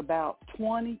is about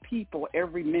 20 people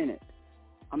every minute.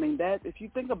 I mean, that if you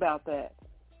think about that,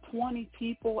 20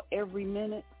 people every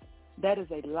minute, that is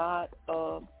a lot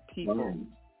of people.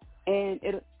 And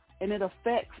it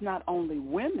affects not only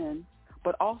women,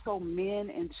 but also men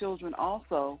and children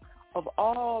also of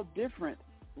all different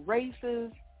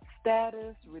races,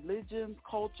 status, religions,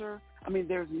 culture. I mean,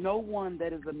 there's no one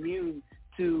that is immune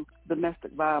to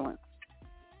domestic violence.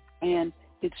 And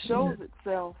it shows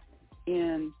itself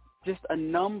in just a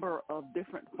number of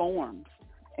different forms.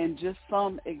 And just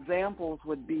some examples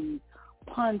would be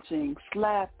punching,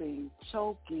 slapping,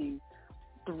 choking,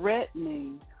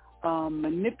 threatening,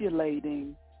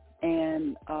 manipulating,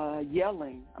 and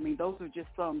yelling. I mean, those are just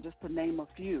some, just to name a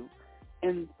few.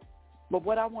 But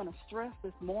what I want to stress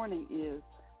this morning is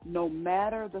no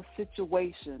matter the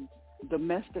situation,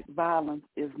 domestic violence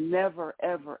is never,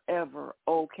 ever, ever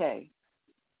okay.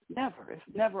 Never. It's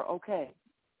never okay.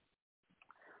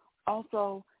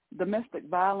 Also, domestic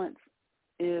violence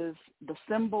the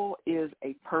symbol is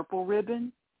a purple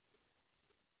ribbon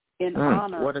in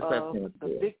honor of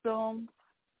the victims.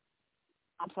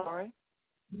 I'm sorry?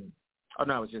 Oh,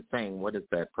 no, I was just saying, what does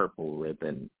that purple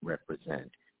ribbon represent?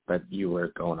 But you were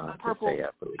going on to say, I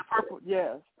believe.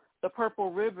 Yes. The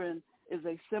purple ribbon is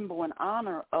a symbol in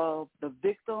honor of the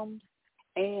victims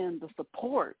and the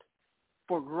support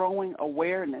for growing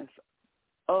awareness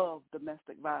of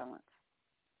domestic violence.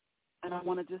 And I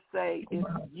want to just say, if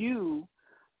you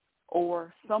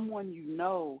or someone you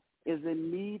know is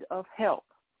in need of help,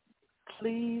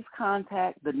 please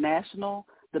contact the National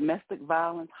Domestic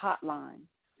Violence Hotline.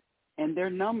 And their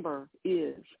number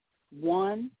is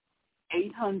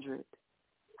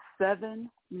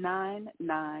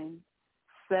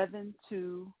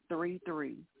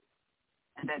 1-800-799-7233.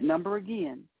 And that number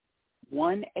again,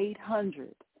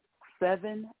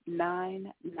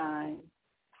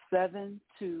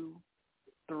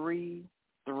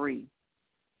 1-800-799-7233.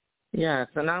 Yes,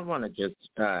 and I want to just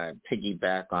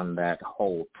piggyback on that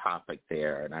whole topic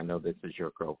there, and I know this is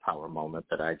your girl power moment,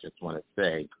 but I just want to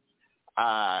say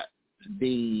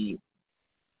the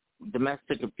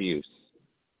domestic abuse,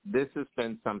 this has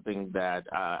been something that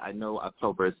I know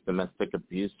October is Domestic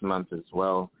Abuse Month as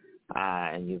well,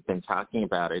 and you've been talking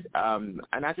about it. And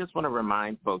I just want to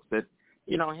remind folks that,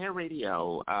 you know, Hair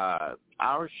Radio,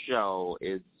 our show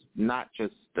is not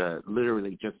just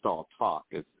literally just all talk,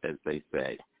 as they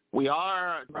say. We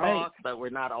are talk, but we're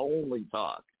not only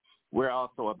talk. We're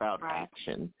also about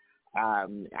action. I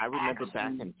remember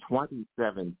back in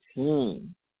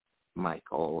 2017,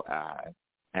 Michael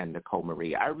and Nicole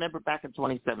Marie. I remember back in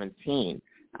 2017,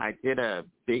 I did a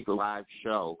big live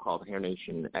show called Hair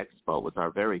Nation Expo. It was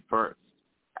our very first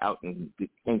out in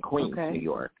Queens, New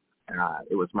York.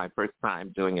 It was my first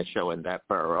time doing a show in that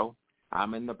borough.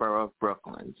 I'm in the borough of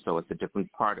Brooklyn, so it's a different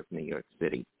part of New York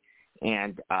City.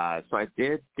 And so I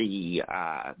did the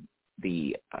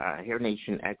Hair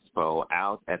Nation Expo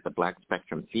out at the Black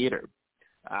Spectrum Theater.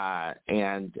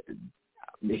 And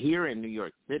here in New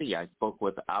York City, I spoke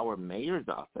with our mayor's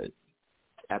office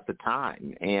at the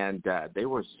time, and they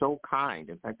were so kind.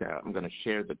 In fact, I'm going to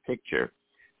share the picture.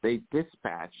 They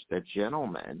dispatched a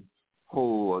gentleman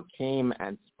who came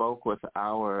and spoke with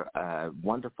our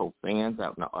wonderful fans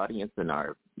out in the audience and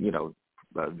our,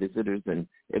 visitors and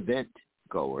event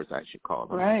goers, I should call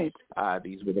them. Right.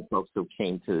 These were the folks who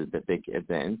came to the big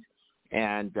event.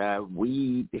 And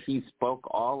he spoke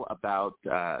all about,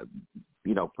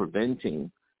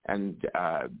 preventing and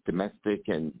domestic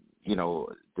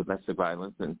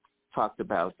violence, and talked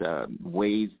about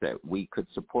ways that we could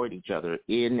support each other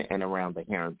in and around the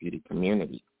hair and beauty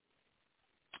community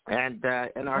and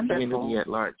our community at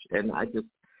large. And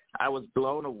I was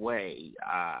blown away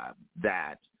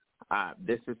that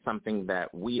this is something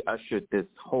that we ushered this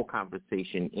whole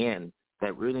conversation in,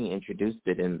 that really introduced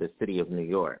it in the city of New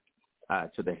York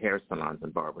to the hair salons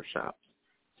and barbershops.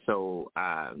 So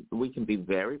we can be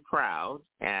very proud,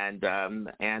 and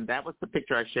that was the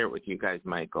picture I shared with you guys,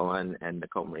 Michael and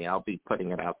Nicole Marie. I'll be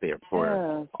putting it out there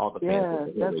for all the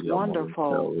fans. Yes, that's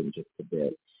wonderful. In just a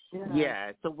bit.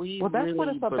 Yeah, so that's really what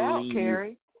it's about, believe...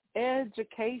 Carrie.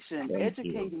 Education,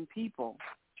 educating people.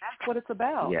 That's what it's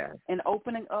about. Yes. And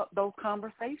opening up those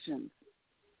conversations.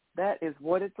 That is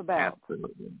what it's about.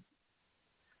 Absolutely.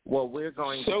 Well, we're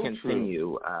going to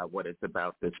continue what it's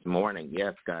about this morning.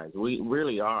 Yes, guys, we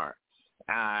really are.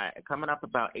 Coming up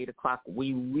about 8 o'clock,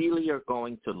 we really are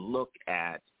going to look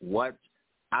at what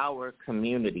our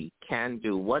community can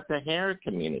do, what the hair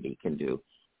community can do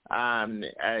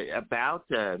about,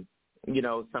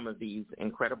 some of these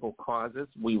incredible causes.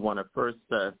 We want to first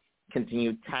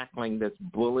continue tackling this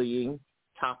bullying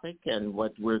topic and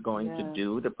what we're going to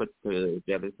do to put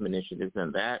together some initiatives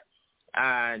in that.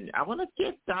 I want to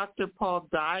get Dr. Paul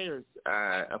Dyer's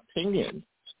opinion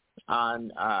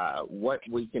on what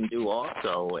we can do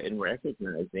also in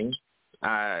recognizing,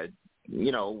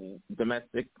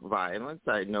 domestic violence.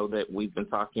 I know that we've been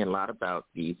talking a lot about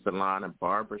the salon and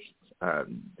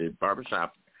the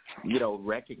barbershop,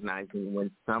 recognizing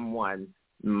when someone,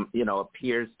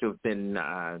 appears to have been,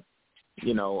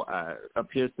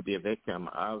 appears to be a victim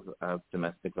of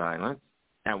domestic violence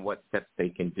and what steps they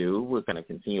can do. We're going to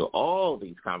continue all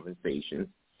these conversations.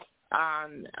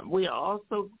 We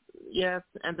also, yes,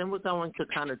 and then we're going to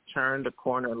kind of turn the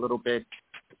corner a little bit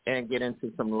and get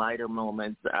into some lighter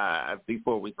moments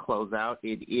before we close out.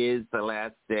 It is the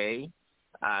last day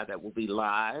that will be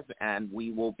live, and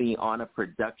we will be on a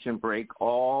production break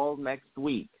all next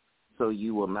week, so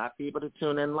you will not be able to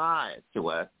tune in live to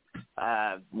us.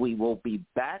 We will be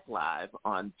back live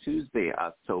on Tuesday,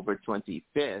 October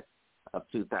 25th of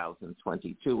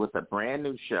 2022 with a brand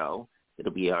new show.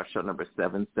 It'll be our show number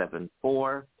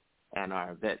 774 and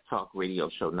our Vet Talk Radio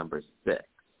show number 6.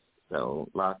 So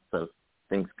lots of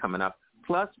things coming up.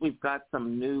 Plus, we've got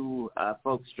some new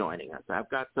folks joining us. I've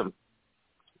got some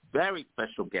very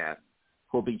special guests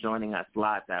who will be joining us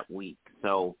live that week.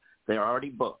 So they're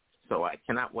already booked. So I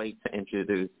cannot wait to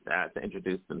introduce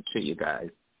them to you guys.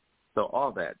 So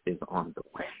all that is on the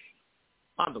way.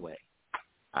 On the way.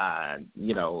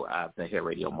 The Hair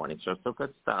Radio Morning Show. So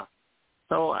good stuff.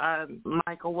 So,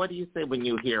 Michael, what do you say when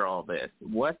you hear all this?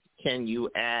 What can you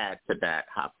add to that,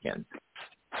 Hopkins?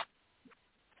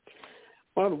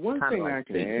 Well, the one thing I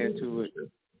can add to it,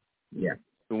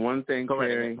 the one thing,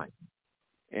 Terry,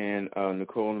 and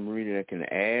Nicole and Marie, that I can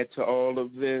add to all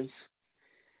of this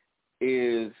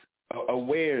is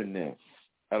awareness.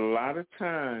 A lot of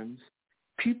times,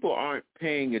 people aren't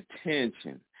paying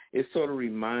attention. It sort of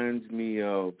reminds me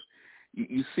of,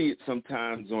 you see it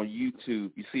sometimes on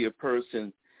YouTube. You see a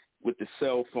person with the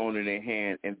cell phone in their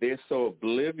hand, and they're so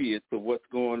oblivious to what's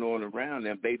going on around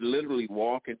them. They literally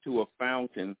walk into a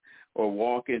fountain or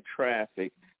walk in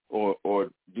traffic or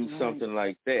do something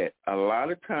like that. A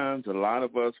lot of times, a lot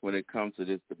of us, when it comes to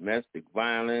this domestic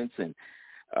violence and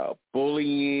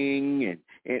bullying and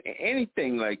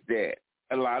anything like that,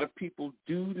 a lot of people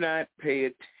do not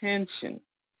pay attention.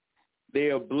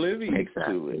 They're oblivious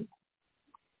to it.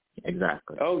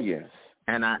 Exactly. Oh, yes.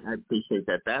 And I appreciate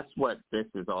that. That's what this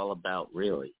is all about,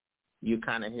 really. You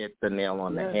kind of hit the nail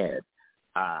on the head.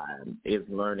 Is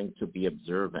learning to be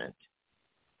observant.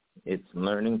 It's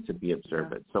learning to be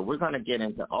observant. So we're going to get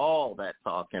into all that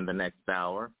talk in the next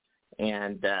hour.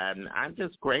 And I'm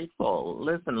just grateful.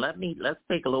 Listen, let's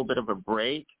take a little bit of a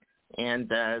break and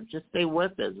just stay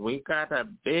with us. We've got a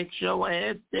big show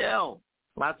ahead still.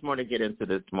 Lots more to get into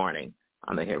this morning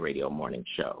on the Hair Radio Morning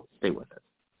Show. Stay with us.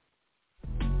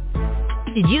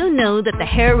 Did you know that the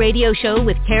Hair Radio Show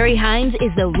with Carrie Hines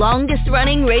is the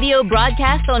longest-running radio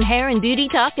broadcast on hair and beauty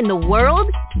talk in the world?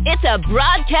 It's a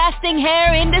broadcasting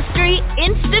hair industry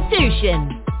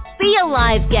institution. Be a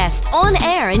live guest on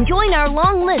air and join our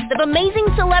long list of amazing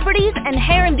celebrities and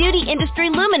hair and beauty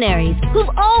industry luminaries who've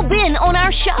all been on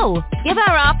our show. Give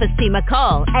our office team a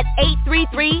call at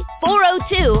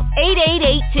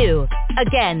 833-402-8882.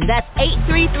 Again, that's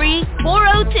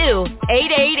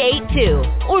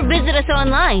 833-402-8882. Or visit us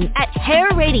online at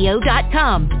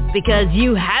hairradio.com, because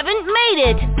you haven't made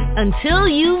it until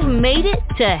you've made it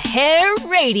to Hair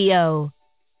Radio.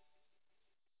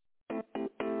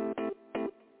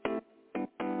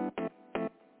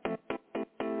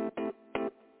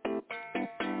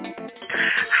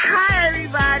 Hi,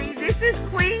 everybody. This is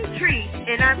Queen Treat,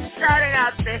 and I'm starting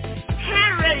out the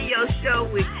Hair Radio Show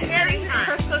with Terry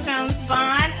Crystal Jones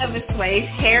Vaughn of Assuage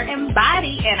Hair and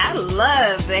Body, and I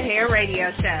love the Hair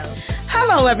Radio Show.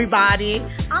 Hello, everybody.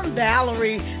 I'm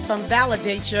Valerie from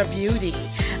Validate Your Beauty.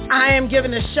 I am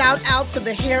giving a shout out to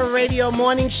the Hair Radio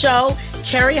Morning Show,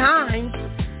 Carrie Hines.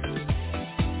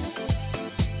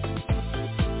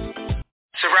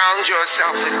 Surround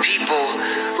yourself with people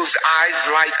whose eyes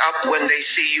light up when they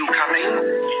see you coming.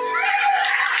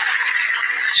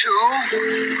 2,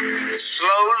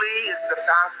 slowly is the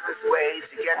fastest way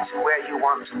to get to where you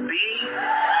want to be.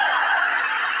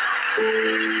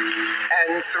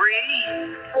 And 3,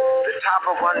 the top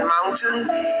of one mountain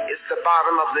is the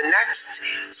bottom of the next,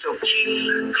 so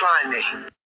keep climbing.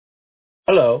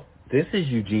 Hello, this is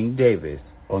Eugene Davis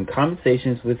on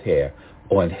Conversations with Hair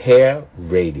on Hair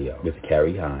Radio with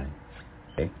Carrie Hines.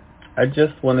 Okay. I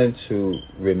just wanted to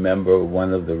remember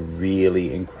one of the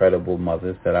really incredible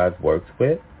mothers that I've worked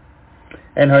with,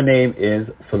 and her name is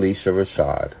Felicia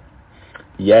Rashad.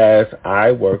 Yes,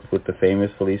 I worked with the famous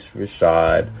Felicia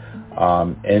Rashad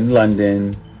in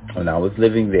London when I was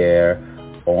living there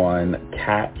on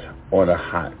Cat on a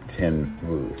hot tin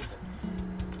roof.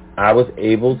 I was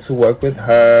able to work with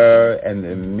her and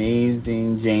the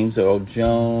amazing James Earl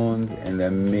Jones and the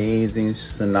amazing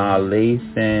Sanaa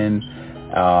Lathan,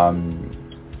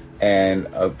 and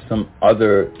some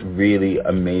other really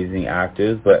amazing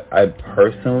actors. But I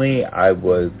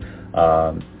was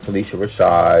Phylicia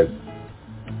Rashad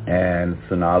and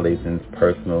Sanaa Lathan's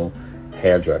personal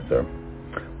hairdresser,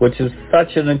 which is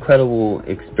such an incredible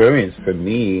experience for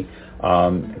me,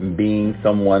 being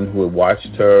someone who had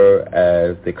watched her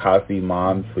as the Cosby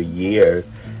Mom for years,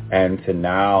 and to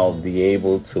now be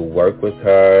able to work with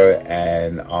her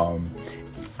and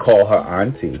call her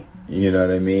auntie. You know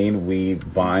what I mean? We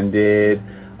bonded.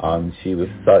 She was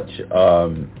such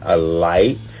a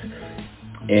light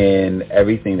in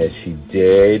everything that she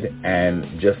did,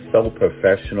 and just so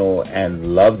professional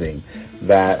and loving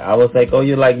that I was like, oh,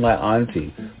 you're like my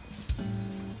auntie,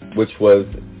 which was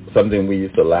something we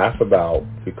used to laugh about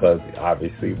because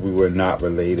obviously we were not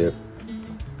related.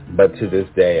 But to this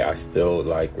day, I still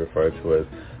refer to her as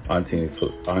Auntie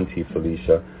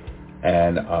Phylicia.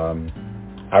 And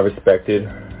I respected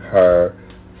her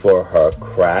for her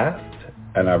craft,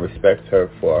 and I respect her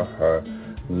for her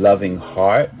loving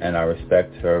heart, and I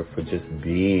respect her for just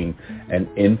being an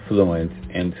influence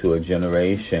into a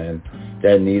generation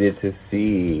that needed to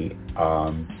see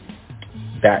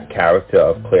that character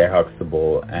of Claire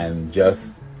Huxtable, and just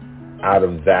out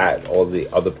of that, all the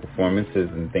other performances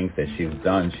and things that she's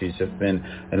done, she's just been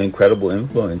an incredible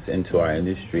influence into our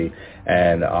industry.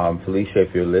 And Phylicia,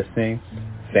 if you're listening,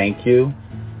 thank you.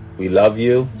 We love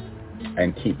you,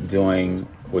 and keep doing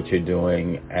what you're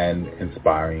doing and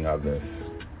inspiring others.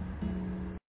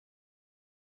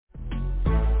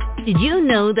 Did you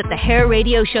know that the Hair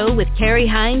Radio Show with Carrie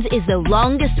Hines is the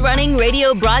longest-running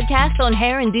radio broadcast on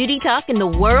hair and beauty talk in the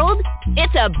world?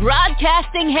 It's a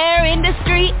broadcasting hair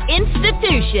industry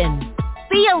institution.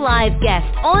 Be a live guest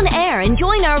on air and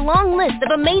join our long list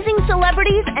of amazing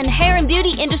celebrities and hair and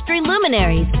beauty industry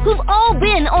luminaries who've all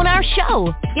been on our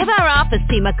show. Give our office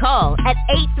team a call at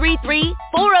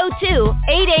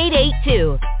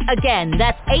 833-402-8882. Again,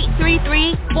 that's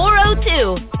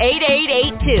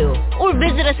 833-402-8882. Or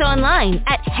visit us online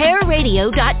at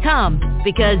hairradio.com,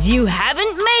 because you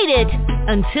haven't made it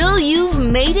until you've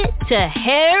made it to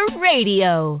Hair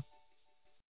Radio.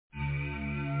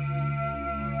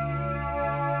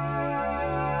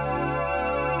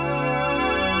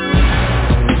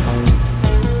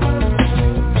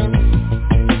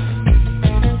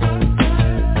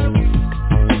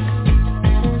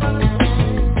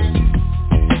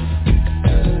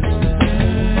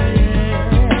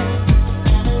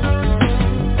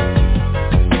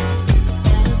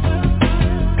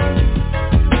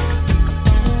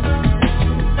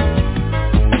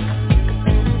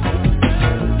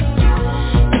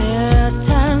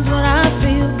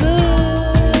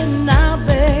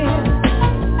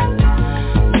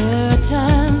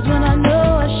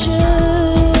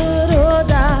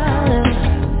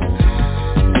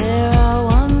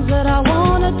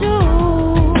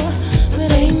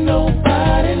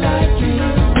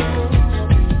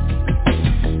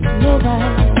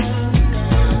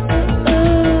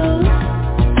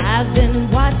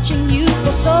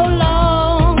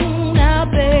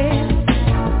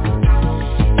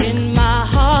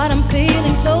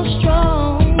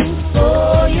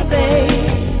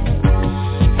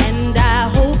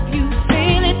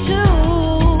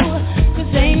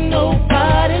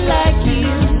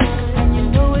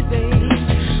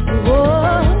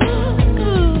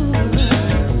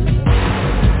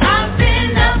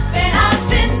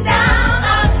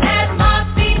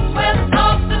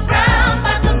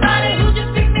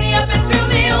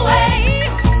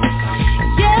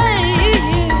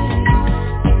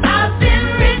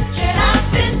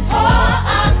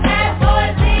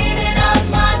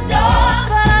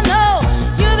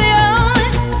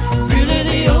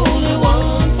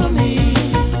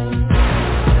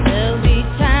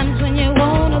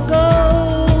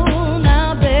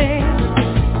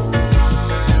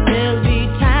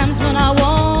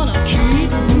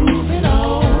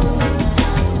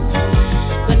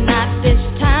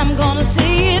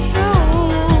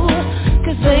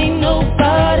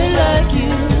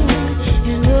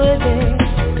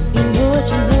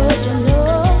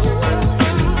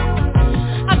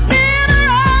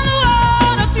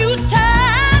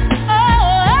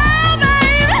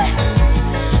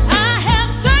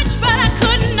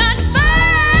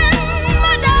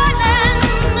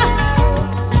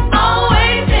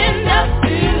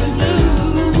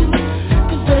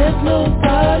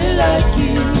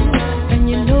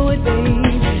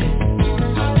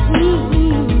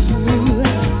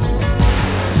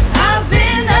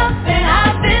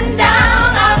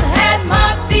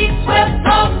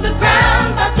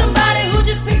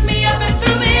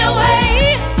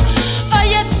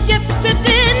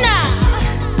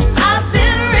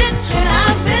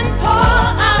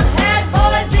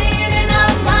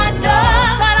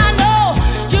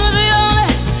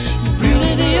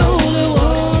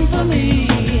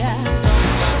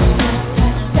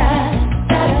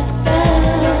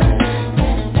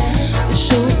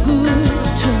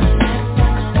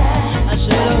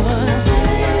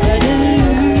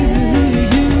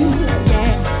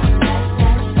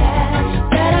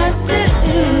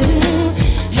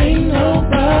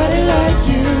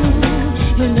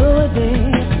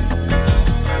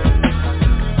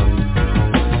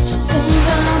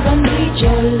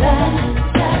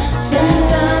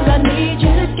 Sometimes I need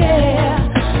you to care.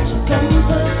 So come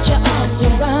put your arms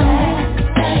around me.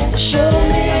 Show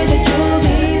me that you'll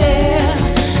be there.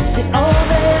 See all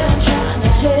that I'm trying to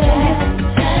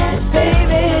tell is,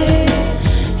 baby,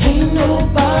 ain't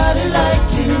nobody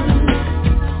like you.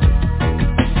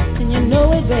 And you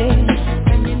know it, baby.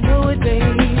 And you know it, baby.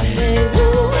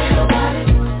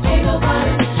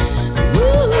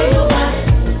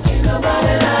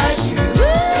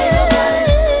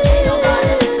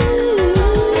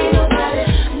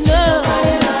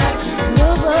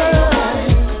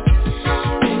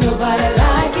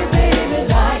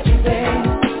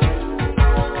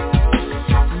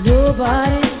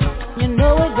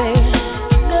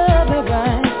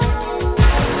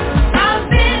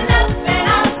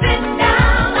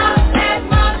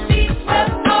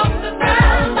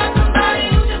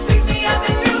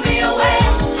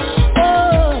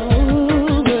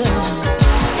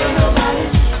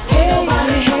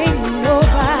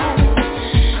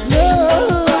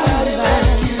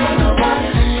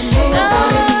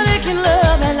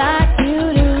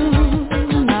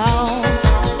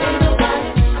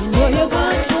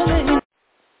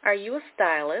 Are you a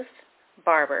stylist,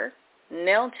 barber,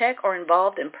 nail tech, or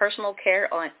involved in personal care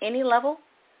on any level?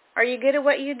 Are you good at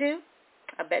what you do?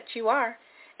 I bet you are.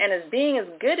 And as being as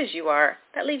good as you are,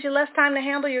 that leaves you less time to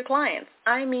handle your clients.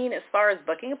 I mean, as far as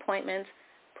booking appointments,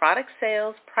 product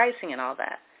sales, pricing, and all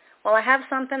that. Well, I have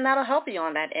something that'll help you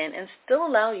on that end and still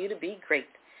allow you to be great.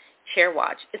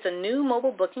 ChairWatch. It's a new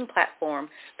mobile booking platform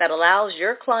that allows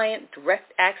your client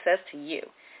direct access to you.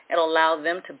 It'll allow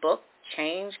them to book,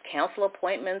 change, cancel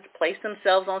appointments, place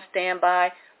themselves on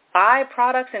standby, buy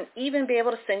products, and even be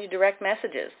able to send you direct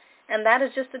messages. And that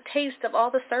is just a taste of all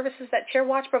the services that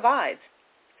ChairWatch provides.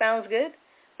 Sounds good?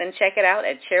 Then check it out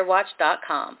at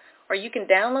chairwatch.com, or you can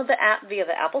download the app via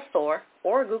the Apple Store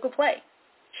or Google Play.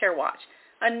 ChairWatch,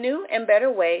 a new and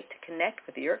better way to connect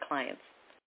with your clients.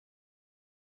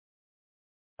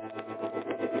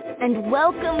 And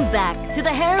welcome back to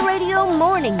the Hair Radio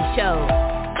Morning Show.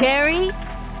 Carrie,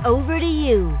 over to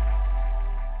you.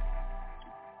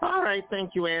 All right,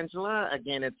 thank you, Angela.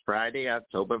 Again, it's Friday,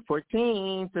 October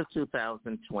 14th of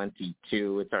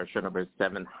 2022. It's our show number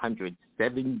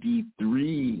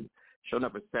 773. Show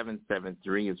number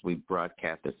 773 as we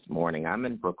broadcast this morning. I'm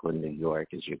in Brooklyn, New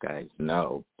York, as you guys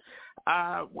know.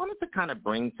 Wanted to kind of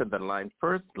bring to the line.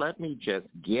 First, let me just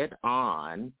get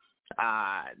on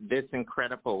this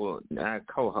incredible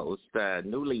co-host,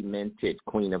 newly minted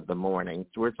Queen of the Morning.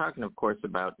 So we're talking, of course,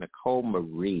 about Nicole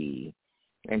Marie,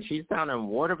 and she's down in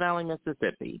Water Valley,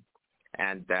 Mississippi.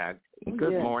 And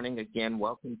good morning again.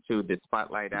 Welcome to the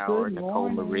Spotlight Hour, Nicole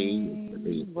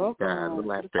Marie. Welcome.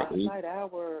 Little after 8.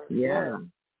 Hour. Yeah.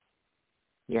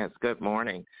 Yes, good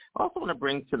morning. Also want to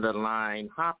bring to the line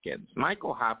Hopkins.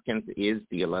 Michael Hopkins is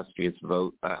the illustrious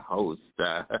host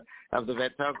of the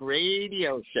Vet Talk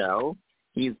Radio Show.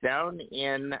 He's down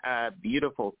in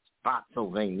beautiful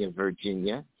Spotsylvania,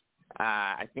 Virginia.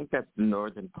 I think that's the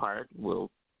northern part. We'll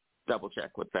double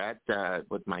check with that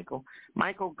with Michael.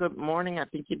 Michael, good morning. I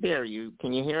think you're there.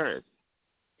 Can you hear us?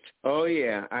 Oh,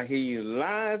 yeah. I hear you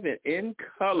live and in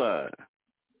color.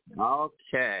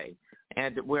 Okay.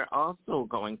 And we're also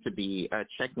going to be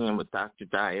checking in with Dr.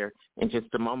 Dyer in just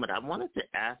a moment. I wanted to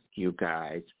ask you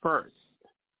guys first,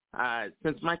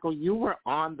 since, Michael, you were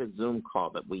on the Zoom call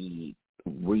that we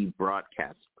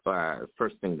broadcast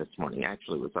first thing this morning.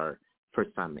 Actually, it was our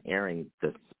first time airing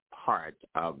this part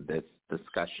of this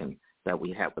discussion that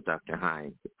we had with Dr.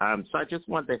 Hines. So I just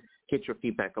wanted to get your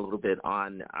feedback a little bit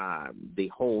on the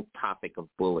whole topic of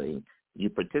bullying. You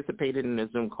participated in the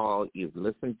Zoom call. You've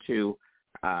listened to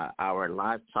our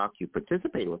live talk. You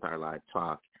participated with our live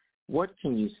talk. What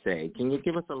can you say? Can you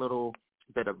give us a little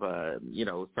bit of a,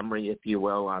 summary, if you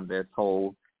will, on this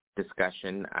whole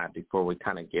discussion before we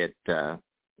kind of get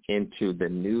into the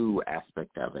new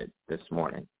aspect of it this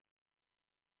morning,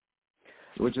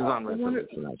 which is on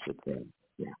resolution, I should say.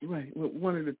 Yeah. Right. Well,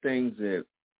 one of the things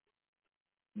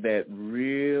that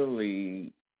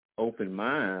really opened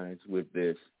my eyes with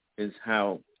this is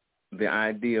how the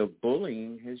idea of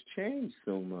bullying has changed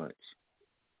so much.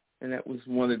 And that was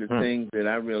one of the things that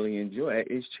I really enjoy.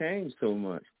 It's changed so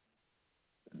much.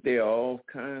 There are all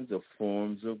kinds of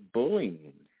forms of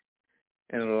bullying.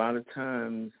 And a lot of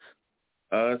times,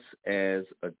 us as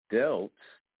adults,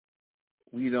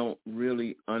 we don't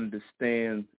really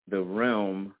understand the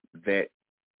realm that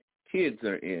kids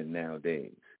are in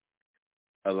nowadays.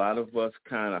 A lot of us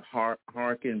kind of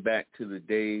harken back to the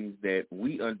days that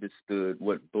we understood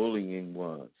what bullying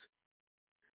was.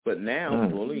 But now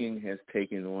bullying has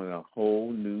taken on a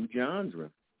whole new genre.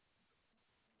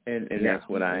 And that's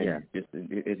what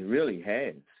it really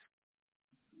has.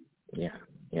 Yeah.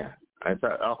 It's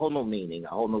a whole new meaning, a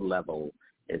whole new level.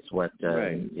 It's what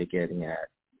you're getting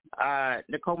at.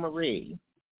 Nicole Marie,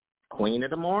 Queen of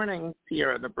the Morning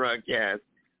here on the broadcast.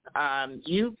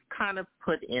 You've kind of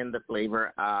put in the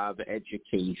flavor of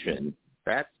education.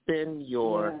 That's been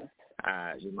your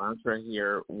mantra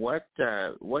here. What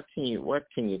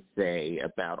can you say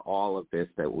about all of this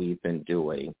that we've been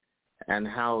doing, and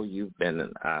how you've been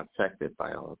affected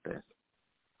by all of this?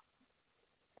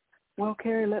 Well,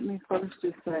 Carrie, let me first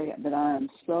just say that I am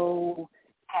so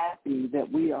happy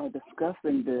that we are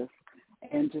discussing this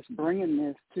and just bringing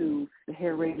this to the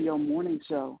Hair Radio Morning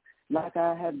Show. Like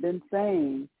I have been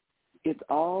saying, it's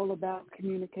all about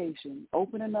communication,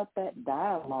 opening up that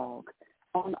dialogue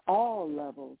on all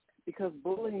levels, because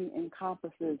bullying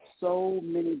encompasses so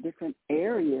many different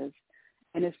areas,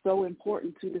 and it's so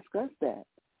important to discuss that.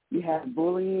 You have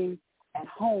bullying at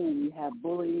home, you have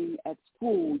bullying at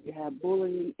school, you have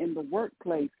bullying in the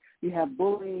workplace, you have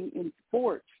bullying in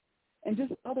sports, and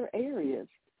just other areas.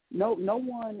 No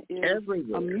one is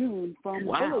immune from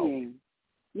bullying.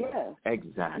 Yes.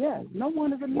 Exactly. Yes, no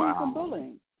one is immune from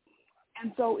bullying.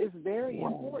 And so it's very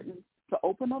important to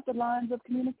open up the lines of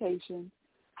communication,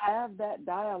 have that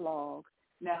dialogue.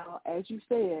 Now, as you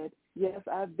said, yes,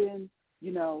 I've been,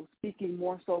 speaking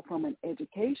more so from an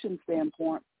education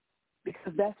standpoint,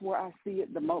 because that's where I see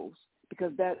it the most.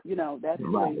 Because that's where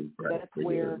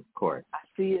I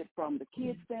see it from the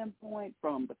kid standpoint,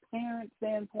 from the parent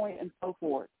standpoint, and so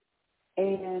forth.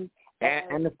 And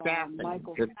the staff,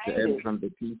 Michael stated, from the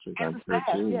teachers, I'm sure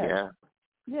too.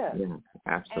 Yeah,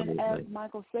 absolutely. And as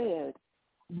Michael said,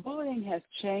 bullying has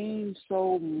changed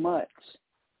so much.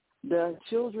 The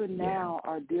children now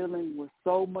are dealing with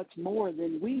so much more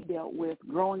than we dealt with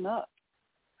growing up.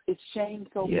 It's changed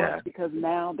so much because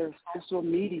now there's social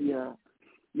media.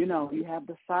 You have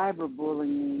the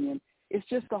cyberbullying, and it's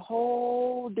just a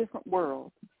whole different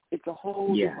world. It's a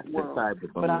whole different world.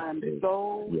 But I'm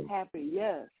so happy,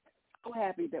 so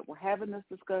happy that we're having this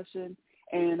discussion,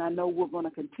 and I know we're going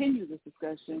to continue this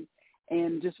discussion,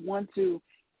 and just want to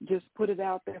just put it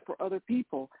out there for other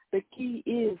people. The key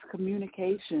is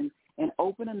communication and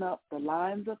opening up the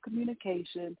lines of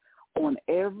communication on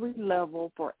every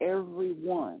level for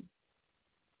everyone.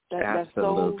 That's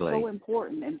so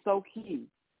important and so key.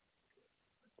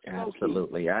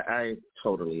 Absolutely. I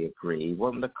totally agree.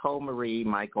 Well, Nicole Marie,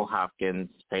 Michael Hopkins,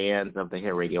 fans of the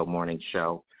Hair Radio Morning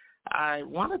Show, I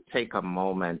want to take a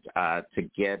moment to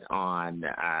get on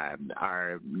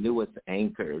our newest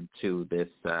anchor to this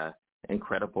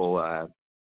incredible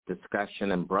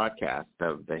discussion and broadcast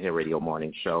of the Hair Radio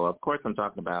Morning Show. Of course, I'm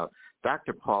talking about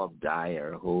Dr. Paul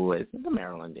Dyer, who is in the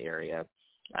Maryland area.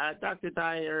 Dr.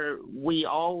 Dyer, we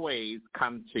always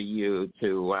come to you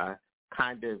to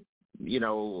kind of,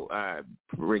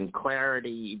 bring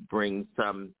clarity, bring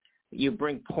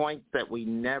points that we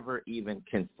never even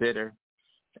consider.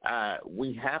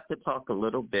 We have to talk a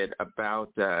little bit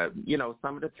about,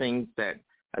 some of the things that,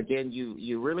 again,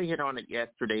 you really hit on it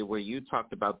yesterday where you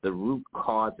talked about the root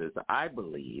causes, I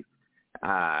believe,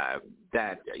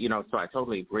 that, so I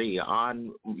totally agree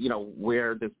on,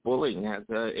 where this bullying has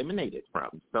emanated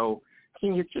from. So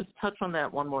can you just touch on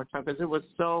that one more time? Because it was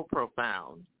so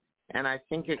profound. And I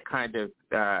think it kind of,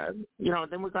 then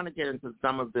we're going to get into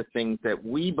some of the things that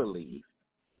we believe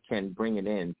can bring it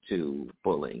into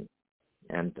bullying.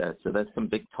 And so that's some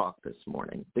big talk this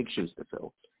morning, big shoes to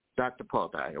fill. Dr. Paul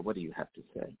Dyer, what do you have to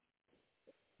say?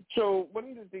 So one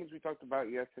of the things we talked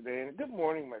about yesterday, and good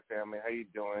morning, my family. How you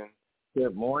doing?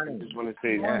 Good morning. I just want to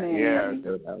say,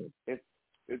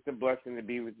 it's a blessing to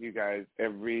be with you guys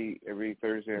every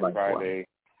Thursday and Friday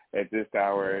at this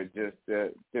hour, just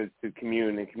to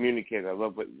communicate. I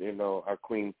love what our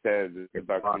queen says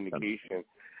about communication.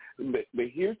 But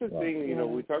here's the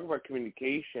thing, we talk about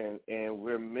communication, and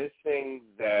we're missing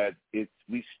that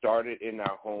we started in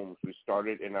our homes, we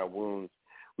started in our wombs,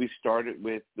 we started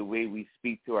with the way we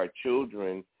speak to our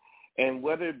children, and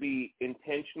whether it be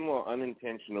intentional or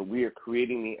unintentional, we are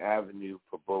creating the avenue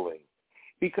for bullying,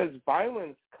 because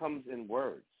violence comes in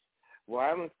words.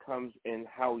 Violence comes in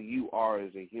how you are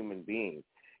as a human being.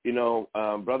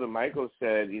 Brother Michael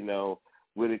said,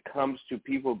 when it comes to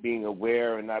people being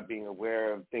aware and not being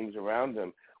aware of things around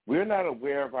them, we're not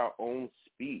aware of our own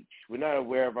speech. We're not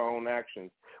aware of our own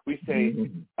actions. We say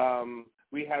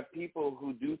we have people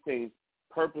who do things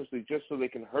purposely just so they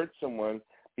can hurt someone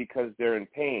because they're in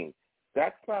pain.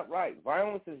 That's not right.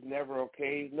 Violence is never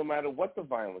okay, no matter what the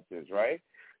violence is, right?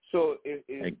 So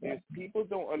if people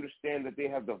don't understand that they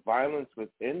have the violence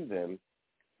within them,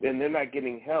 then they're not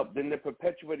getting help. Then they're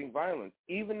perpetuating violence,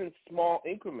 even in small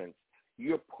increments.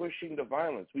 you're pushing the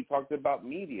violence. We talked about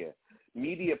media.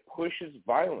 Media pushes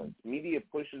violence. Media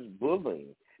pushes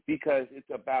bullying because it's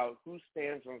about who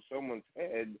stands on someone's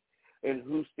head and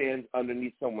who stands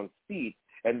underneath someone's feet,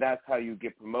 and that's how you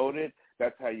get promoted.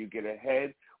 That's how you get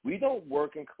ahead. We don't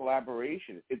work in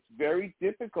collaboration. It's very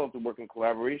difficult to work in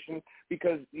collaboration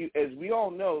because, as we all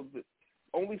know,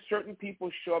 only certain people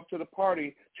show up to the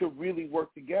party to really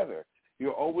work together.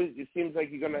 It seems like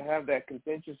you're going to have that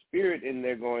contentious spirit in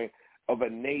there of a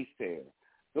naysayer.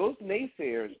 Those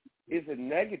naysayers is a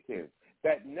negative.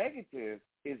 That negative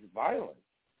is violence.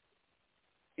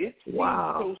 It seems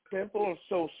so simple and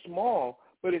so small,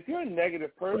 but if you're a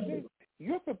negative person,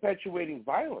 you're perpetuating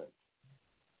violence.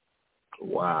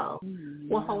 Wow.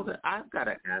 Well, hold on. I've got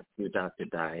to ask you, Dr.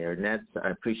 Dyer, and I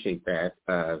appreciate that,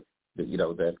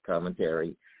 that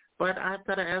commentary. But I've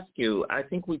got to ask you, I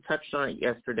think we touched on it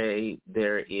yesterday.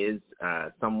 There is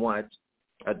somewhat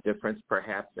a difference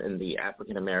perhaps in the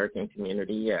African-American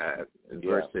community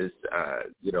versus,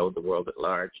 the world at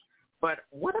large. But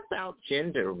what about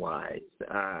gender-wise?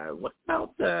 What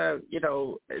about,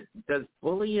 does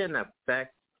bullying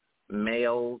affect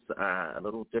males a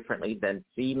little differently than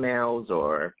females,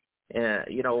 or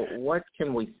what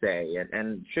can we say,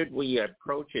 and should we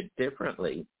approach it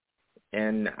differently,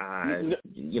 and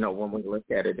when we look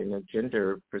at it in a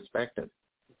gender perspective?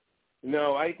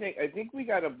 No, I think we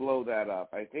got to blow that up.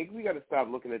 I think we got to stop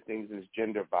looking at things as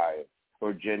gender bias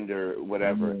or gender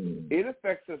whatever. It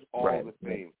affects us all the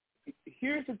same.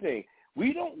 Here's the thing: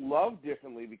 we don't love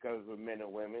differently because of men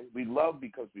and women. We love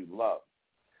because we love.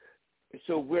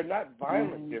 So we're not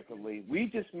violent differently. We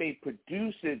just may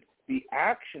produce it. The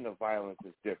action of violence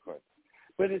is different.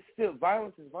 But it's still,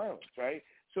 violence is violence, right?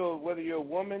 So whether you're a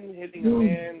woman hitting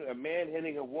a man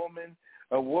hitting a woman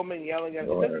yelling at,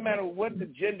 it doesn't matter what the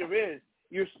gender is,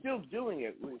 you're still doing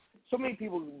it. So many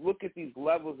people look at these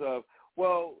levels of,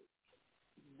 well,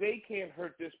 they can't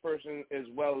hurt this person as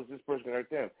well as this person can hurt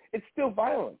them. It's still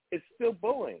violence. It's still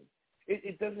bullying.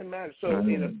 It doesn't matter. So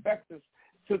it affects us.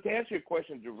 So to answer your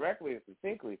question directly and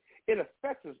succinctly, it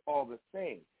affects us all the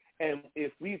same. And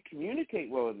if we communicate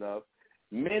well enough,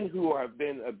 men who have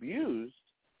been abused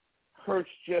hurts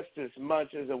just as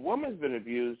much as a woman's been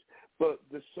abused, but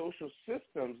the social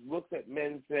systems looked at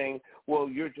men saying, well,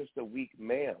 you're just a weak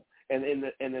male. And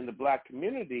in the black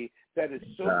community, that is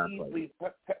so easily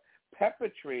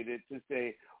perpetrated to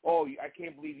say, oh, I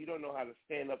can't believe you don't know how to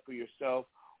stand up for yourself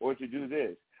or to do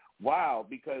this. Wow,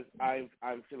 because I'm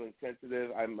feeling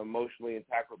sensitive, I'm emotionally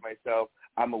intact with myself,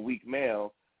 I'm a weak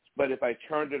male. But if I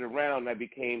turned it around and I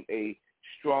became a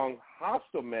strong,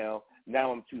 hostile male,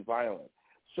 now I'm too violent.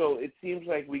 So it seems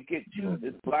like we get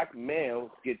black males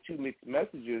get two mixed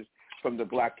messages from the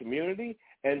black community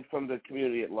and from the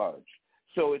community at large.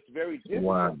 So it's very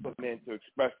difficult for men to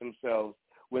express themselves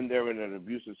when they're in an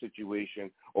abusive situation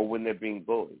or when they're being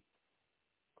bullied.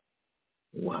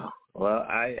 Wow. Well,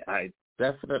 I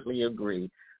definitely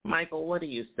agree. Michael, what do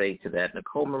you say to that?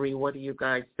 Nicole Marie, what do you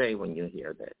guys say when you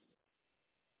hear this?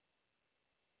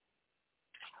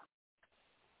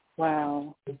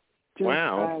 Wow.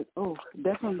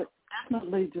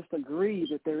 Definitely just agree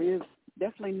that there is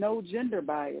definitely no gender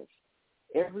bias.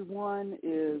 Everyone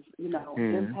is,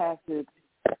 impacted,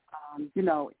 in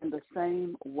the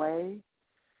same way.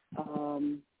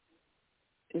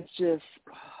 It's just,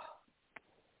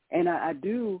 and I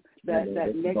do that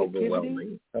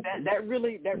negativity that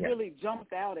really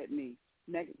jumped out at me.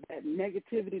 That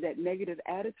negativity, that negative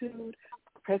attitude,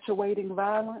 perpetuating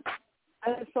violence.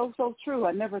 That is so true.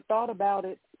 I never thought about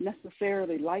it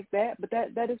necessarily like that, but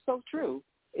that is so true.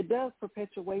 It does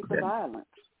perpetuate the violence.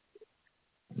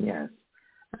 Yes.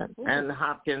 And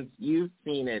Hopkins, you've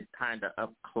seen it kind of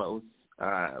up close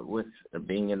with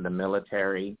being in the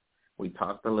military. We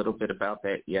talked a little bit about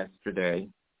that yesterday.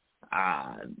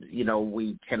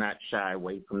 We cannot shy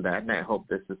away from that, and I hope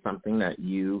this is something that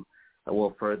you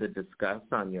will further discuss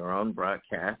on your own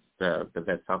broadcast of the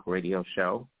Vet Talk Radio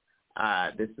Show.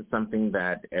 This is something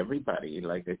that everybody,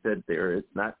 like I said,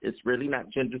 it's really not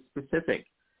gender specific.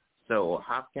 So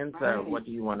Hopkins, what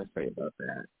do you want to say about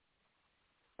that?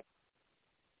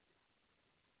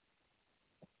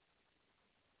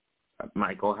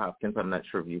 Michael Hopkins, I'm not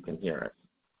sure if you can hear us.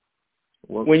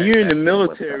 When you're in the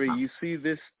military, you see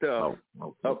this stuff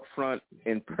up front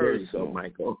and personal.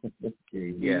 Michael.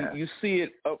 You see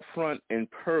it up front and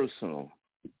personal.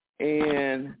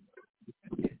 And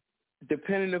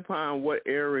depending upon what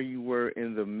era you were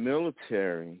in the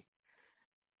military,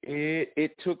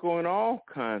 it took on all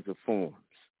kinds of forms.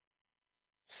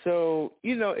 So,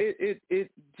 it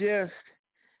just,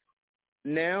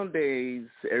 nowadays,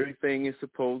 everything is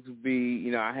supposed to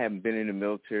be, I haven't been in the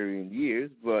military in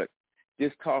years, but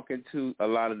just talking to a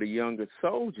lot of the younger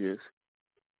soldiers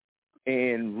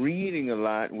and reading a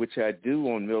lot, which I do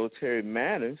on military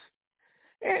matters,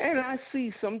 and I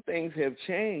see some things have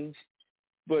changed,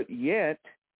 but yet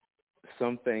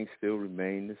some things still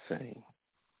remain the same.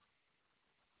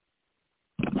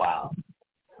 Wow.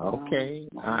 Okay.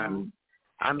 I'm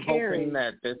hoping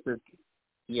that this is,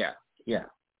 yeah.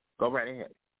 Go right ahead.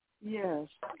 Yes.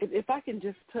 If I can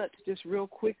just touch just real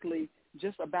quickly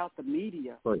just about the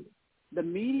media. Please. The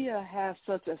media has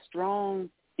such a strong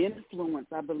influence,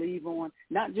 I believe, on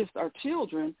not just our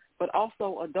children, but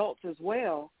also adults as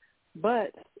well.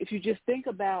 But if you just think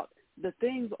about the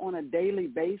things on a daily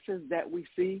basis that we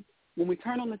see, when we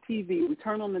turn on the TV, we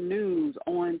turn on the news,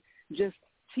 on just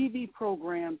TV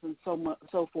programs and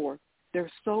so forth,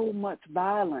 there's so much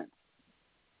violence.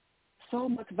 So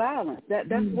much violence.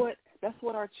 That's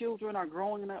what our children are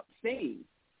growing up seeing.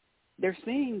 They're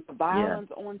seeing the violence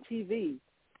on TV.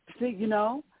 See,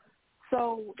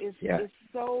 so it's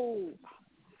so,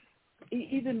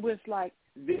 even with like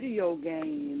video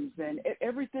games and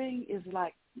everything is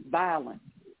like violent.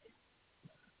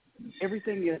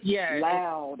 Everything is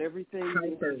loud. Everything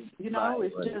is,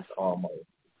 it's just almost.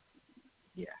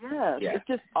 It's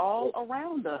just all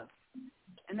around us.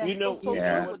 And that's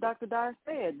true what Dr. Dyer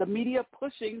said. The media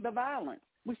pushing the violence.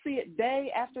 We see it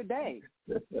day after day.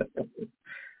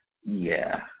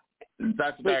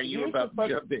 Dr. Dyer, you about to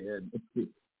jump in.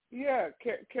 Yeah,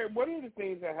 one of the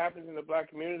things that happens in the Black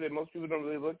community that most people don't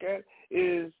really look at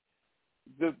is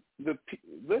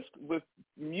with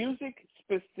music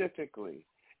specifically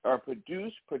are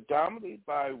produced predominantly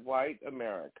by white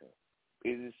America.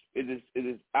 It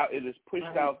is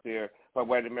pushed out there by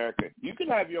white America. You can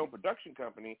have your own production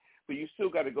company, but you still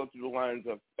got to go through the lines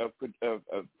of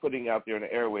putting out there in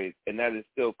the airways, and that is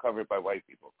still covered by white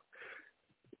people.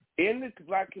 In the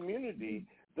Black community,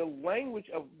 the language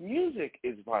of music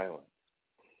is violent,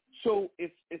 so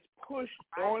it's pushed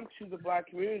onto the Black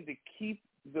community to keep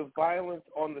the violence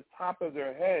on the top of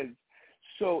their heads,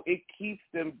 so it keeps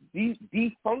them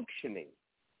defunctioning.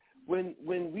 When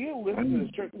we are listening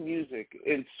to certain music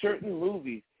in certain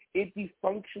movies, it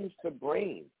defunctions the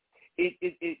brain.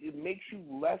 It makes you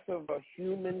less of a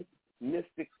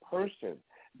humanistic person.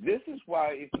 This is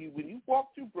why when you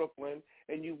walk through Brooklyn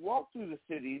and you walk through the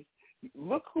cities,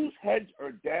 look whose heads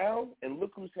are down and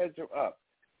look whose heads are up.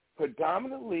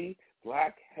 Predominantly,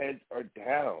 Black heads are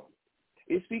down.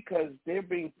 It's because they're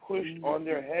being pushed on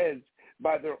their heads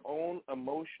by their own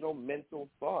emotional, mental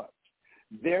thoughts.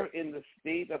 They're in the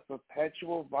state of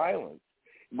perpetual violence,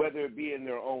 whether it be in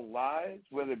their own lives,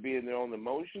 whether it be in their own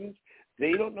emotions.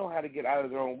 They don't know how to get out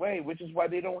of their own way, which is why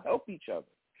they don't help each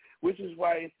other, which is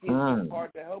why it seems so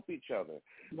hard to help each other,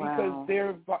 because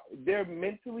they're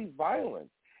mentally violent.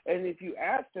 And if you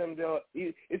ask them,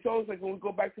 it's always like when we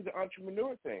go back to the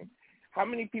entrepreneur thing. How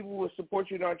many people will support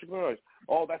you in entrepreneurs?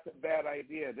 Oh, that's a bad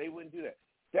idea. They wouldn't do that.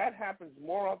 That happens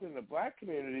more often in the Black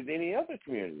community than any other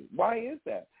community. Why is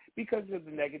that? Because of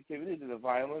the negativity, the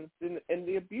violence, and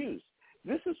the abuse.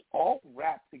 This is all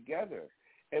wrapped together.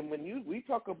 And when we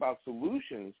talk about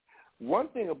solutions, one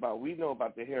thing we know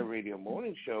about the Hair Radio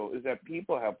Morning Show is that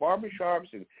people have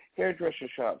barbershops and hairdresser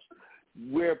shops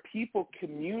where people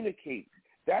communicate.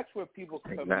 That's where people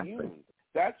commune.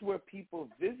 That's where people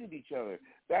visit each other.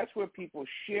 That's where people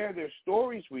share their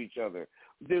stories with each other.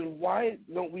 Then why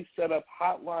don't we set up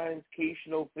hotlines,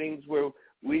 occasional things where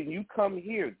when you come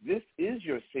here, this is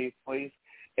your safe place,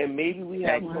 and maybe we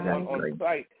have someone on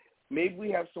site. Maybe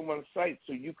we have someone on site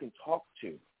so you can talk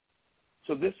to.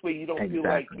 So this way you don't feel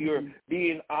like you're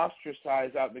being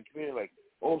ostracized out in the community, like,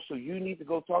 oh, so you need to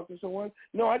go talk to someone?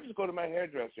 No, I just go to my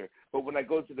hairdresser. But when I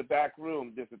go to the back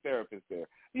room, there's a therapist there.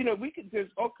 There's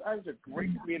all kinds of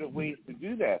great creative ways to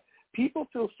do that. People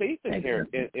feel safe in here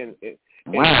in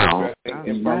hairdressing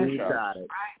and barbershops.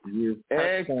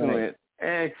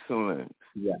 Excellent.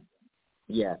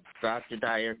 Yes, Dr.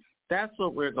 Dyer. That's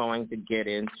what we're going to get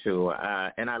into,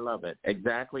 and I love it.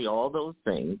 Exactly all those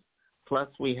things, plus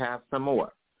we have some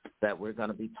more that we're going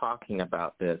to be talking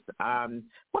about this. I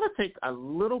want to take a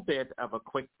little bit of a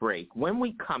quick break. When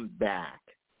we come back,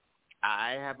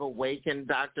 I have awakened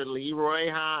Dr.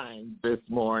 Leroy Hines this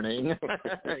morning.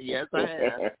 Yes, I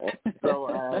have.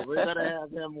 So we're going to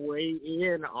have him weigh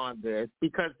in on this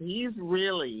because he's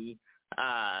really,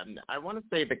 I want to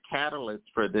say, the catalyst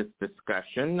for this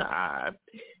discussion.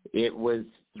 It was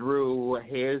through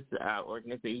his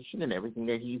organization and everything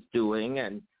that he's doing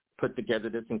and put together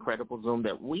this incredible Zoom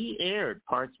that we aired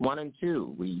parts 1 and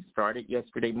 2. We started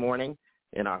yesterday morning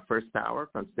in our first hour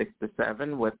from 6 to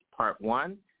 7 with part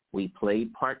 1. We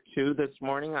played part 2 this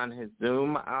morning on his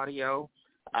Zoom audio.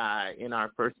 in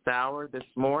our first hour this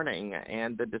morning,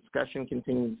 and the discussion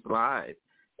continues live.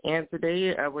 And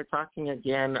today we're talking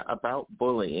again about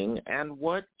bullying and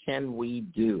what can we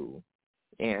do.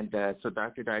 And so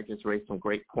Dr. Dye just raised some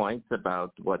great points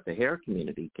about what the hair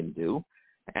community can do.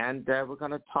 And we're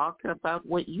going to talk about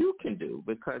what you can do,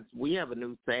 because we have a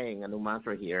new saying, a new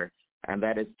mantra here, and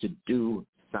that is to do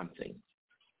something.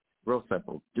 Real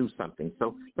simple, do something.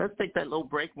 So let's take that little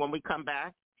break. When we come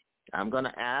back, I'm going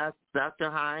to ask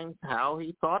Dr. Hines how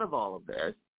he thought of all of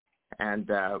this and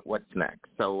what's next.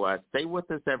 So stay with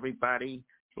us, everybody.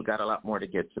 We got a lot more to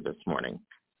get to this morning.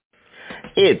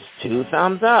 It's 2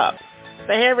 thumbs up.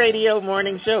 The Hair Radio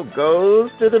Morning Show goes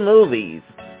to the movies.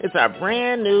 It's our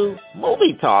brand new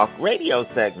Movie Talk radio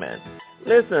segment.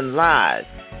 Listen live.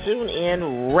 Tune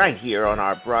in right here on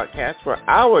our broadcast for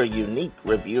our unique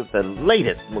review of the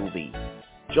latest movie.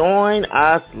 Join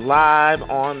us live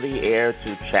on the air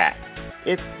to chat.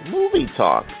 It's Movie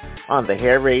Talk on the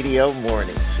Hair Radio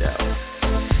Morning Show.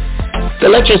 The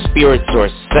Let Your Spirit Soar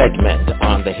segment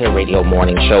on the Hair Radio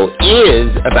Morning Show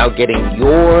is about getting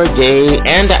your day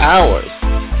and ours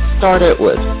started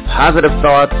with positive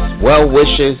thoughts, well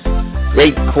wishes,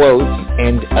 great quotes,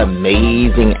 and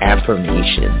amazing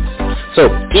affirmations. So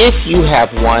if you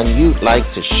have one you'd like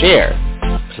to share,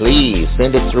 please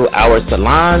send it through our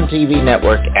Salon TV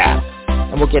Network app,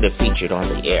 and we'll get it featured on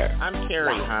the air. I'm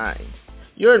Carrie Hines.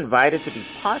 You're invited to be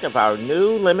part of our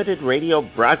new limited radio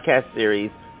broadcast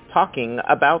series, Talking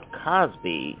About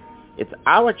Cosby. It's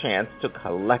our chance to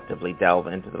collectively delve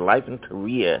into the life and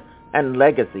career and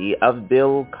legacy of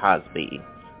Bill Cosby,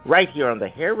 right here on the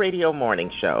Hair Radio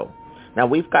Morning Show. Now,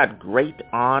 we've got great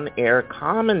on-air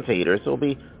commentators who will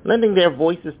be lending their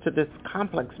voices to this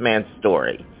complex man's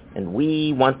story, and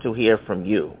we want to hear from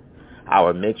you.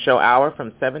 Our mid-show hour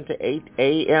from 7 to 8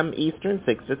 a.m. Eastern,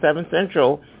 6 to 7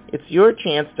 Central, it's your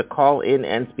chance to call in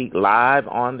and speak live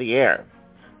on the air.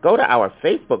 Go to our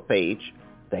Facebook page,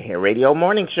 The Hair Radio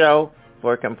Morning Show,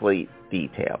 for complete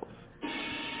details.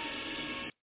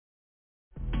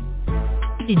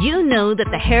 Did you know that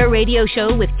the Hair Radio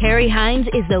Show with Carrie Hines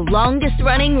is the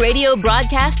longest-running radio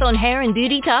broadcast on hair and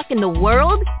beauty talk in the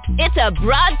world? It's a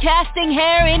broadcasting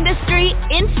hair industry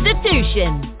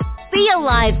institution. Be a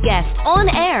live guest on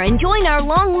air and join our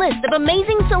long list of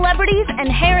amazing celebrities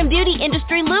and hair and beauty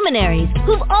industry luminaries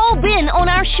who've all been on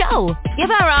our show.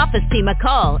 Give our office team a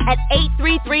call at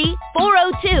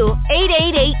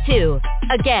 833-402-8882.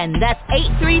 Again, that's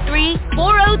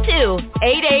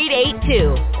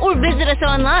 833-402-8882. Or visit us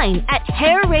online at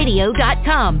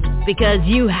hairradio.com, because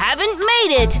you haven't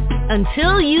made it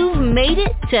until you've made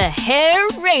it to Hair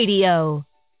Radio.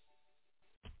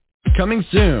 Coming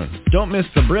soon. Don't miss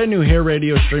the brand new Hair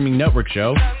Radio streaming network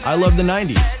show, I Love the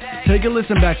 90s. Take a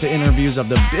listen back to interviews of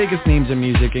the biggest names in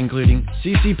music, including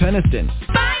CeCe Peniston,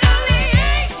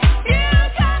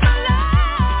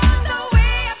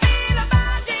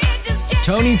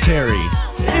 Tony Terry,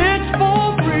 It's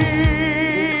for real,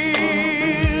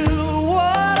 what I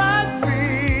feel.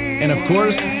 and of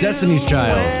course, Destiny's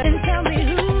Child.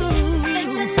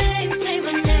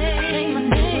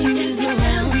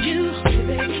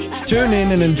 Tune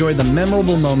in and enjoy the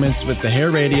memorable moments with the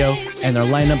Hair Radio and their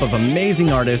lineup of amazing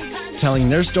artists telling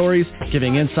their stories,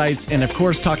 giving insights, and of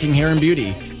course talking hair and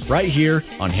beauty, right here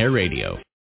on Hair Radio.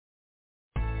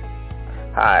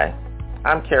 Hi,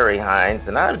 I'm Carrie Hines,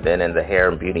 and I've been in the hair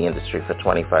and beauty industry for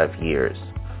 25 years.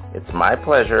 It's my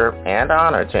pleasure and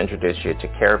honor to introduce you to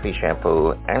Kerapi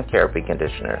Shampoo and Kerapi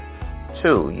Conditioner,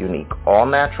 2 unique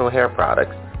all-natural hair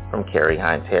products from Carrie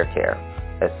Hines Hair Care,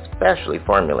 especially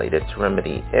formulated to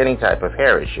remedy any type of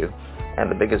hair issue.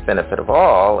 And the biggest benefit of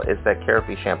all is that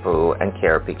Kerapi Shampoo and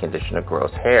Kerapi Conditioner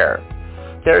grows hair.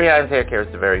 Carrie Hines Hair Care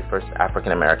is the very first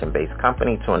African-American-based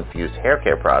company to infuse hair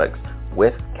care products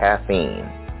with caffeine.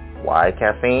 Why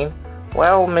caffeine?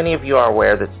 Well, many of you are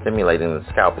aware that stimulating the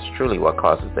scalp is truly what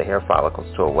causes the hair follicles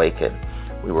to awaken.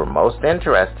 We were most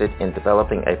interested in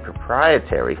developing a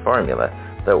proprietary formula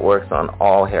that works on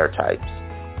all hair types,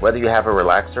 whether you have a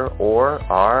relaxer or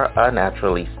are a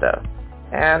naturalista,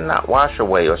 and not wash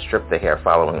away or strip the hair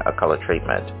following a color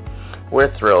treatment.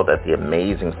 We're thrilled at the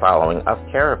amazing following of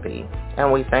Kerapi,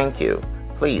 and we thank you.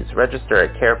 Please register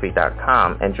at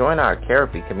Kerapi.com and join our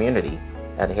Kerapi community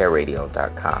at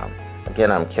hairradio.com.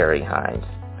 Again, I'm Carrie Hines.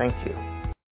 Thank you.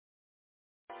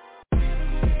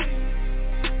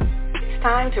 It's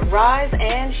time to rise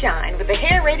and shine with the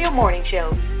Hair Radio Morning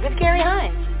Show with Carrie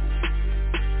Hines.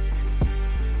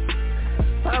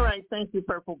 All right, thank you,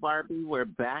 Purple Barbie. We're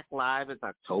back live. It's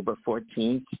October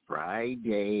 14th,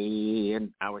 Friday, and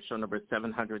our show number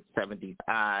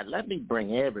 775. Let me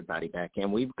bring everybody back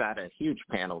in. We've got a huge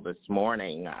panel this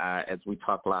morning as we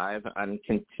talk live on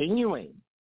continuing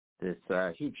this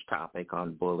huge topic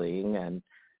on bullying and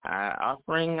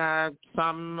offering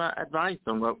some advice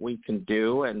on what we can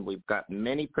do, and we've got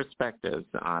many perspectives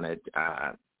on it.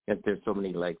 There's so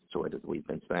many legs to it, as we've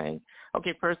been saying.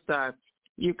 Okay, first,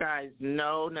 you guys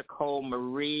know Nicole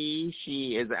Marie.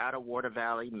 She is out of Water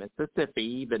Valley,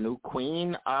 Mississippi, the new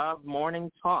queen of morning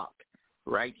talk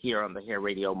right here on the Hair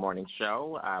Radio Morning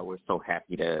Show. We're so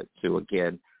happy to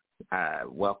again,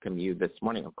 welcome you this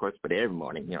morning, of course, but every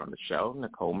morning here on the show,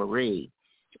 Nicole Marie.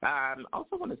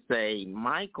 Also want to say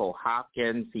Michael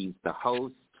Hopkins. He's the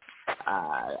host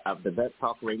of the Vet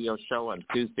Talk Radio Show on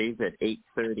Tuesdays at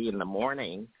 8:30 in the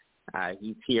morning.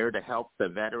 He's here to help the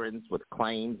veterans with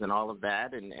claims and all of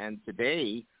that. And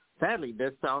today, sadly,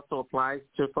 this also applies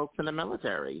to folks in the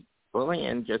military.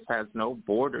 Bullying just has no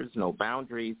borders, no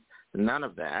boundaries, none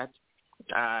of that.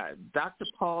 Dr.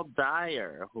 Paul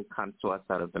Dyer, who comes to us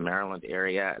out of the Maryland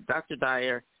area. Dr.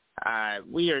 Dyer,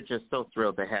 we are just so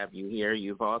thrilled to have you here.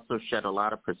 You've also shed a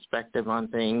lot of perspective on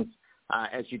things,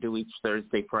 as you do each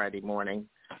Thursday, Friday morning.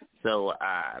 So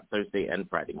Thursday and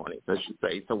Friday mornings, I should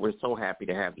say. So we're so happy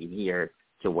to have you here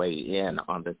to weigh in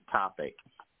on this topic.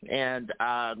 And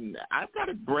I've got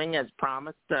to bring, as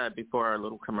promised before our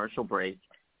little commercial break,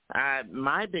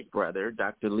 my big brother,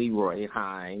 Dr. Leroy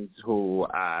Hines, who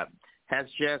has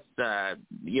just,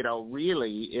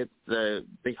 really it's the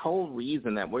whole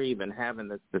reason that we're even having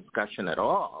this discussion at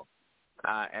all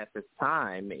at this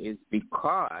time is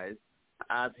because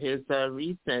of his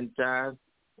recent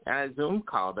Zoom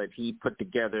call that he put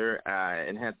together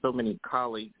and had so many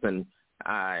colleagues and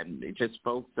just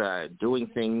folks doing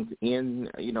things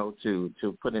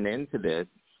to put an end to this.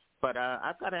 But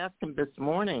I've got to ask him this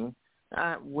morning,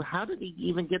 how did he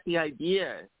even get the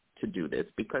idea to do this?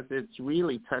 Because it's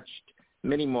really touched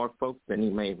many more folks than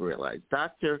he may have realized.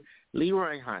 Dr.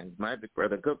 Leroy Hines, my big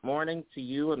brother, good morning to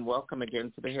you and welcome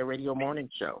again to the Hair Radio Morning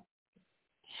Show.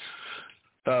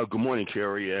 Good morning,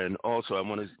 Carrie, and also I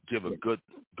want to give a good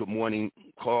morning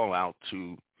call out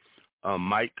to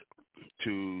Mike,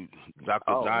 to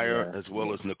Dr. Dyer, as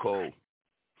well as Nicole,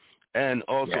 and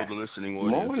also the listening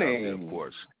audience out there, of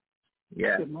course.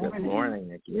 Yeah, good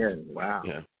morning again. Wow.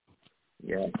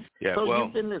 Yeah. So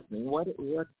you've been listening.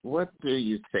 What do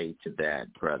you say to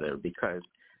that, brother? Because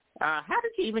how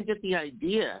did you even get the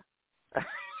idea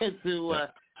to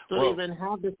even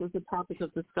have this as a topic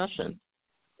of discussion?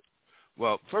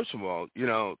 Well, first of all,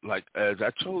 like as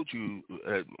I told you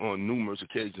on numerous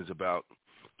occasions about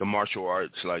the martial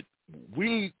arts, like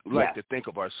we like to think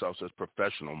of ourselves as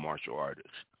professional martial artists.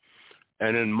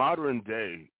 And in modern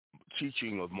day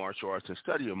teaching of martial arts and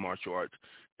study of martial arts,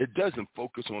 it doesn't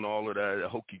focus on all of that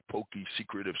hokey-pokey,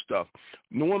 secretive stuff.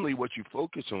 Normally what you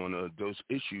focus on are those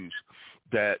issues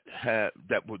that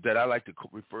I like to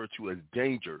refer to as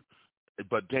danger,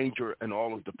 but danger and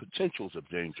all of the potentials of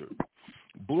danger.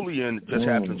 Bullying just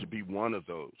happens to be one of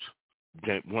those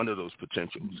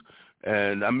potentials.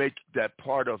 And I make that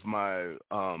part of my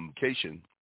education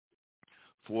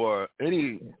for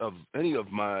any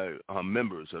of my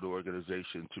members of the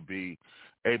organization to be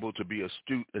able to be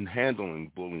astute in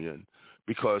handling bullying,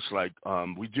 because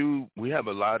we have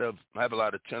a lot of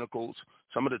tentacles.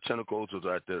 Some of the tentacles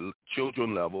are at the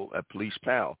children level at Police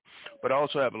PAL, but I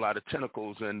also have a lot of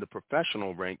tentacles in the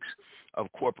professional ranks of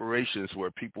corporations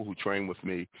where people who train with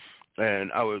me,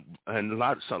 and a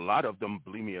lot of them,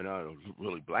 believe me or not, are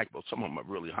really black, but some of them are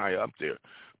really high up there.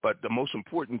 But the most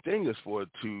important thing is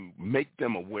to make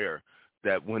them aware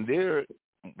that when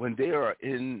they are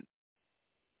in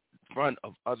front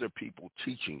of other people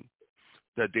teaching,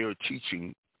 that they are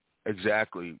teaching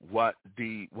exactly what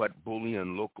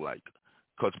bullying look like.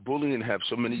 Because bullying have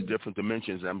so many different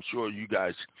dimensions. I'm sure you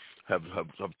guys have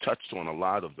touched on a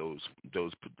lot of those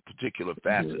particular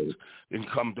facets. You can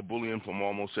come to bullying from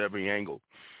almost every angle.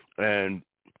 And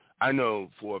I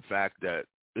know for a fact that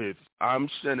if I'm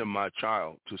sending my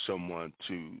child to someone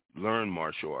to learn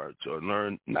martial arts, or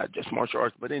learn not just martial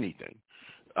arts but anything,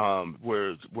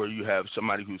 where you have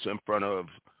somebody who's in front of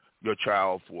your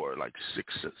child for like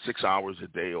six hours a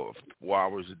day or 4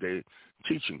 hours a day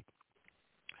teaching,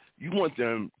 you want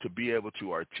them to be able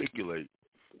to articulate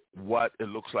what it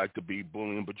looks like to be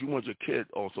bullying, but you want your kid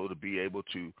also to be able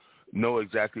to know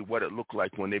exactly what it looked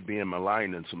like when they're being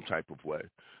maligned in some type of way.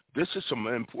 This is some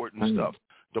important stuff.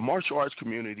 the martial arts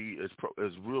community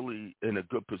is really in a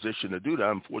good position to do that.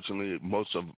 Unfortunately,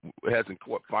 most of it hasn't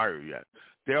caught fire yet.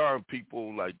 There are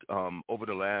people like over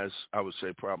the last, I would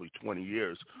say, probably 20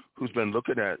 years who's been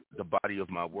looking at the body of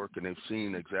my work, and they've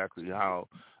seen exactly how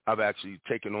I've actually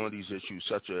taken on these issues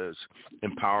such as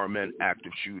empowerment,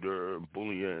 active shooter,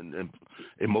 bullying, and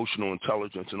emotional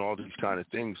intelligence, and all these kind of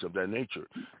things of that nature.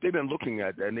 They've been looking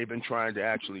at that, and they've been trying to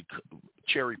actually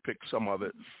cherry pick some of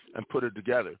it and put it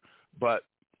together. But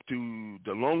through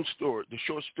the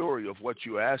short story of what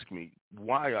you asked me,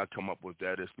 why I come up with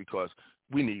that is because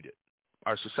we need it.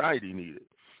 Our society needs it.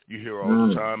 You hear all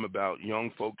the time about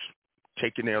young folks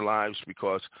taking their lives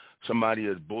because somebody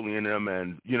is bullying them.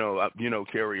 And,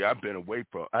 Kerry, I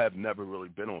have never really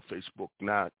been on Facebook,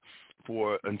 not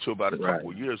until about a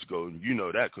couple of years ago. And you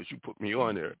know that because you put me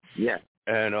on there. Yeah.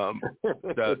 And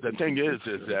the thing is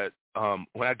that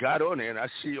when I got on there and I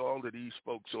see all of these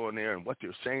folks on there and what they're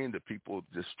saying to people,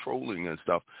 just trolling and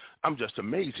stuff, I'm just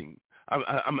amazing.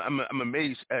 I'm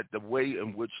amazed at the way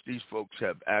in which these folks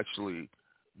have actually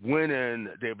went in.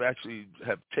 They've actually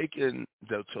have taken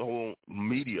the whole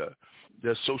media,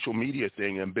 the social media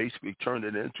thing, and basically turned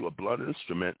it into a blunt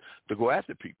instrument to go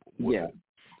after people. Yeah,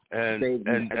 and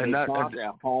they call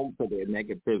their home for their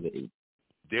negativity.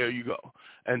 There you go.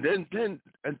 And then,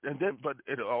 but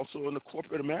it also in the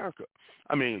corporate America.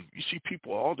 I mean, you see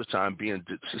people all the time being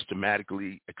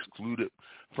systematically excluded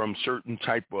from certain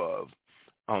type of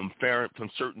from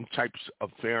certain types of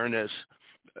fairness,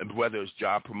 whether it's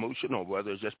job promotion or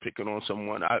whether it's just picking on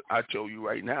someone. I tell you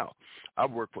right now, I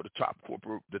work for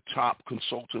the top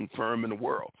consulting firm in the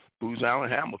world, Booz Allen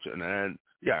Hamilton, and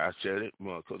yeah, I said it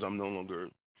because I'm no longer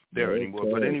there anymore.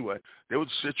 But anyway, there was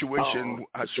a situation.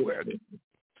 I swear.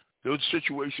 There was a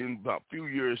situation about a few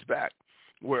years back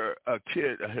where a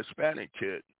Hispanic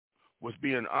kid, was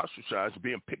being ostracized,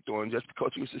 being picked on just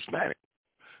because he was Hispanic.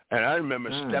 And I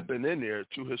remember stepping in there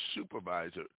to his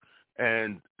supervisor,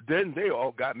 and then they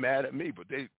all got mad at me, but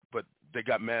they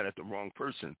got mad at the wrong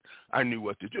person. I knew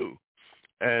what to do.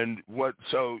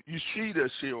 So you see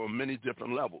this here on many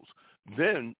different levels.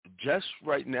 Then just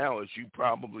right now, as you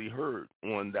probably heard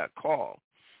on that call,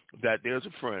 that there's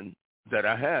a friend that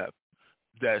I have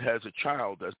that has a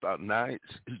child that's about 9.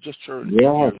 He just turned 8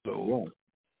 years old.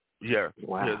 Yeah,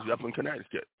 wow. He's up in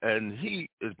Connecticut, and he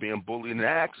is being bullied. And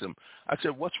I asked him, I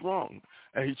said, "What's wrong?"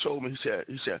 And he told me, he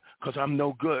said, "Because I'm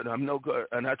no good. I'm no good."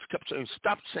 And I kept saying,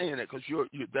 "Stop saying it, because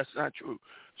that's not true."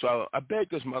 So I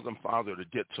begged his mother and father to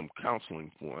get some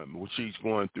counseling for him, which he's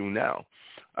going through now.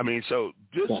 I mean, so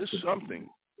this is something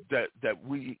that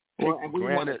we take and we for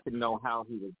granted. wanted to know how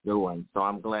he was doing, so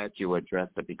I'm glad you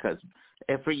addressed it, because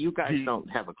if you guys don't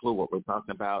have a clue what we're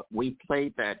talking about, we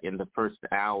played that in the first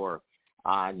hour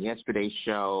on yesterday's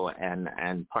show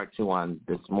and part 2 on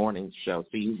this morning's show.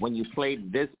 So when you play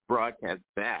this broadcast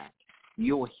back,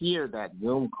 you'll hear that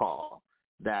Zoom call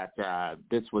that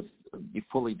this was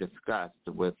fully discussed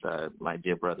with my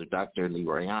dear brother, Dr.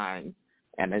 Leroy Hines,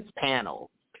 and his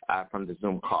panel from the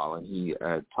Zoom call, and he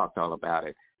talked all about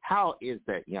it. How is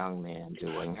that young man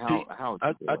doing?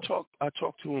 I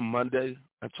talked to him Monday.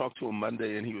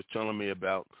 And he was telling me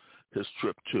about his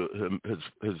trip to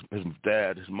his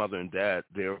dad, his mother and dad.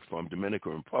 They're from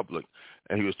Dominican Republic,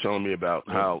 and he was telling me about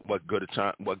what good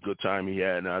time he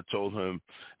had. And I told him,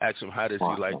 asked him how does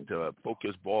he like to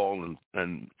focus ball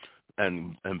and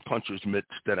punch his mitts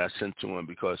that I sent to him,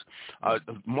 because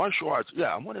martial arts.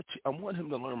 Yeah, I want him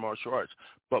to learn martial arts,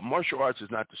 but martial arts is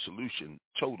not the solution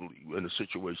totally in a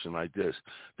situation like this.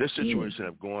 This situation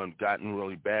have gotten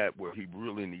really bad where he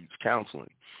really needs counseling,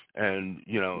 and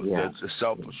the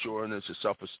self-assurance, the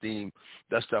self-esteem,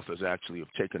 that stuff has actually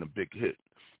taken a big hit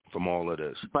from all of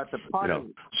this. But the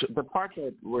part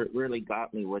that really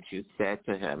got me, what you said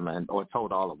to him or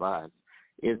told all of us,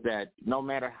 is that no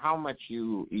matter how much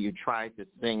you tried to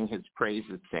sing his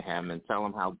praises to him and tell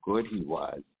him how good he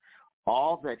was,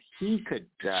 all that he could,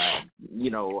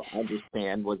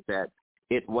 understand was that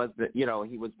it was that,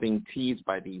 he was being teased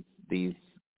by these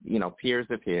peers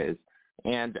of his.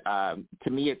 And to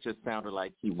me, it just sounded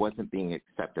like he wasn't being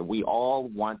accepted. We all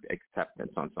want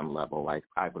acceptance on some level,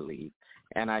 I believe.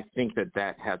 And I think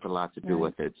that has a lot to do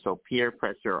with it. So peer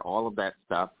pressure, all of that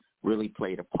stuff, really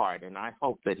played a part, and I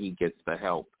hope that he gets the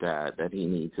help that he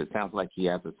needs. It sounds like he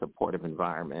has a supportive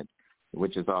environment,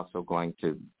 which is also going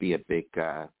to be a big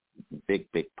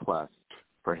plus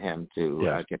for him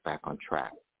to get back on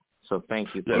track. So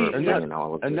thank you for bringing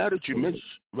all of this. And now that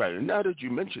you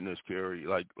mention this, Kerry,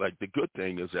 like the good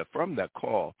thing is that from that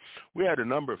call, we had a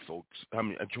number of folks. I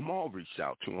mean, Jamal reached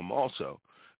out to him also,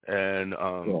 And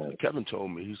Kevin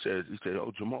told me, he said,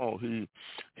 oh, Jamal,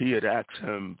 he had asked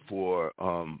him for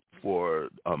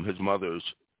his mother's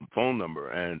phone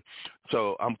number, and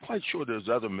so I'm quite sure there's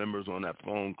other members on that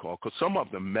phone call, because some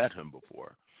of them met him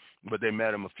before, but they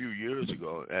met him a few years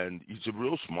ago, and he's a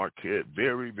real smart kid,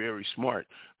 very, very smart.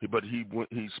 But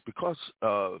he's because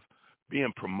of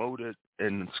being promoted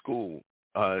in school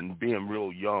and being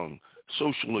real young,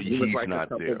 socially he was he's like not a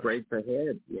couple there. grades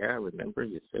ahead. Yeah, I remember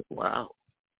you said, "Wow."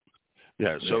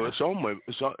 Yeah, so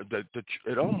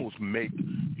it almost makes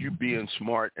you being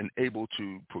smart and able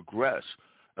to progress,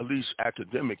 at least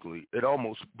academically. It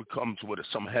almost becomes with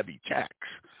some heavy tax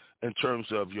in terms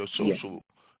of your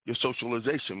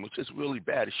socialization, which is really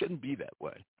bad. It shouldn't be that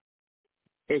way.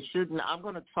 It shouldn't. I'm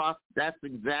going to talk. That's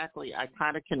exactly. I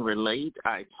kind of can relate.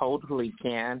 I totally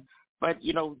can. But,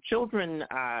 children,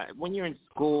 when you're in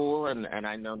school, and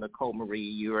I know, Nicole Marie,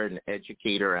 you're an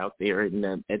educator out there in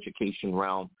the education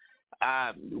realm.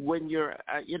 When you're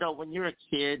a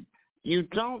kid, you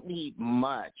don't need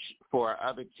much for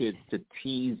other kids to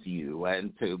tease you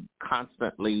and to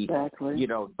constantly, but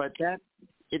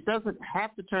it doesn't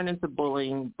have to turn into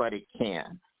bullying, but it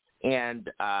can. And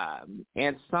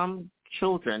some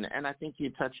children, and I think you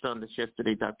touched on this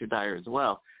yesterday, Dr. Dyer, as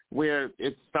well, where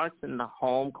it starts in the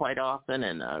home quite often,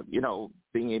 and,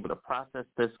 being able to process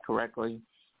this correctly.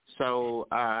 So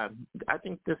I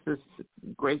think this is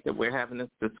great that we're having this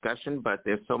discussion, but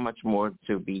there's so much more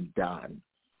to be done.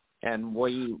 And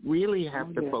we really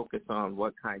have to focus on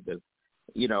what kind of,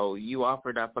 you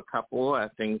offered up a couple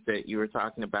of things that you were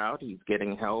talking about. He's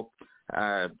getting help,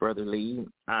 Brother Lee.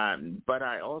 But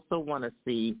I also want to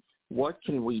see what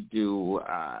can we do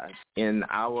in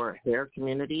our hair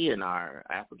community, in our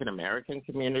African-American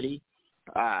community.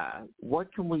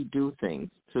 What can we do things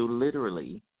to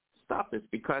literally stop this?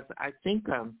 Because I think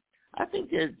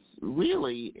it's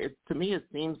really, to me, it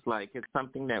seems like it's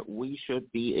something that we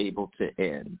should be able to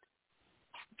end.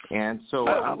 And so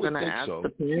I'm going to ask the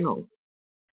panel.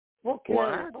 Well,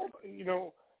 Karen,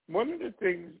 one of the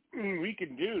things we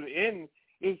can do to end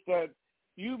is that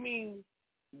you mean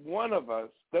one of us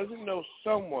doesn't know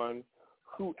someone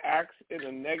who acts in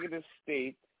a negative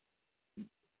state,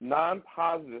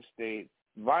 non-positive state,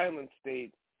 violent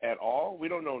state at all? We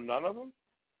don't know none of them?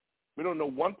 We don't know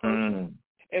one person?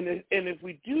 And if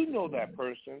we do know that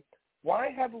person, why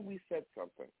haven't we said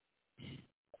something?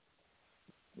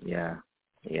 Yeah.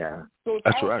 So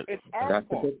that's right. It's our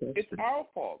fault. It's our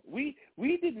fault. We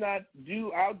did not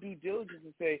do our due diligence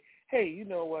and say, hey, you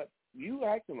know what? You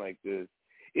acting like this,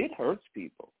 it hurts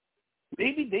people.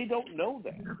 Maybe they don't know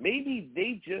that. Maybe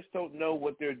they just don't know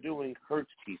what they're doing hurts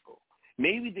people.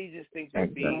 Maybe they just think they're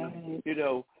being,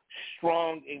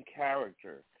 strong in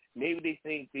character. Maybe they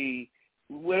think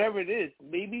whatever it is,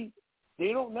 maybe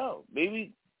they don't know.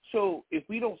 Maybe so if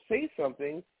we don't say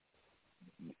something,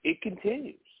 it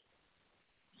continues.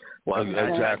 Well,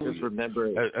 exactly. I just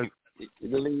remember,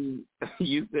 Lee,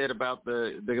 you said about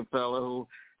the fellow who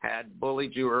had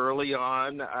bullied you early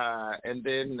on, and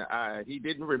then he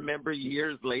didn't remember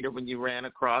years later when you ran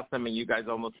across him and you guys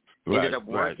almost ended up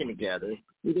working together.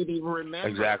 He didn't even remember.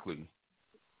 Exactly.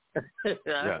 I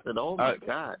said, oh, my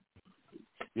God.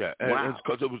 Yeah, and it's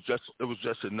because it was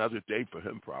just another day for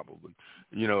him, probably.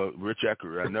 Rich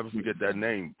Ecker, I never forget that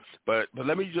name. But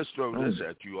let me just throw this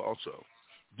at you also.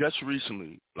 Just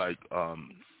recently,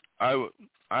 I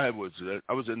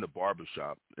was in the barber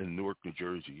shop in Newark, New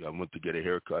Jersey. I went to get a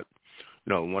haircut.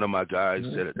 One of my guys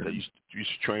that used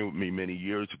to train with me many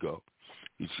years ago.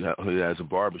 He has a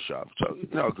barber shop, so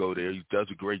I'll go there. He does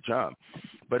a great job.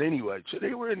 But anyway, so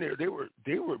they were in there. They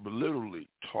were literally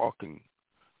talking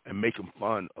and making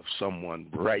fun of someone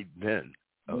right then.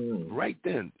 Right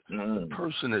then, the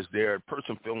person is there. The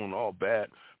person feeling all bad.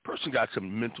 Person got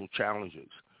some mental challenges.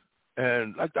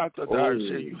 And like Dr. Dyer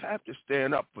said, you have to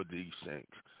stand up for these things.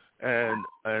 And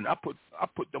I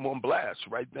put them on blast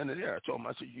right then and there. I told them,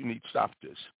 I said, you need to stop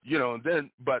this.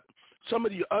 But some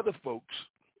of the other folks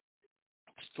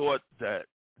thought that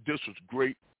this was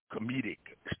great comedic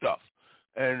stuff.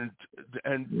 And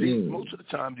most of the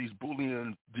time these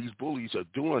bullies are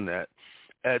doing that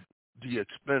at the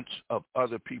expense of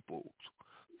other people's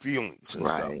feelings and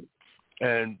stuff.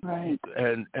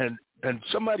 And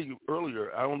somebody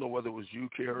earlier, I don't know whether it was you,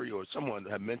 Carrie, or someone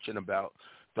had mentioned about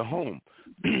the home.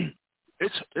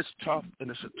 It's tough, and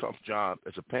it's a tough job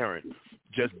as a parent,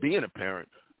 just being a parent,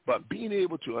 but being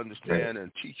able to understand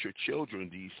and teach your children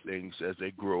these things as they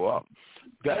grow up,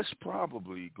 that's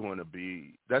probably going to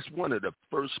be, that's one of the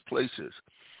first places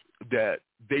that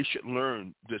they should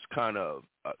learn this kind of,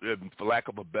 for lack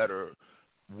of a better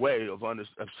way of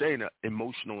saying it,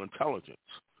 emotional intelligence.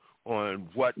 on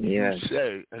what you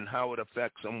say and how it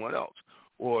affects someone else,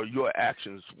 or your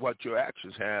actions, what your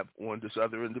actions have on this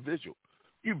other individual.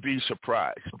 You'd be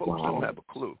surprised. Folks don't have a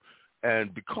clue.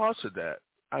 And because of that,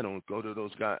 I don't go to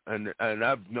those guys. And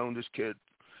I've known this kid.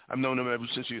 I've known him ever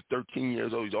since he was 13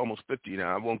 years old. He's almost 50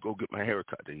 now. I won't go get my hair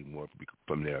cut anymore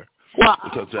from there. Well,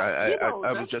 because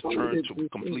I was just turned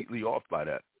completely off by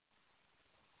that.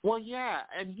 Well, yeah,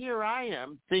 and here I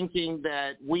am thinking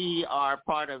that we are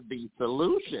part of the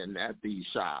solution at these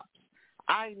shops.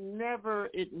 It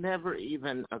never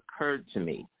even occurred to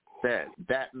me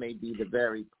that may be the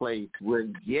very place we're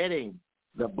getting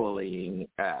the bullying,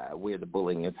 where the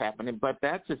bullying is happening. But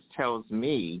that just tells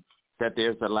me that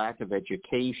there's a lack of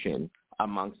education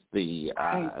amongst the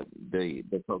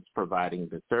folks providing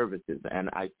the services. And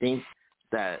I think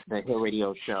that the Hair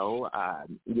Radio Show,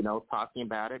 talking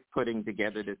about it, putting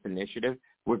together this initiative,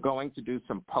 we're going to do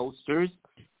some posters.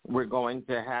 We're going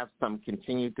to have some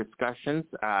continued discussions.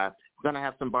 We're going to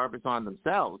have some barbers on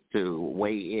themselves to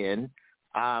weigh in.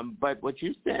 But what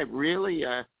you said really,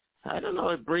 I don't know,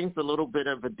 it brings a little bit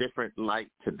of a different light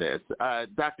to this.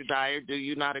 Dr. Dyer, do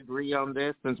you not agree on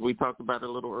this, since we talked about it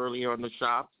a little earlier on the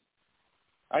shops?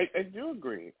 I do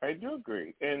agree.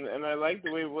 And I like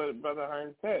the way what Brother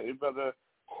Hines said, Brother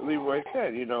Leroy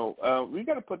said, we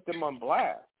got to put them on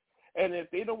blast. And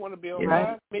if they don't want to be on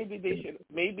blast, maybe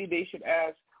they should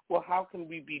ask, well, how can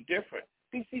we be different?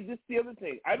 See, this is the other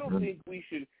thing. I don't think we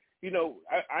should,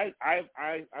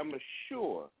 I'm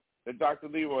sure that Dr.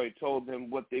 Leroy told them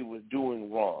what they was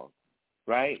doing wrong,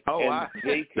 right? Oh,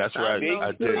 that's right.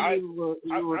 I did. You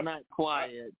were not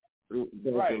quiet,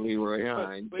 Dr. Leroy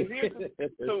Hines. But here's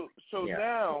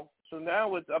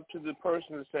now it's up to the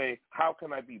person to say, how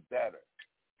can I be better,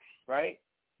 right?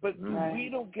 But we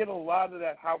don't get a lot of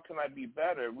that. How can I be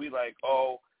better? We like,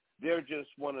 oh, they're just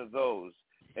one of those,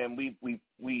 and we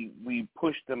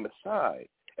push them aside,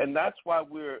 and that's why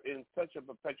we're in such a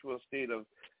perpetual state of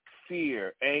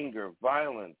fear, anger,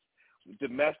 violence,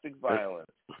 domestic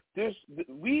violence.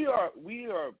 We are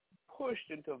pushed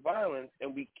into violence,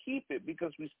 and we keep it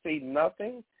because we say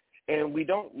nothing, and we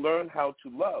don't learn how to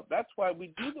love. That's why we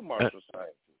do the martial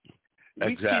sciences.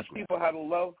 We teach people how to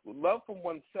love. Love from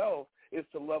oneself is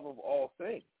to love of all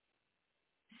things.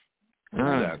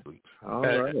 Exactly.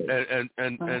 Right.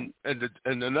 And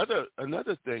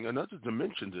another thing, another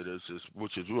dimension to this is,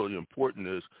 which is really important,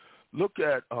 is look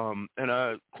at and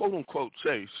I quote unquote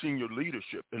say senior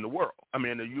leadership in the world. I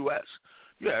mean, in the U.S.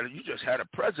 Yeah, you just had a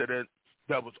president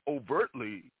that was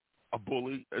overtly a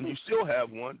bully, and you still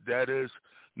have one that is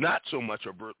not so much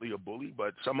overtly a bully,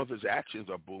 but some of his actions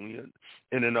are bullying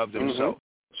in and of themselves.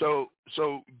 So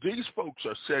these folks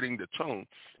are setting the tone.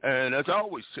 And as I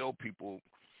always tell people,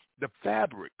 the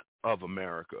fabric of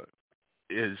America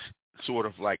is sort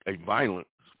of like a violent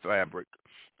fabric.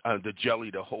 The jelly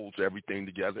that holds everything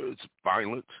together is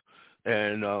violence.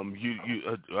 And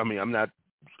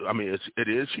it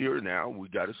is here now. We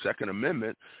got a Second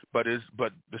Amendment, but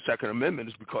the Second Amendment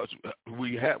is because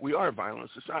we are a violent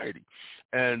society,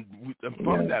 and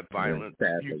from that violence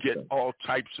you get all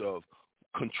types of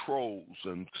controls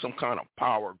and some kind of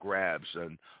power grabs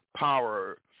and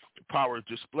power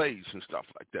displays and stuff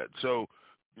like that. So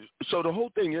the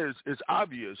whole thing is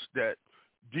obvious that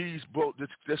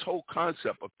this whole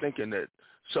concept of thinking that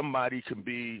somebody can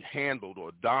be handled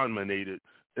or dominated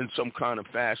in some kind of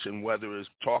fashion, whether it's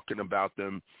talking about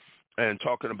them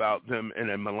in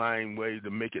a malign way to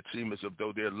make it seem as if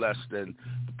though they're less than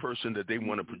the person that they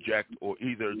want to project, or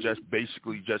either just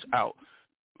basically just out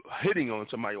hitting on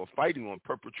somebody or fighting on,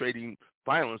 perpetrating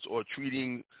violence or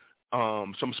treating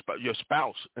your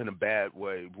spouse in a bad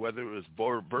way, whether it's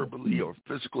verbally or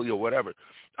physically or whatever.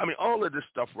 I mean, all of this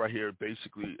stuff right here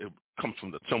basically it comes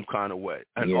from some kind of way,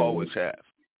 and always have.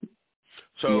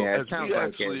 So as we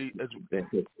actually,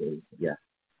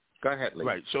 go ahead, Lee.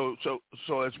 Right. So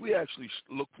as we actually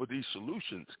look for these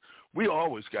solutions, we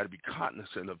always got to be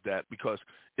cognizant of that, because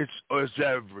it's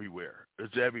everywhere.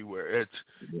 It's everywhere.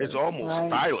 It's almost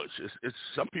stylish. It's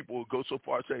some people will go so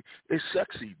far as say it's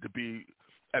sexy to be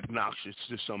obnoxious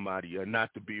to somebody and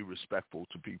not to be respectful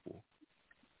to people.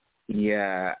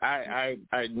 Yeah, I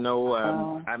know.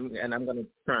 I'm going to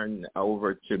turn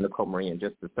over to Nicole Marie in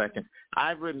just a second.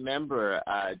 I remember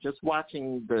just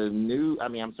watching the news.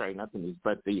 Not the news,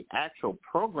 but the actual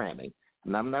programming.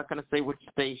 And I'm not going to say which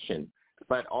station,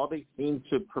 but all they seem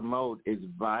to promote is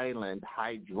violent,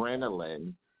 high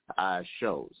adrenaline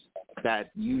shows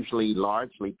that usually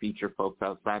largely feature folks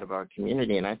outside of our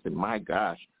community. And I said, my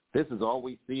gosh, this is all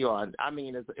we see on. I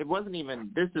mean, it wasn't even.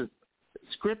 This is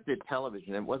scripted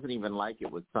television. It wasn't even like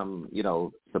it was some,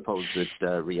 supposed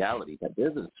reality. But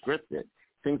this is scripted,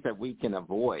 things that we can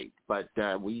avoid, but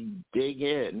we dig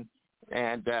in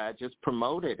and just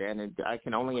promote it, and I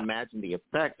can only imagine the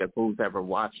effect of who's ever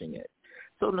watching it.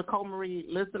 So, Nicole Marie,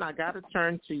 listen, I got to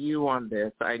turn to you on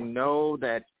this. I know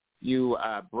that you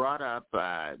brought up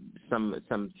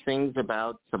some things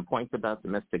about, some points about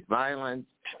domestic violence.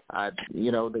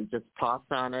 They just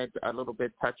talked on it a little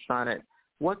bit, touched on it.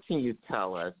 What can you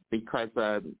tell us? Because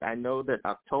I know that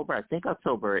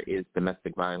October is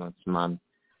Domestic Violence Month,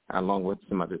 along with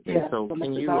some other things. So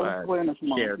can you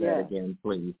share that again,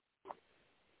 please?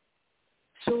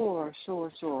 Sure.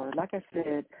 Like I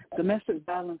said, Domestic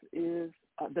Violence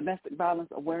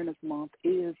Awareness Month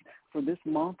is for this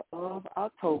month of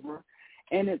October,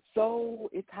 and it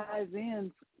ties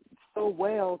in so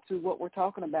well to what we're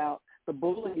talking about, the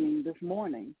bullying this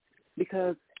morning,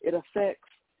 because it affects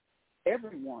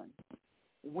everyone,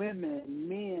 women,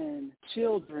 men,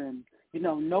 children.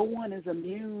 No one is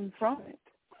immune from it.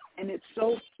 And it's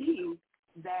so key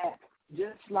that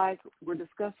just like we're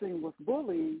discussing with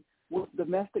bullying, with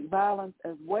domestic violence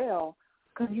as well,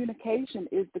 communication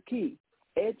is the key.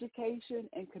 Education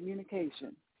and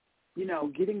communication.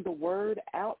 Getting the word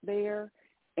out there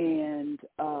and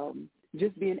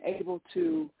just being able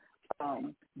to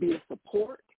be a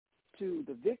support to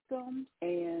the victims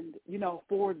and,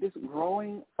 for this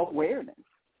growing awareness.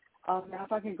 Now,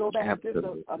 if I can go back just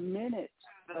a minute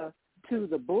to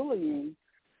the bullying,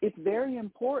 it's very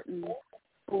important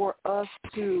for us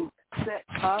to set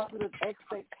positive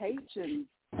expectations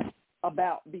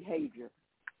about behavior,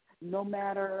 no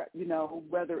matter,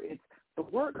 whether it's the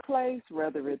workplace,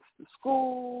 whether it's the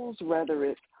schools, whether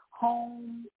it's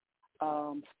home,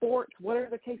 sports, whatever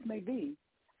the case may be.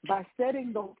 By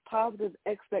setting those positive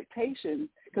expectations,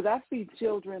 because I see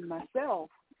children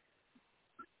myself,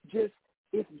 just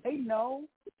if they know,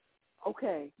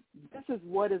 okay, this is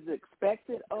what is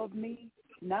expected of me,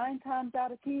 9 times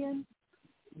out of 10,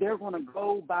 they're going to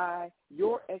go by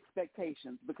your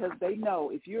expectations, because they know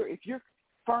if you're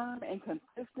firm and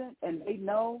consistent and they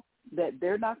know that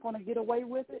they're not going to get away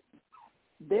with it,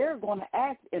 they're going to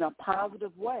act in a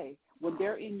positive way when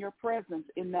they're in your presence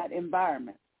in that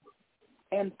environment.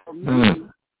 And for me,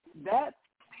 that's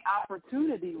the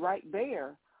opportunity right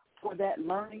there for that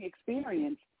learning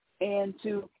experience and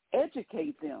to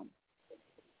educate them.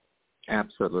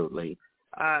 Absolutely.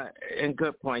 And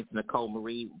good points, Nicole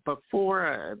Marie.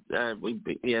 Before as we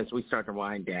start to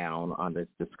wind down on this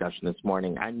discussion this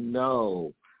morning, I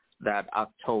know that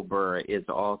October is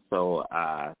also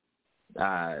a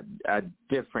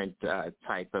different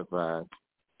type of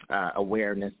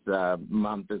awareness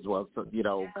month as well. So,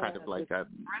 kind of like a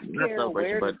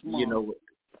celebration, but,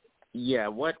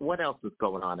 what else is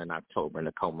going on in October,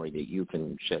 Nicole Marie, that you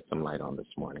can shed some light on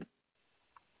this morning?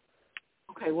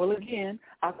 Okay, well, again,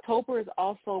 October is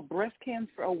also Breast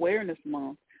Cancer Awareness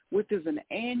Month, which is an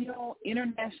annual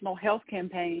international health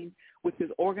campaign which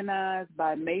is organized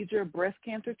by major breast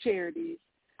cancer charities,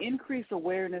 increase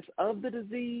awareness of the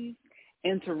disease,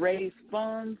 and to raise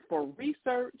funds for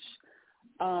research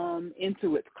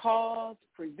into its cause,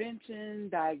 prevention,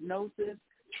 diagnosis,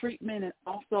 treatment, and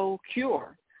also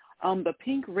cure. The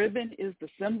pink ribbon is the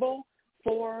symbol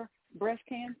for breast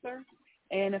cancer.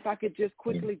 And if I could just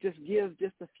quickly give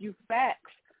just a few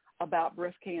facts about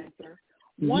breast cancer.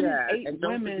 1 in 8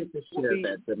 women will be...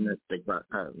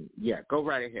 go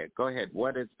right ahead. Go ahead.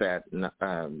 What is that,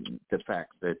 the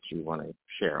facts that you want to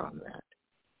share on that?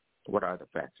 What are the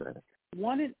facts of it?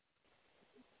 1 in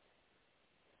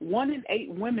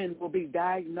 8 women will be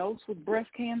diagnosed with breast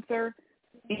cancer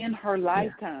in her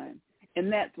lifetime.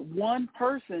 And that's one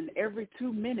person every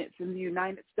 2 minutes in the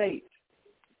United States.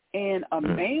 And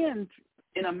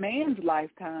in a man's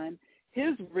lifetime,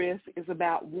 his risk is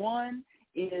about 1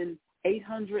 in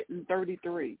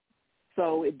 833.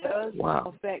 So it does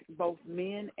affect both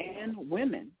men and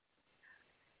women.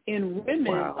 In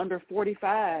women under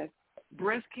 45,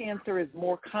 breast cancer is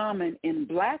more common in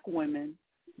black women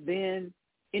than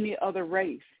any other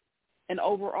race. And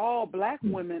overall, black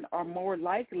women are more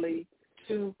likely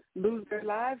to lose their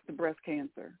lives to breast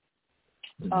cancer.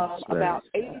 About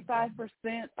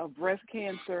 85% of breast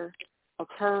cancer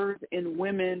occurs in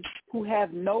women who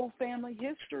have no family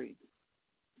history,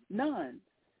 none.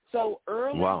 So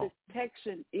early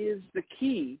detection is the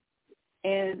key,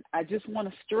 and I just want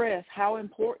to stress how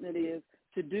important it is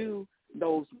to do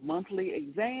those monthly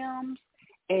exams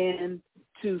and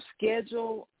to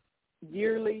schedule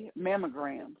yearly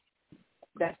mammograms.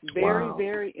 That's very,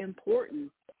 very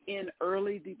important in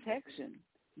early detection.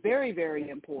 Very, very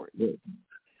important.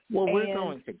 Well, we're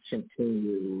going to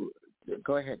continue.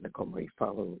 Go ahead, Nicole Marie.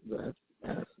 Follow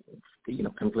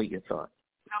complete your thought.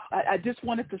 I just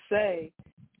wanted to say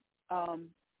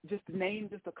just to name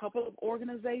just a couple of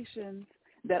organizations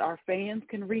that our fans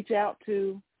can reach out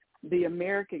to: the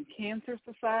American Cancer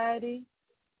Society,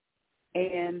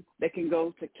 and they can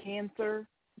go to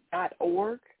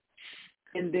cancer.org,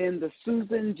 and then the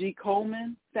Susan G.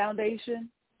 Komen Foundation,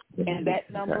 and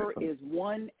that number is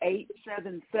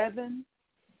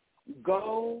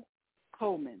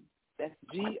 1-877-GO-KOMEN. That's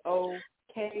GOKOMEN.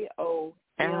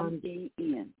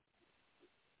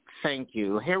 Thank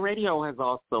you. Hair Radio has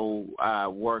also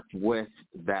worked with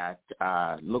that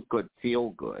Look Good,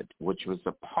 Feel Good, which was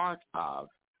a part of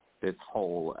this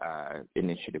whole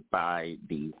initiative by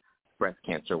the breast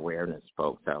cancer awareness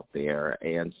folks out there.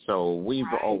 And so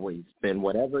we've always been,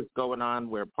 whatever's going on,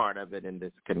 we're part of it in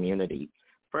this community.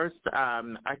 First,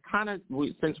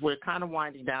 since we're kind of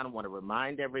winding down, I want to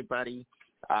remind everybody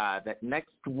that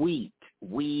next week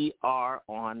we are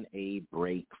on a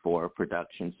break for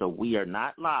production, so we are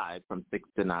not live from 6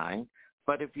 to 9.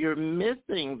 But if you're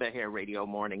missing the Hair Radio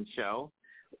Morning Show,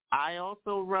 I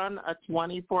also run a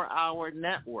 24-hour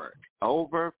network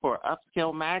over for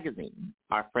Upscale Magazine,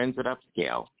 our friends at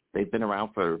Upscale. They've been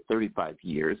around for 35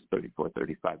 years.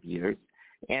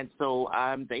 And so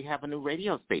they have a new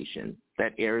radio station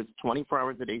that airs 24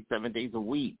 hours a day, 7 days a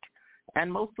week,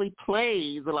 and mostly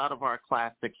plays a lot of our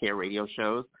classic hair radio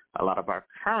shows. A lot of our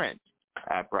current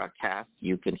broadcasts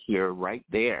you can hear right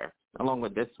there, along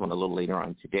with this one a little later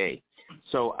on today.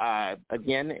 So,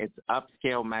 again, it's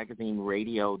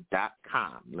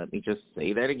upscalemagazineradio.com. Let me just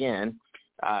say that again,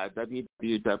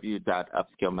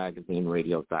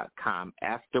 www.upscalemagazineradio.com.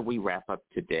 After we wrap up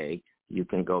today, you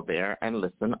can go there and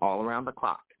listen all around the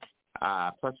clock.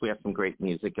 Plus, we have some great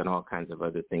music and all kinds of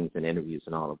other things and interviews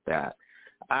and all of that.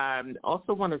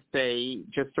 Also want to say,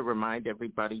 just to remind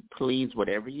everybody, please,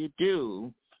 whatever you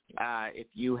do, if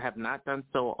you have not done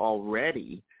so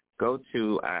already, go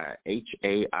to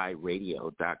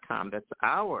hairadio.com. That's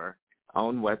our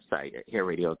own website at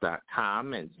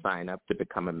hairadio.com, and sign up to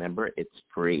become a member. It's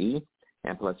free.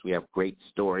 And plus, we have great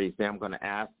stories there. I'm going to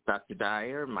ask Dr.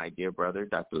 Dyer, my dear brother,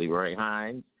 Dr. Leroy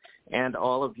Hines, and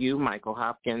all of you, Michael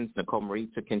Hopkins, Nicole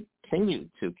Marie, to continue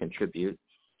to contribute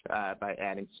by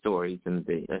adding stories and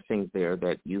the things there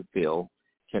that you feel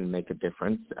can make a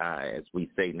difference. As we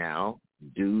say now,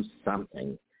 do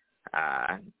something,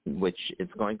 which is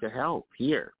going to help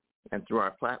here and through our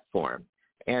platform.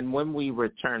 And when we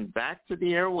return back to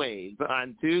the airwaves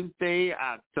on Tuesday,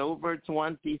 October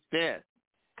 25th,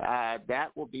 that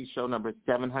will be show number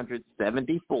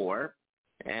 774.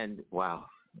 And, wow,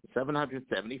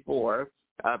 774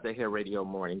 of the Hair Radio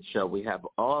Morning Show. We have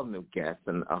all new guests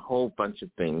and a whole bunch of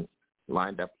things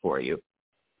lined up for you.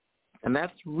 And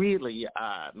that's really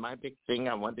my big thing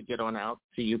I wanted to get on out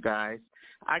to you guys.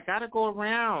 I got to go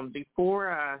around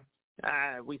before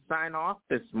we sign off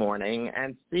this morning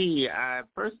and see.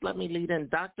 First, let me lead in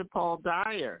Dr. Paul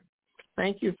Dyer.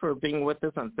 Thank you for being with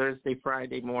us on Thursday,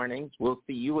 Friday mornings. We'll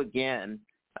see you again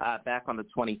back on the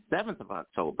 27th of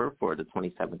October for the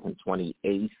 27th and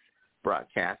 28th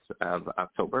broadcast of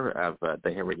October of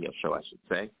the Hair Radio Show, I should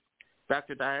say.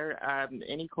 Dr. Dyer,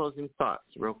 any closing thoughts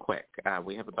real quick?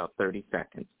 We have about 30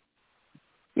 seconds.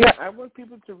 Yeah, I want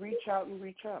people to reach out and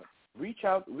reach out. Reach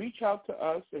out to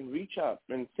us and reach out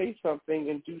and say something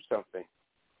and do something.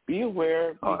 Be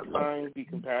aware, be kind, be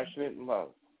compassionate, and love.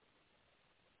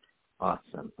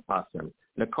 Awesome.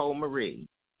 Nicole Marie.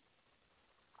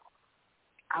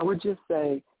 I would just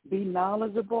say be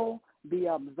knowledgeable, be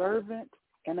observant,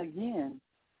 and again,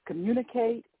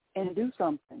 communicate and do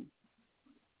something.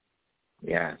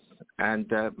 Yes.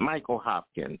 And Michael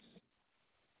Hopkins.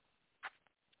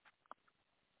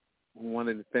 One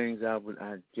of the things I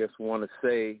just want to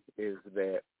say is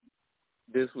that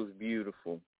this was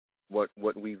beautiful, what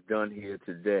we've done here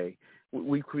today.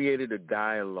 We created a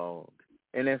dialogue,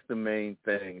 and that's the main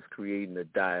thing, is creating a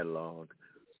dialogue.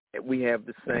 We have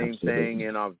the same thing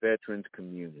in our veterans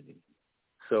community.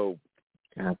 So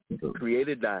create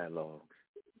a dialogue.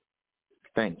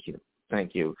 Thank you.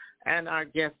 And our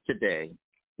guest today,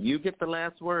 you get the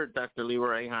last word, Dr.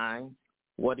 Leroy Hines.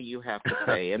 What do you have to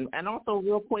say? and also,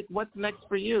 real quick, what's next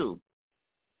for you?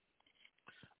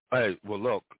 Hey, well,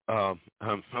 look, I'm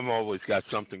always got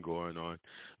something going on.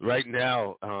 Right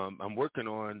now, I'm working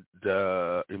on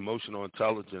the emotional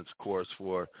intelligence course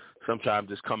for sometime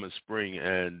this coming spring,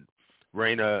 and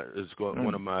Raina is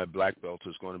one of my black belts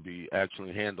is going to be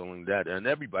actually handling that, and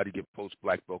everybody get post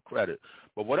black belt credit.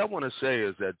 But what I want to say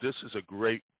is that this is a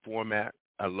great format.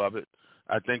 I love it.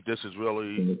 I think this is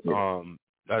really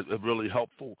really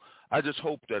helpful. I just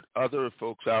hope that other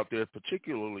folks out there,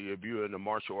 particularly if you're in the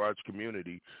martial arts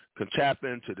community, can tap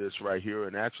into this right here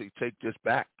and actually take this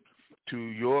back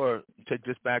take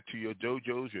this back to your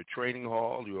dojos, your training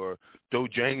hall, your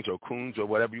dojangs or kuns or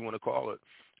whatever you want to call it,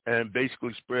 and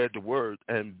basically spread the word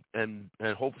and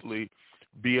hopefully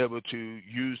be able to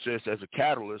use this as a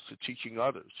catalyst to teaching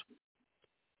others.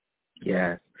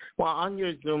 Yes. Well, on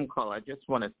your Zoom call, I just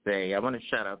want to say, I want to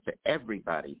shout out to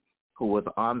everybody who was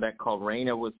on that call.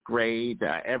 Raina was great,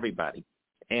 everybody.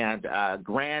 And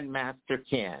Grandmaster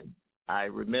Ken, I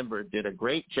remember, did a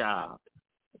great job.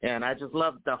 And I just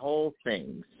loved the whole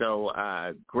thing. So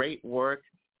great work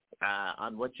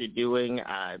on what you're doing.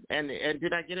 And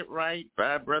did I get it right,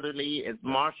 Brother Lee? It's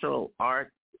martial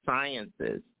arts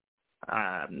sciences.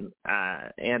 And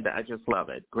I just love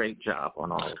it. Great job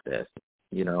on all of this.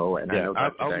 You know, and I know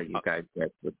Dr. you guys,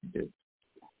 that's what you do.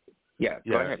 Yeah,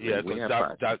 go ahead.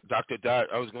 Dr. Dyer,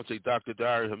 I was going to say Dr.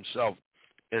 Dyer himself,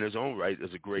 in his own right,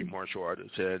 is a great martial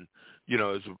artist. And, you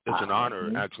know, it's an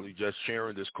honor actually just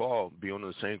sharing this call, be on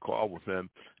the same call with him,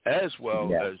 as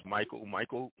well as Michael.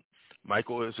 Michael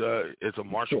is a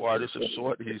martial artist of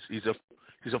sort.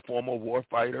 He's a former war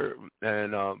fighter,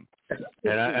 and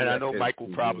I know Michael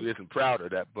probably isn't proud of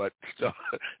that, but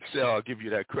still I'll give you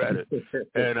that credit.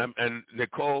 And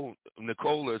Nicole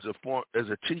is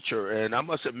a teacher, and I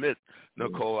must admit,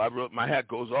 Nicole, my hat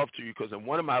goes off to you because in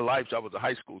one of my lives I was a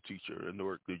high school teacher in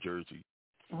Newark, New Jersey.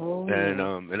 Oh.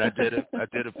 And I did it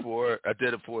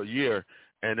for a year,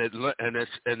 and it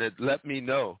let me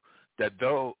know that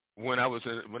though when I was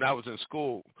in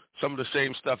school, some of the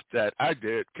same stuff that I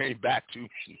did came back to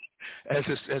me as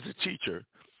a teacher.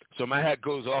 So my hat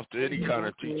goes off to any kind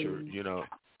of teacher, you know.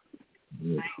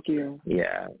 Thank you.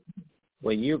 Yeah.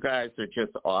 Well, you guys are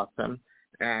just awesome.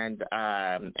 And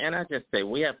I just say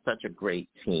we have such a great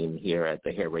team here at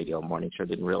the Hair Radio Morning Show.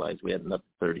 Didn't realize we had another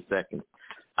 30 seconds.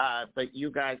 But you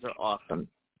guys are awesome.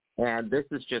 And this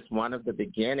is just one of the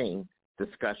beginning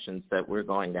discussions that we're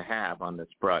going to have on this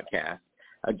broadcast.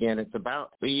 Again, it's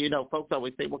about, you know, folks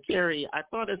always say, well, Carrie, I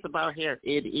thought it's about hair.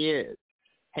 It is.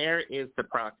 Hair is the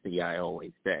proxy, I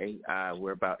always say.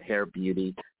 We're about hair,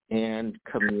 beauty, and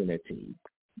community.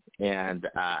 And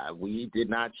we did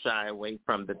not shy away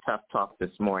from the tough talk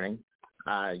this morning.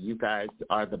 You guys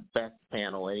are the best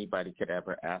panel anybody could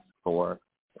ever ask for.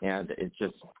 And it's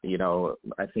just, you know,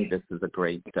 I think this is a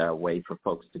great way for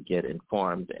folks to get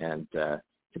informed and to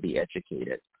be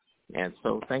educated. And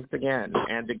so thanks again.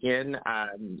 And again,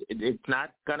 it's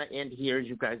not going to end here, as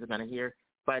you guys are going to hear,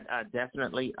 but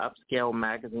definitely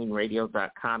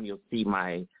upscalemagazineradio.com. You'll see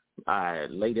my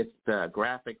latest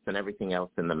graphics and everything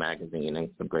else in the magazine and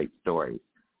some great stories.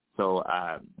 So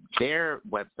their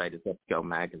website is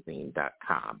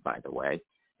upscalemagazine.com, by the way.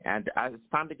 And it's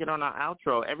time to get on our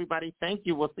outro. Everybody, thank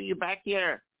you. We'll see you back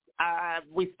here.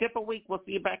 We skip a week. We'll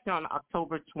see you back here on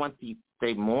October 20th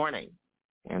morning.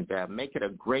 And make it a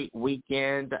great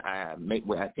weekend. I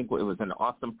think it was an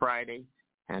awesome Friday.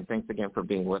 And thanks again for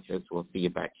being with us. We'll see you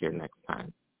back here next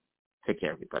time. Take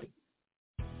care, everybody.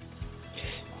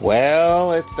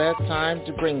 Well, it's that time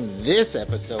to bring this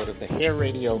episode of the Hair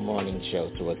Radio Morning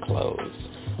Show to a close.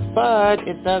 But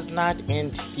it does not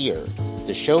end here.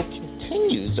 The show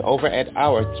continues over at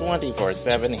our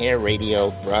 24/7 Hair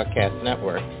Radio broadcast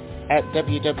network at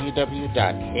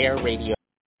www.hairradio.com.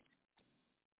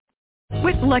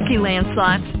 With Lucky Land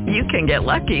Slots, you can get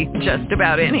lucky just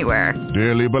about anywhere.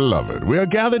 Dearly beloved, we are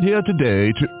gathered here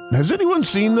today to... Has anyone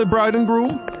seen the bride and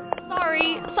groom?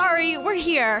 Sorry, we're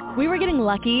here. We were getting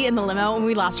lucky in the limo and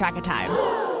we lost track of time.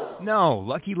 No,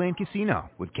 Lucky Land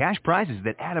Casino, with cash prizes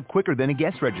that add up quicker than a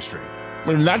guest registry.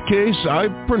 In that case, I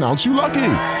pronounce you lucky.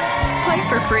 Play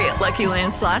for free at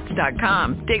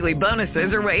LuckyLandSlots.com. Daily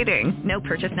bonuses are waiting. No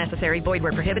purchase necessary. Void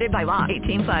where prohibited by law.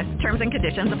 18+. Terms and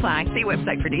conditions apply. See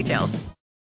website for details.